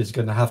collaborator is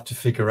going to have to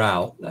figure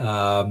out.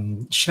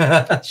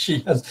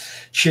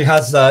 She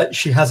has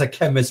a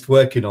chemist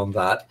working on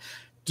that,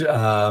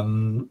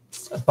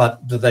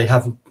 but they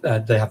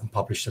haven't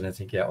published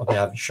anything yet, or they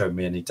haven't shown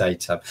me any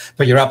data.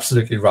 But you're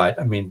absolutely right.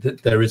 I mean,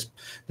 there is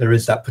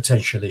that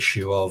potential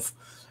issue of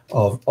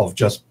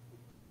just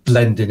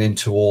blending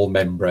into all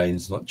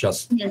membranes, not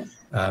just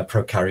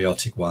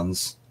prokaryotic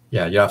ones.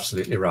 Yeah, you're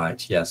absolutely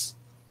right. Yes.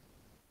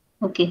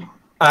 Okay.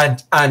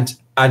 And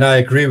I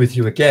agree with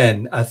you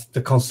again.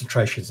 The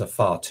concentrations are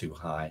far too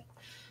high.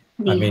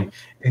 Yeah. I mean,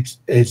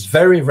 it's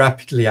very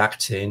rapidly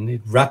acting.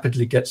 It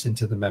rapidly gets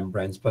into the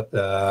membranes, but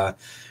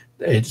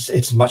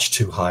it's much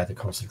too high, the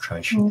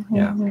concentration. Mm-hmm.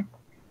 Yeah.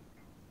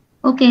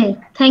 Okay.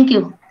 Thank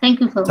you.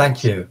 Thank you for.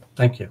 Thank you.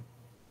 Thank you.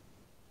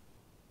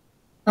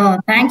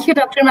 Thank you,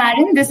 Dr.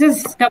 Myron. This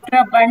is Dr.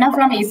 Aparna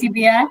from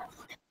ACBR.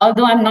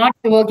 Although I'm not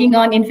working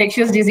on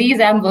infectious disease,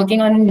 I'm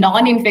working on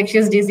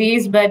non-infectious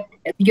disease, but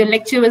your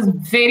lecture was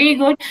very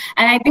good.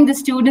 And I think the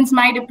students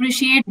might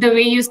appreciate the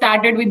way you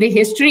started with the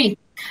history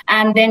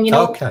and then,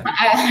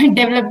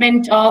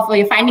 development of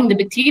finding the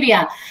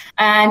bacteria,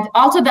 and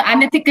also the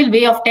unethical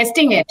way of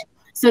testing it.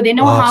 So they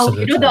know how,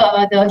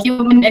 the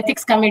Human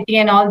Ethics Committee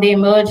and all, they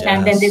emerged,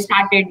 and then they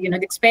started, the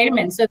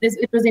experiments. So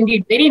it was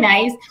indeed very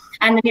nice.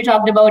 And then you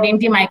talked about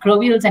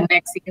antimicrobials and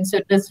vaccines. So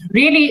it was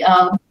really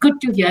good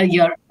to hear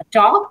your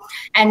talk.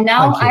 And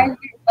now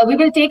we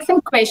will take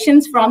some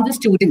questions from the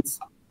students.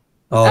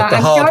 I'm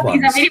sure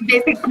these are very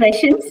basic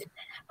questions.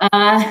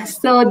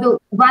 So the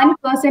one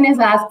person is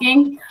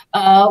asking,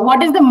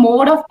 what is the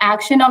mode of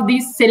action of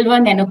these silver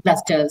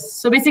nanoclusters?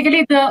 So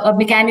basically the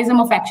mechanism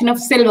of action of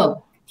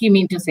silver, he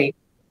mean to say.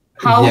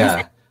 How is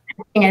it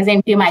acting as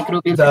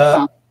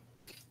antimicrobial?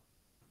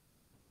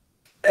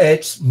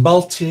 It's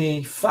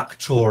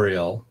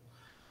multifactorial.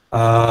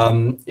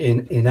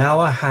 In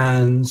our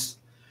hands,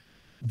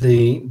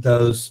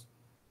 those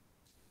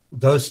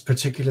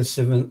particular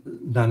silver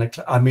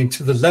nanoclusters, I mean,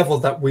 to the level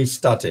that we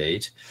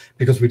studied,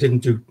 because we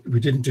didn't do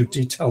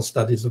detailed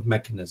studies of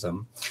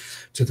mechanism.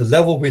 To the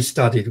level we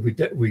studied,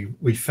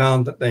 we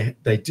found that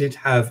they did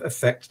have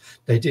effect.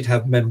 They did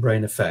have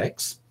membrane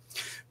effects.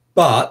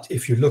 But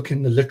if you look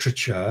in the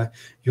literature,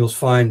 you'll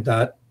find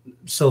that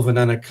silver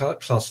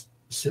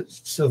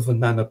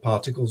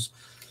nanoparticles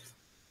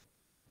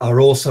are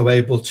also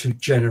able to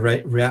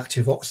generate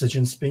reactive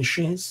oxygen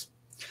species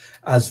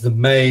as the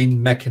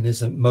main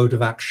mode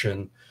of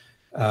action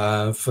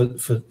for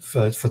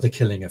the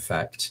killing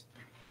effect.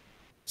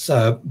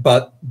 So,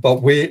 but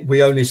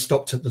we only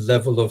stopped at the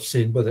level of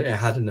seeing whether it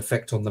had an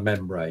effect on the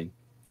membrane.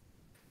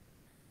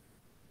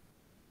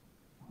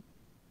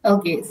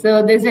 Okay,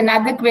 so there's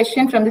another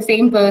question from the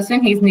same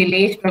person. He's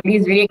Nilesh, probably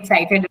he's very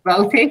excited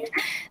about it.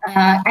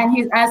 And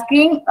he's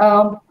asking,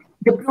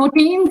 the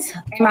proteins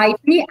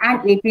MIP and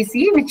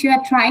APC, which you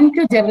are trying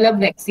to develop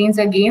vaccines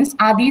against,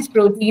 are these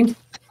proteins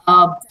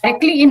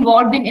directly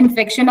involved in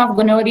infection of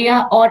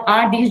gonorrhea, or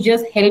are these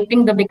just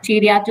helping the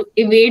bacteria to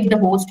evade the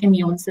host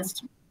immune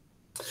system?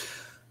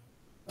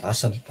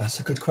 That's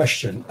a good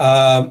question.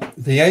 The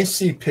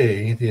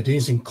ACP, the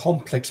adenosine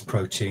complex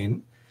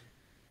protein,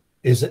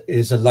 is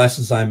a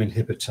lysozyme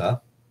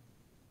inhibitor.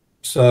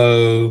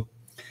 So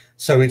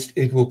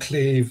it will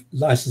cleave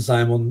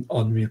lysozyme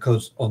on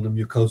the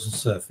mucosal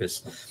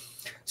surface.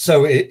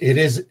 So it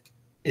is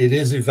it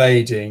is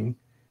evading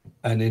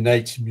an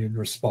innate immune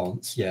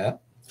response, yeah.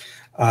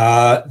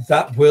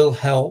 That will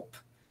help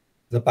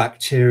the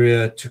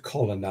bacteria to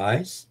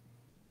colonize.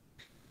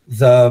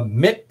 The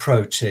MIP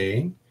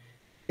protein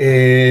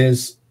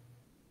is,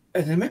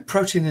 the MIP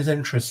protein is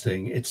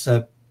interesting. It's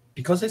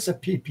because it's a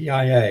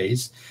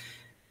PPIase,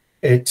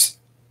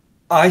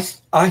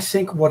 I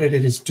think what it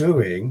is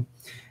doing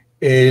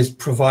is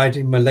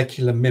providing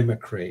molecular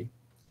mimicry,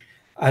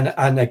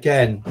 and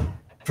again,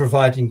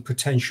 providing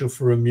potential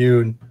for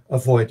immune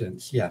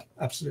avoidance. Yeah,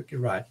 absolutely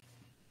right.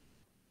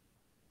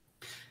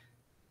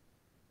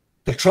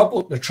 The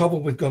trouble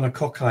with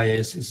gonococci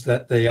is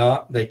that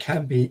they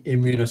can be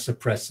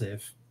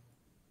immunosuppressive,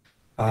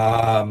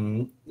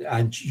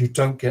 and you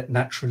don't get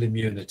natural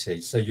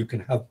immunity. So you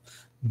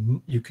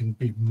can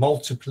be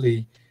multiply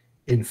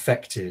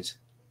infected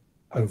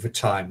over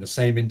time. The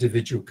same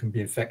individual can be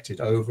infected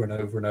over and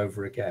over and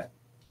over again.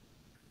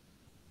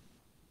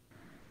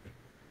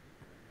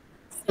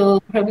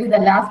 So probably the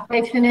last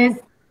question is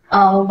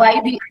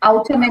why the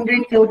outer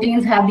membrane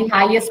proteins have the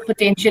highest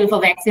potential for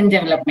vaccine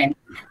development?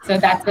 So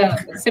that's a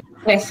simple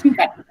question.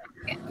 But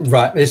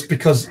right, it's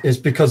because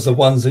the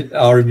ones that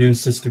our immune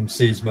system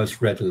sees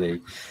most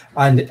readily,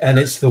 and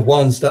it's the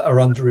ones that are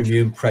under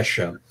immune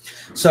pressure.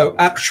 So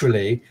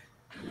actually,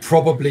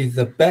 probably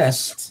the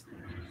best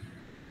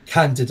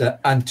candidate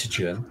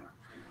antigen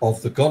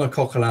of the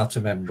gonococcal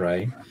outer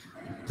membrane,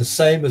 the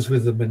same as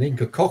with the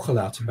meningococcal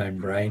outer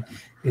membrane,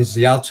 is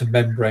the outer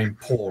membrane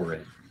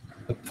porin,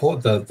 the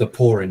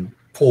porin,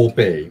 pore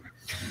B.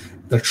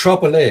 The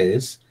trouble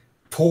is,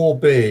 pore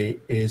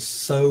B is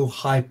so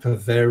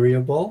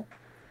hypervariable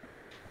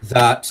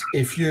that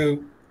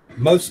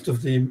most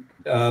of the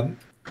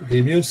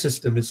immune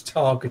system is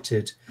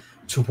targeted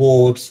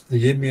towards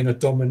the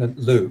immunodominant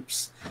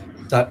loops.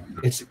 That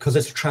because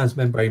it's a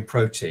transmembrane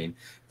protein.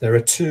 There are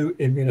 2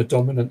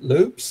 immunodominant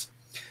loops,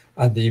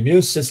 and the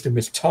immune system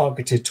is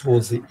targeted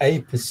towards the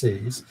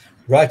apices,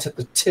 right at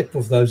the tip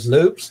of those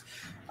loops,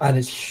 and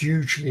it's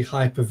hugely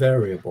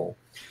hypervariable.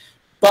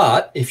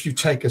 But if you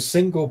take a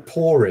single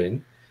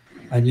porin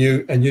and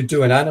you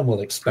do an animal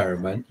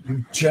experiment,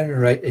 you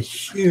generate a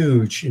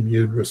huge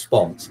immune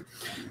response.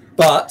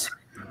 But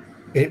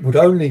it would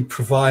only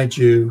provide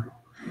you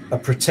a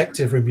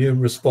protective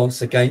immune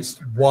response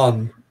against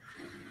one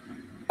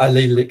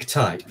allelic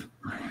type.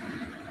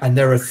 And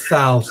there are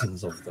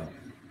thousands of them.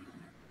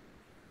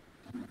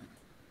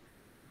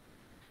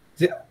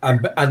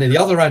 And the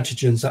other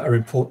antigens that are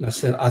important,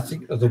 I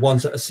think, are the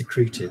ones that are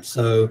secreted.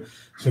 So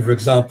for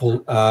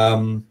example,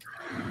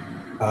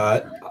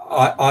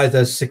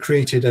 either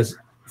secreted as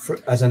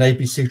an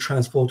ABC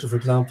transporter, for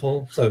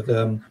example. So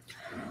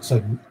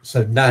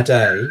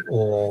NAD-A,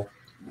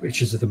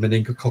 which is the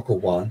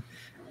meningococcal one,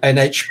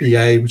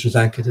 NHBA, which is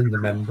anchored in the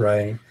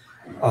membrane.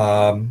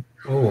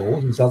 All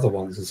these other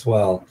ones as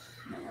well.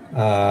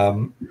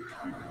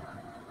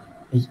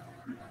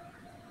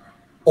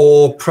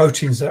 Or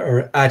proteins that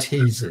are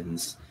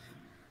adhesins,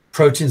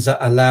 proteins that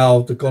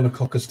allow the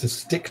gonococcus to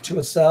stick to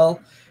a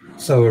cell.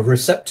 So a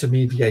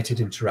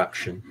receptor-mediated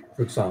interaction,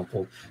 for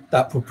example,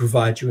 that will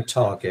provide you a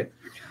target,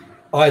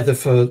 either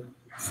for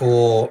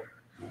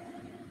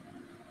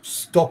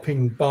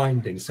stopping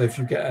binding. So if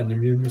you get an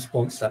immune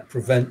response that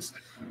prevents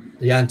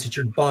the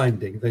antigen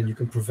binding, then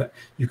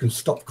you can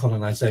stop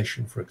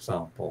colonization, for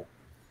example.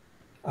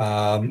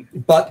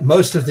 But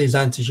most of these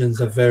antigens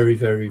are very,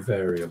 very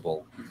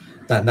variable.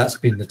 And that's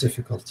been the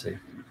difficulty.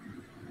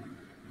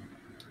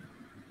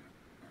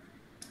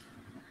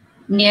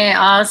 May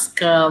I ask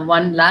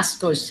one last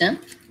question?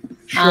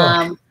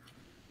 Sure.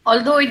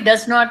 Although it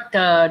does not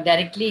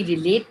directly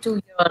relate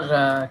to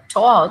your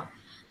talk,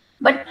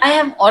 but I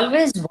have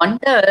always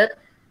wondered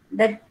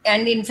that,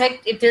 and in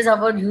fact, it is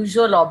our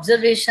usual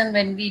observation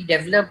when we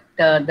developed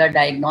the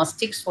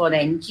diagnostics for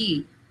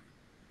NG,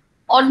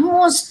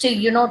 almost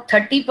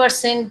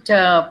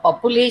 30%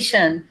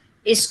 population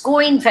is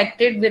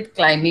co-infected with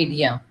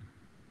chlamydia.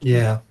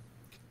 Yeah.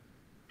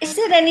 Is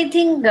there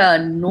anything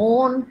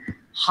known?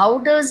 How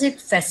does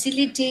it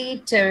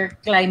facilitate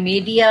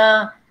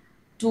chlamydia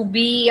to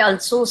be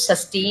also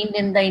sustained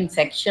in the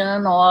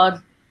infection,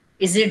 or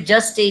is it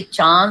just a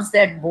chance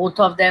that both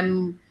of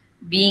them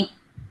being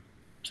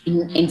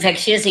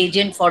infectious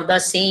agent for the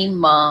same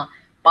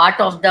part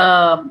of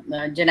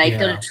the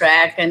genital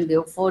tract, and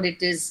therefore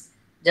it is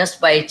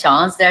just by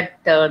chance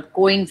that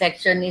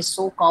co-infection is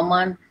so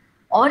common?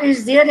 Or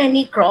is there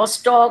any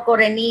crosstalk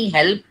or any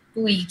help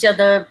to each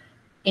other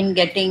in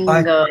getting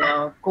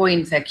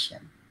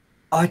co-infection?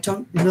 I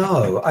don't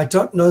know. I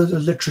don't know the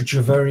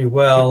literature very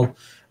well.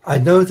 I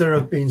know there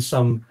have been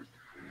some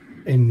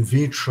in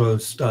vitro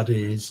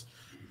studies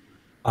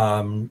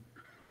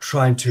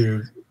trying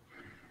to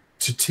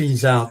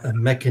tease out a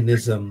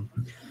mechanism,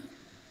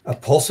 a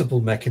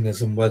possible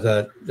mechanism,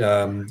 whether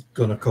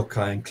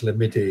gonococci and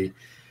chlamydia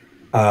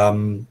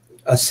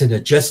are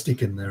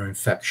synergistic in their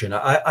infection.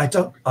 I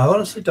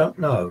honestly don't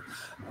know.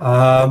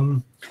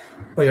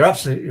 But you're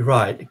absolutely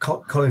right.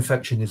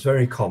 Co-infection is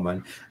very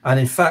common. And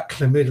in fact,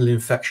 chlamydial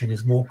infection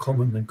is more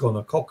common than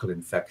gonococcal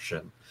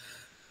infection.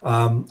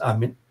 I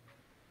mean,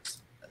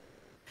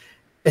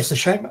 it's a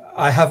shame.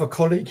 I have a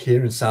colleague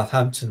here in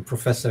Southampton,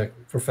 Professor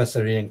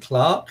Ian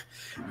Clark,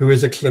 who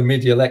is a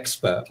chlamydial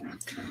expert.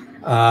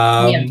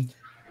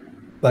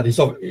 But he's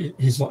not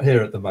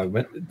here at the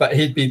moment. But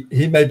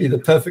he may be the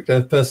perfect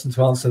person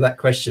to answer that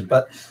question.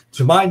 But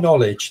to my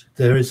knowledge,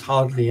 there is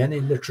hardly any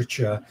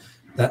literature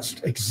that's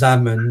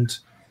examined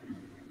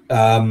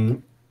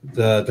the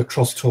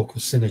crosstalk or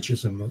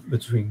synergism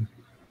between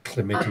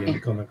chlamydia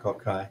and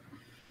gonococci.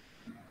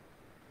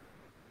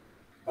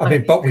 I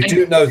mean, but we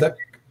do know that.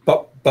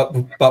 But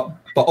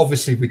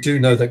obviously we do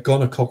know that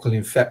gonococcal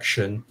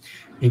infection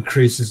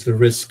increases the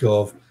risk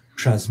of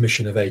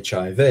transmission of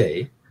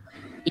HIV.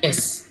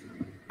 Yes.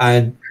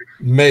 And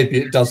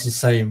maybe it does the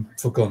same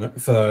for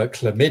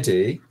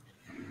chlamydia,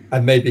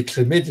 and maybe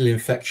chlamydial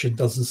infection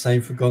does the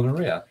same for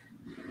gonorrhea.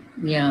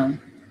 Yeah.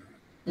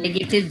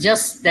 Like it is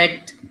just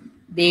that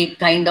they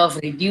kind of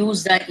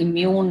reduce the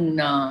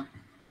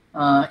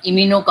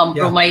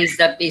immunocompromise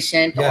the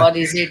patient, or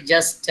is it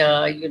just,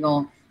 you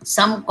know,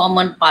 some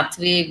common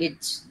pathway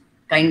which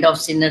kind of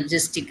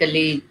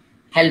synergistically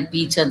help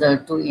each other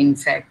to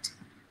infect.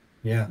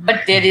 Yeah.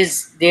 But there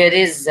is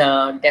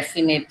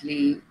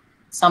definitely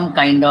some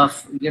kind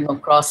of, you know,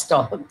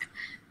 crosstalk.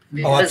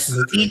 Because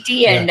CT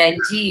and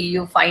NG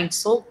you find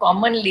so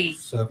commonly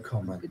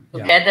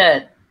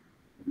together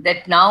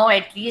that now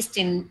at least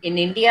in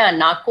India,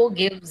 NACO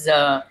gives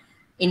like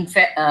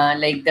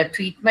the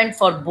treatment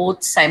for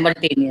both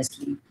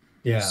simultaneously.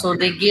 Yeah. So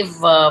they give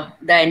the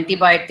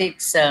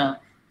antibiotics.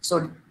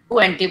 So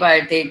 2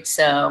 antibiotics,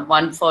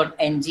 one for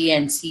NG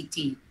and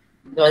CT,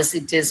 because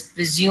it is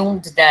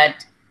presumed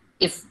that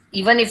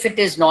even if it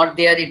is not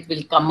there, it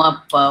will come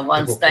up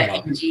once the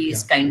NG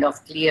is kind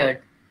of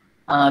cleared.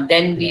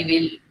 Then we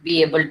will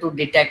be able to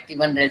detect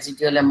even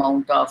residual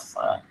amount of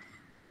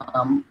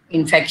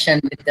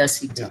infection with the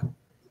CT. Yeah.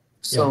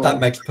 So that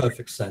makes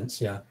perfect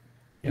sense. Yeah.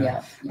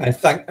 And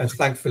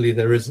thankfully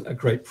there isn't a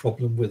great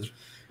problem with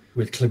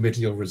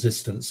chlamydial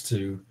resistance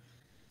to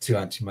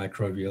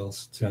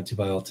antimicrobials, to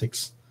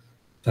antibiotics.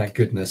 Thank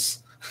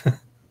goodness.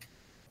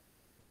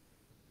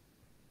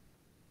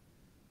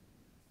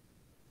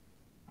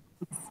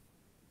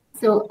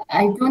 So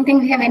I don't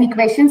think we have any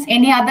questions.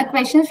 Any other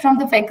questions from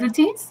the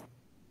faculties?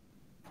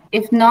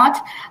 If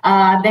not,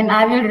 then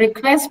I will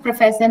request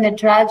Professor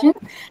Natarajan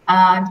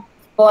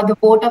for the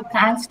vote of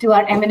thanks to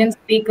our eminent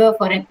speaker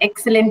for an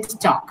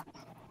excellent talk.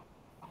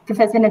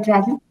 Professor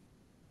Natarajan.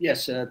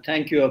 Yes,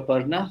 thank you,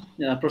 Aparna.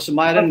 Professor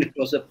Myron, it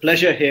was a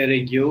pleasure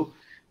hearing you.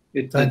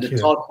 The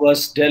talk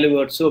was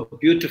delivered so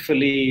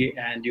beautifully,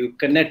 and you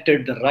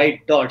connected the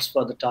right dots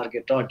for the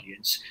target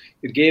audience.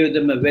 You gave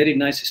them a very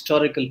nice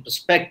historical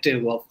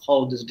perspective of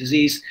how this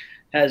disease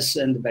has,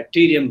 and the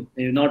bacterium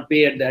may not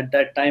be at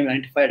that time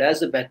identified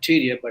as a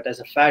bacteria, but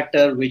as a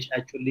factor which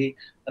actually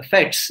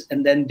affects.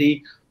 And then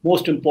the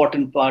most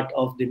important part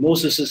of the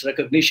MOSIS's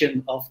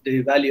recognition of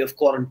the value of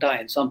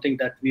quarantine, something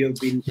that we have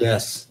been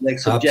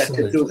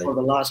subjected to for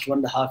the last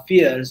 1.5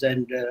 years,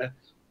 and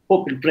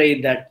hope and pray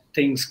that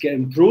things can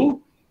improve.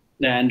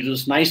 And it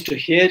was nice to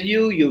hear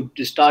you. You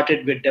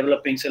started with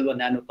developing silver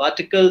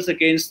nanoparticles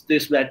against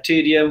this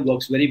bacterium,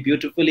 works very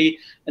beautifully,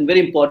 and very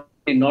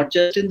importantly, not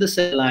just in the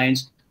cell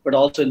lines, but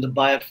also in the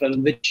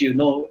biofilm, which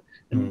and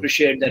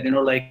appreciate that,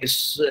 like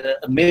it's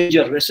a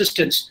major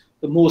resistance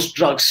to most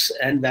drugs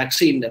and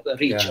vaccine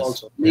reach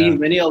also.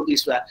 Many of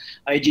these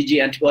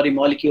IgG antibody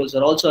molecules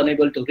are also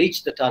unable to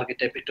reach the target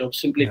epitope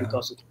simply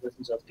because of the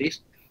presence of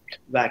these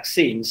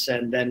vaccines.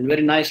 And then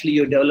very nicely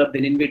you developed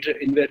an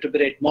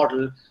invertebrate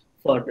model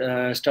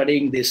for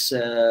studying this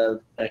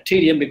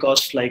bacterium,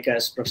 because like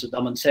as Professor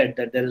Daman said,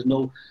 that there is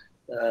no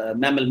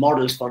mammal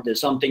models for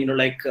this, something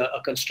like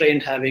a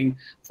constraint having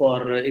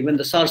for even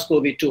the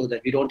SARS-CoV-2,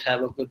 that we don't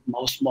have a good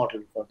mouse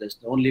model for this.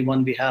 The only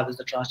one we have is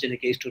the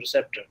transgenic ACE2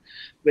 receptor,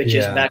 which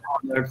is back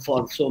ordered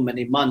for so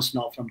many months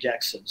now from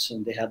Jackson's,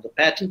 and they have the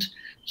patent,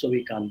 so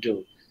we can't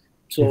do.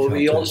 So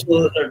we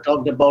also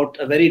talked about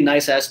a very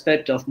nice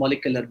aspect of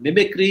molecular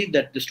mimicry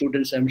that the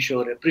students, I'm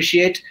sure,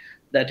 appreciate.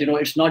 That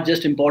it's not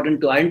just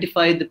important to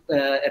identify the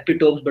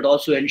epitopes, but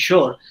also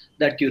ensure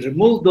that you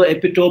remove the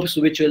epitopes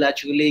which will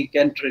actually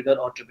can trigger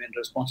autoimmune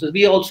responses.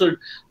 We also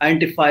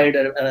identified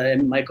a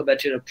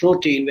mycobacterial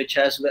protein which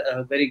has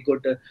a very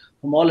good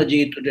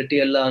homology to the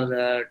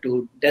TLR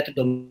to death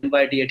domain,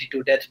 YD80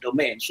 to death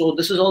domain. So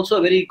this is also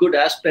a very good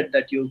aspect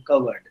that you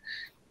covered.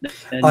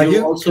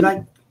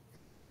 And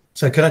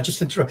can I just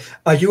interrupt?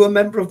 Are you a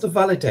member of the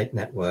Validate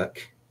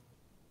network?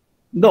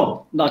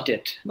 No, not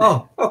yet.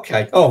 Oh,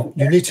 okay. Oh,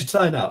 you need to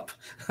sign up.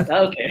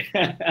 Okay.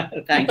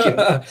 Thank you.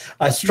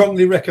 I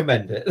strongly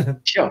recommend it.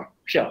 Sure.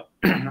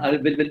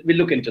 We'll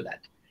look into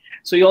that.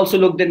 So you also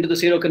looked into the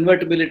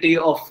seroconvertibility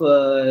of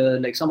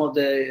like some of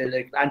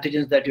the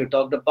antigens that you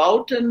talked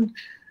about, and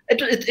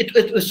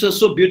it was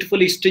so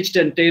beautifully stitched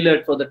and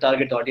tailored for the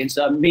target audience.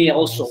 Me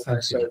also,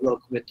 as I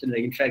work with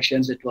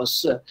infections, it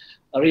was a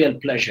real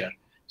pleasure.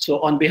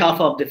 So on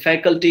behalf of the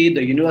faculty,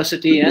 the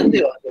university, and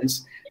the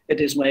audience, it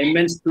is my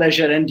immense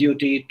pleasure and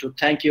duty to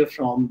thank you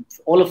from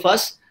all of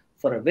us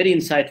for a very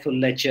insightful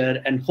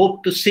lecture, and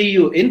hope to see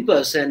you in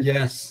person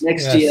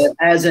next year,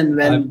 as and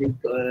when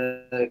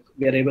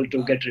we are able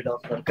to get rid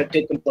of or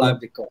take control of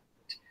the COVID.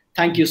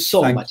 Thank you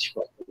so much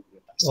for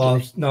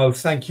well, no,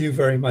 thank you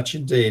very much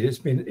indeed. It's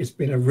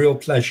been a real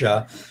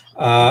pleasure,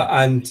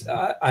 and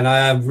I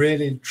am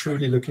really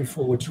truly looking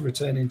forward to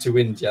returning to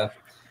India,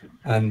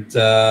 and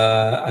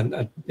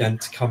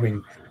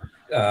coming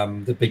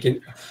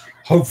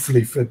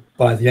hopefully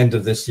by the end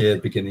of this year,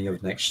 beginning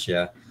of next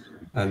year,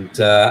 and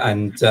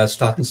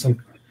starting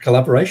some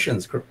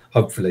collaborations,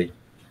 hopefully.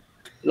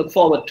 Look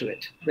forward to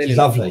it. Really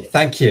lovely.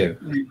 Thank you.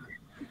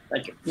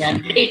 Thank you. Yeah,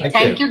 great.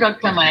 Thank you,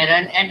 Dr.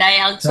 Myron. And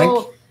I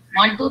also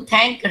want to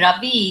thank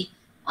Ravi,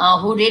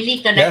 who really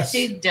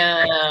connected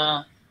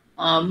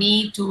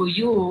me to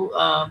you.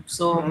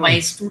 So my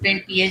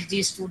student,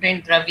 PhD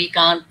student Ravi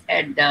Kant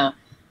had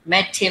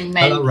met him,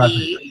 and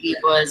he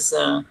was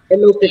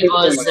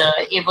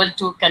able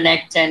to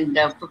connect and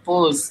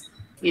propose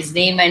his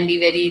name, and he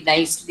very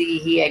nicely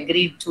he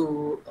agreed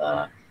to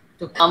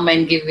come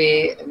and give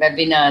a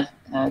webinar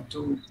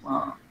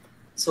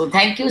so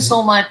thank you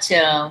so much,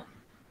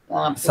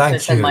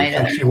 Professor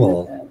Myron. Thank you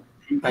all.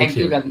 Thank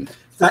you, Ravi.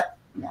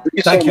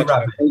 Thank you,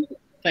 Ravi.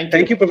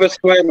 Thank you, Professor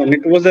Myron.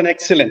 It was an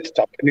excellent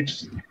talk.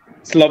 It's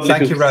lovely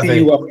to see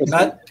you after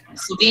that.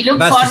 So we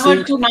look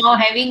forward to now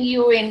having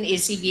you in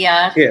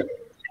ACBR.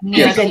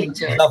 Near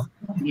future.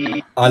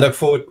 I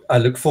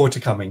look forward to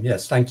coming.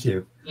 Yes, thank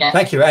you.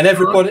 Thank you, and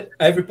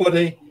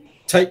everybody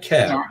take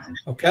care.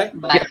 Okay.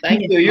 Bye.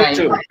 Thank you. You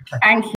too. Thank you.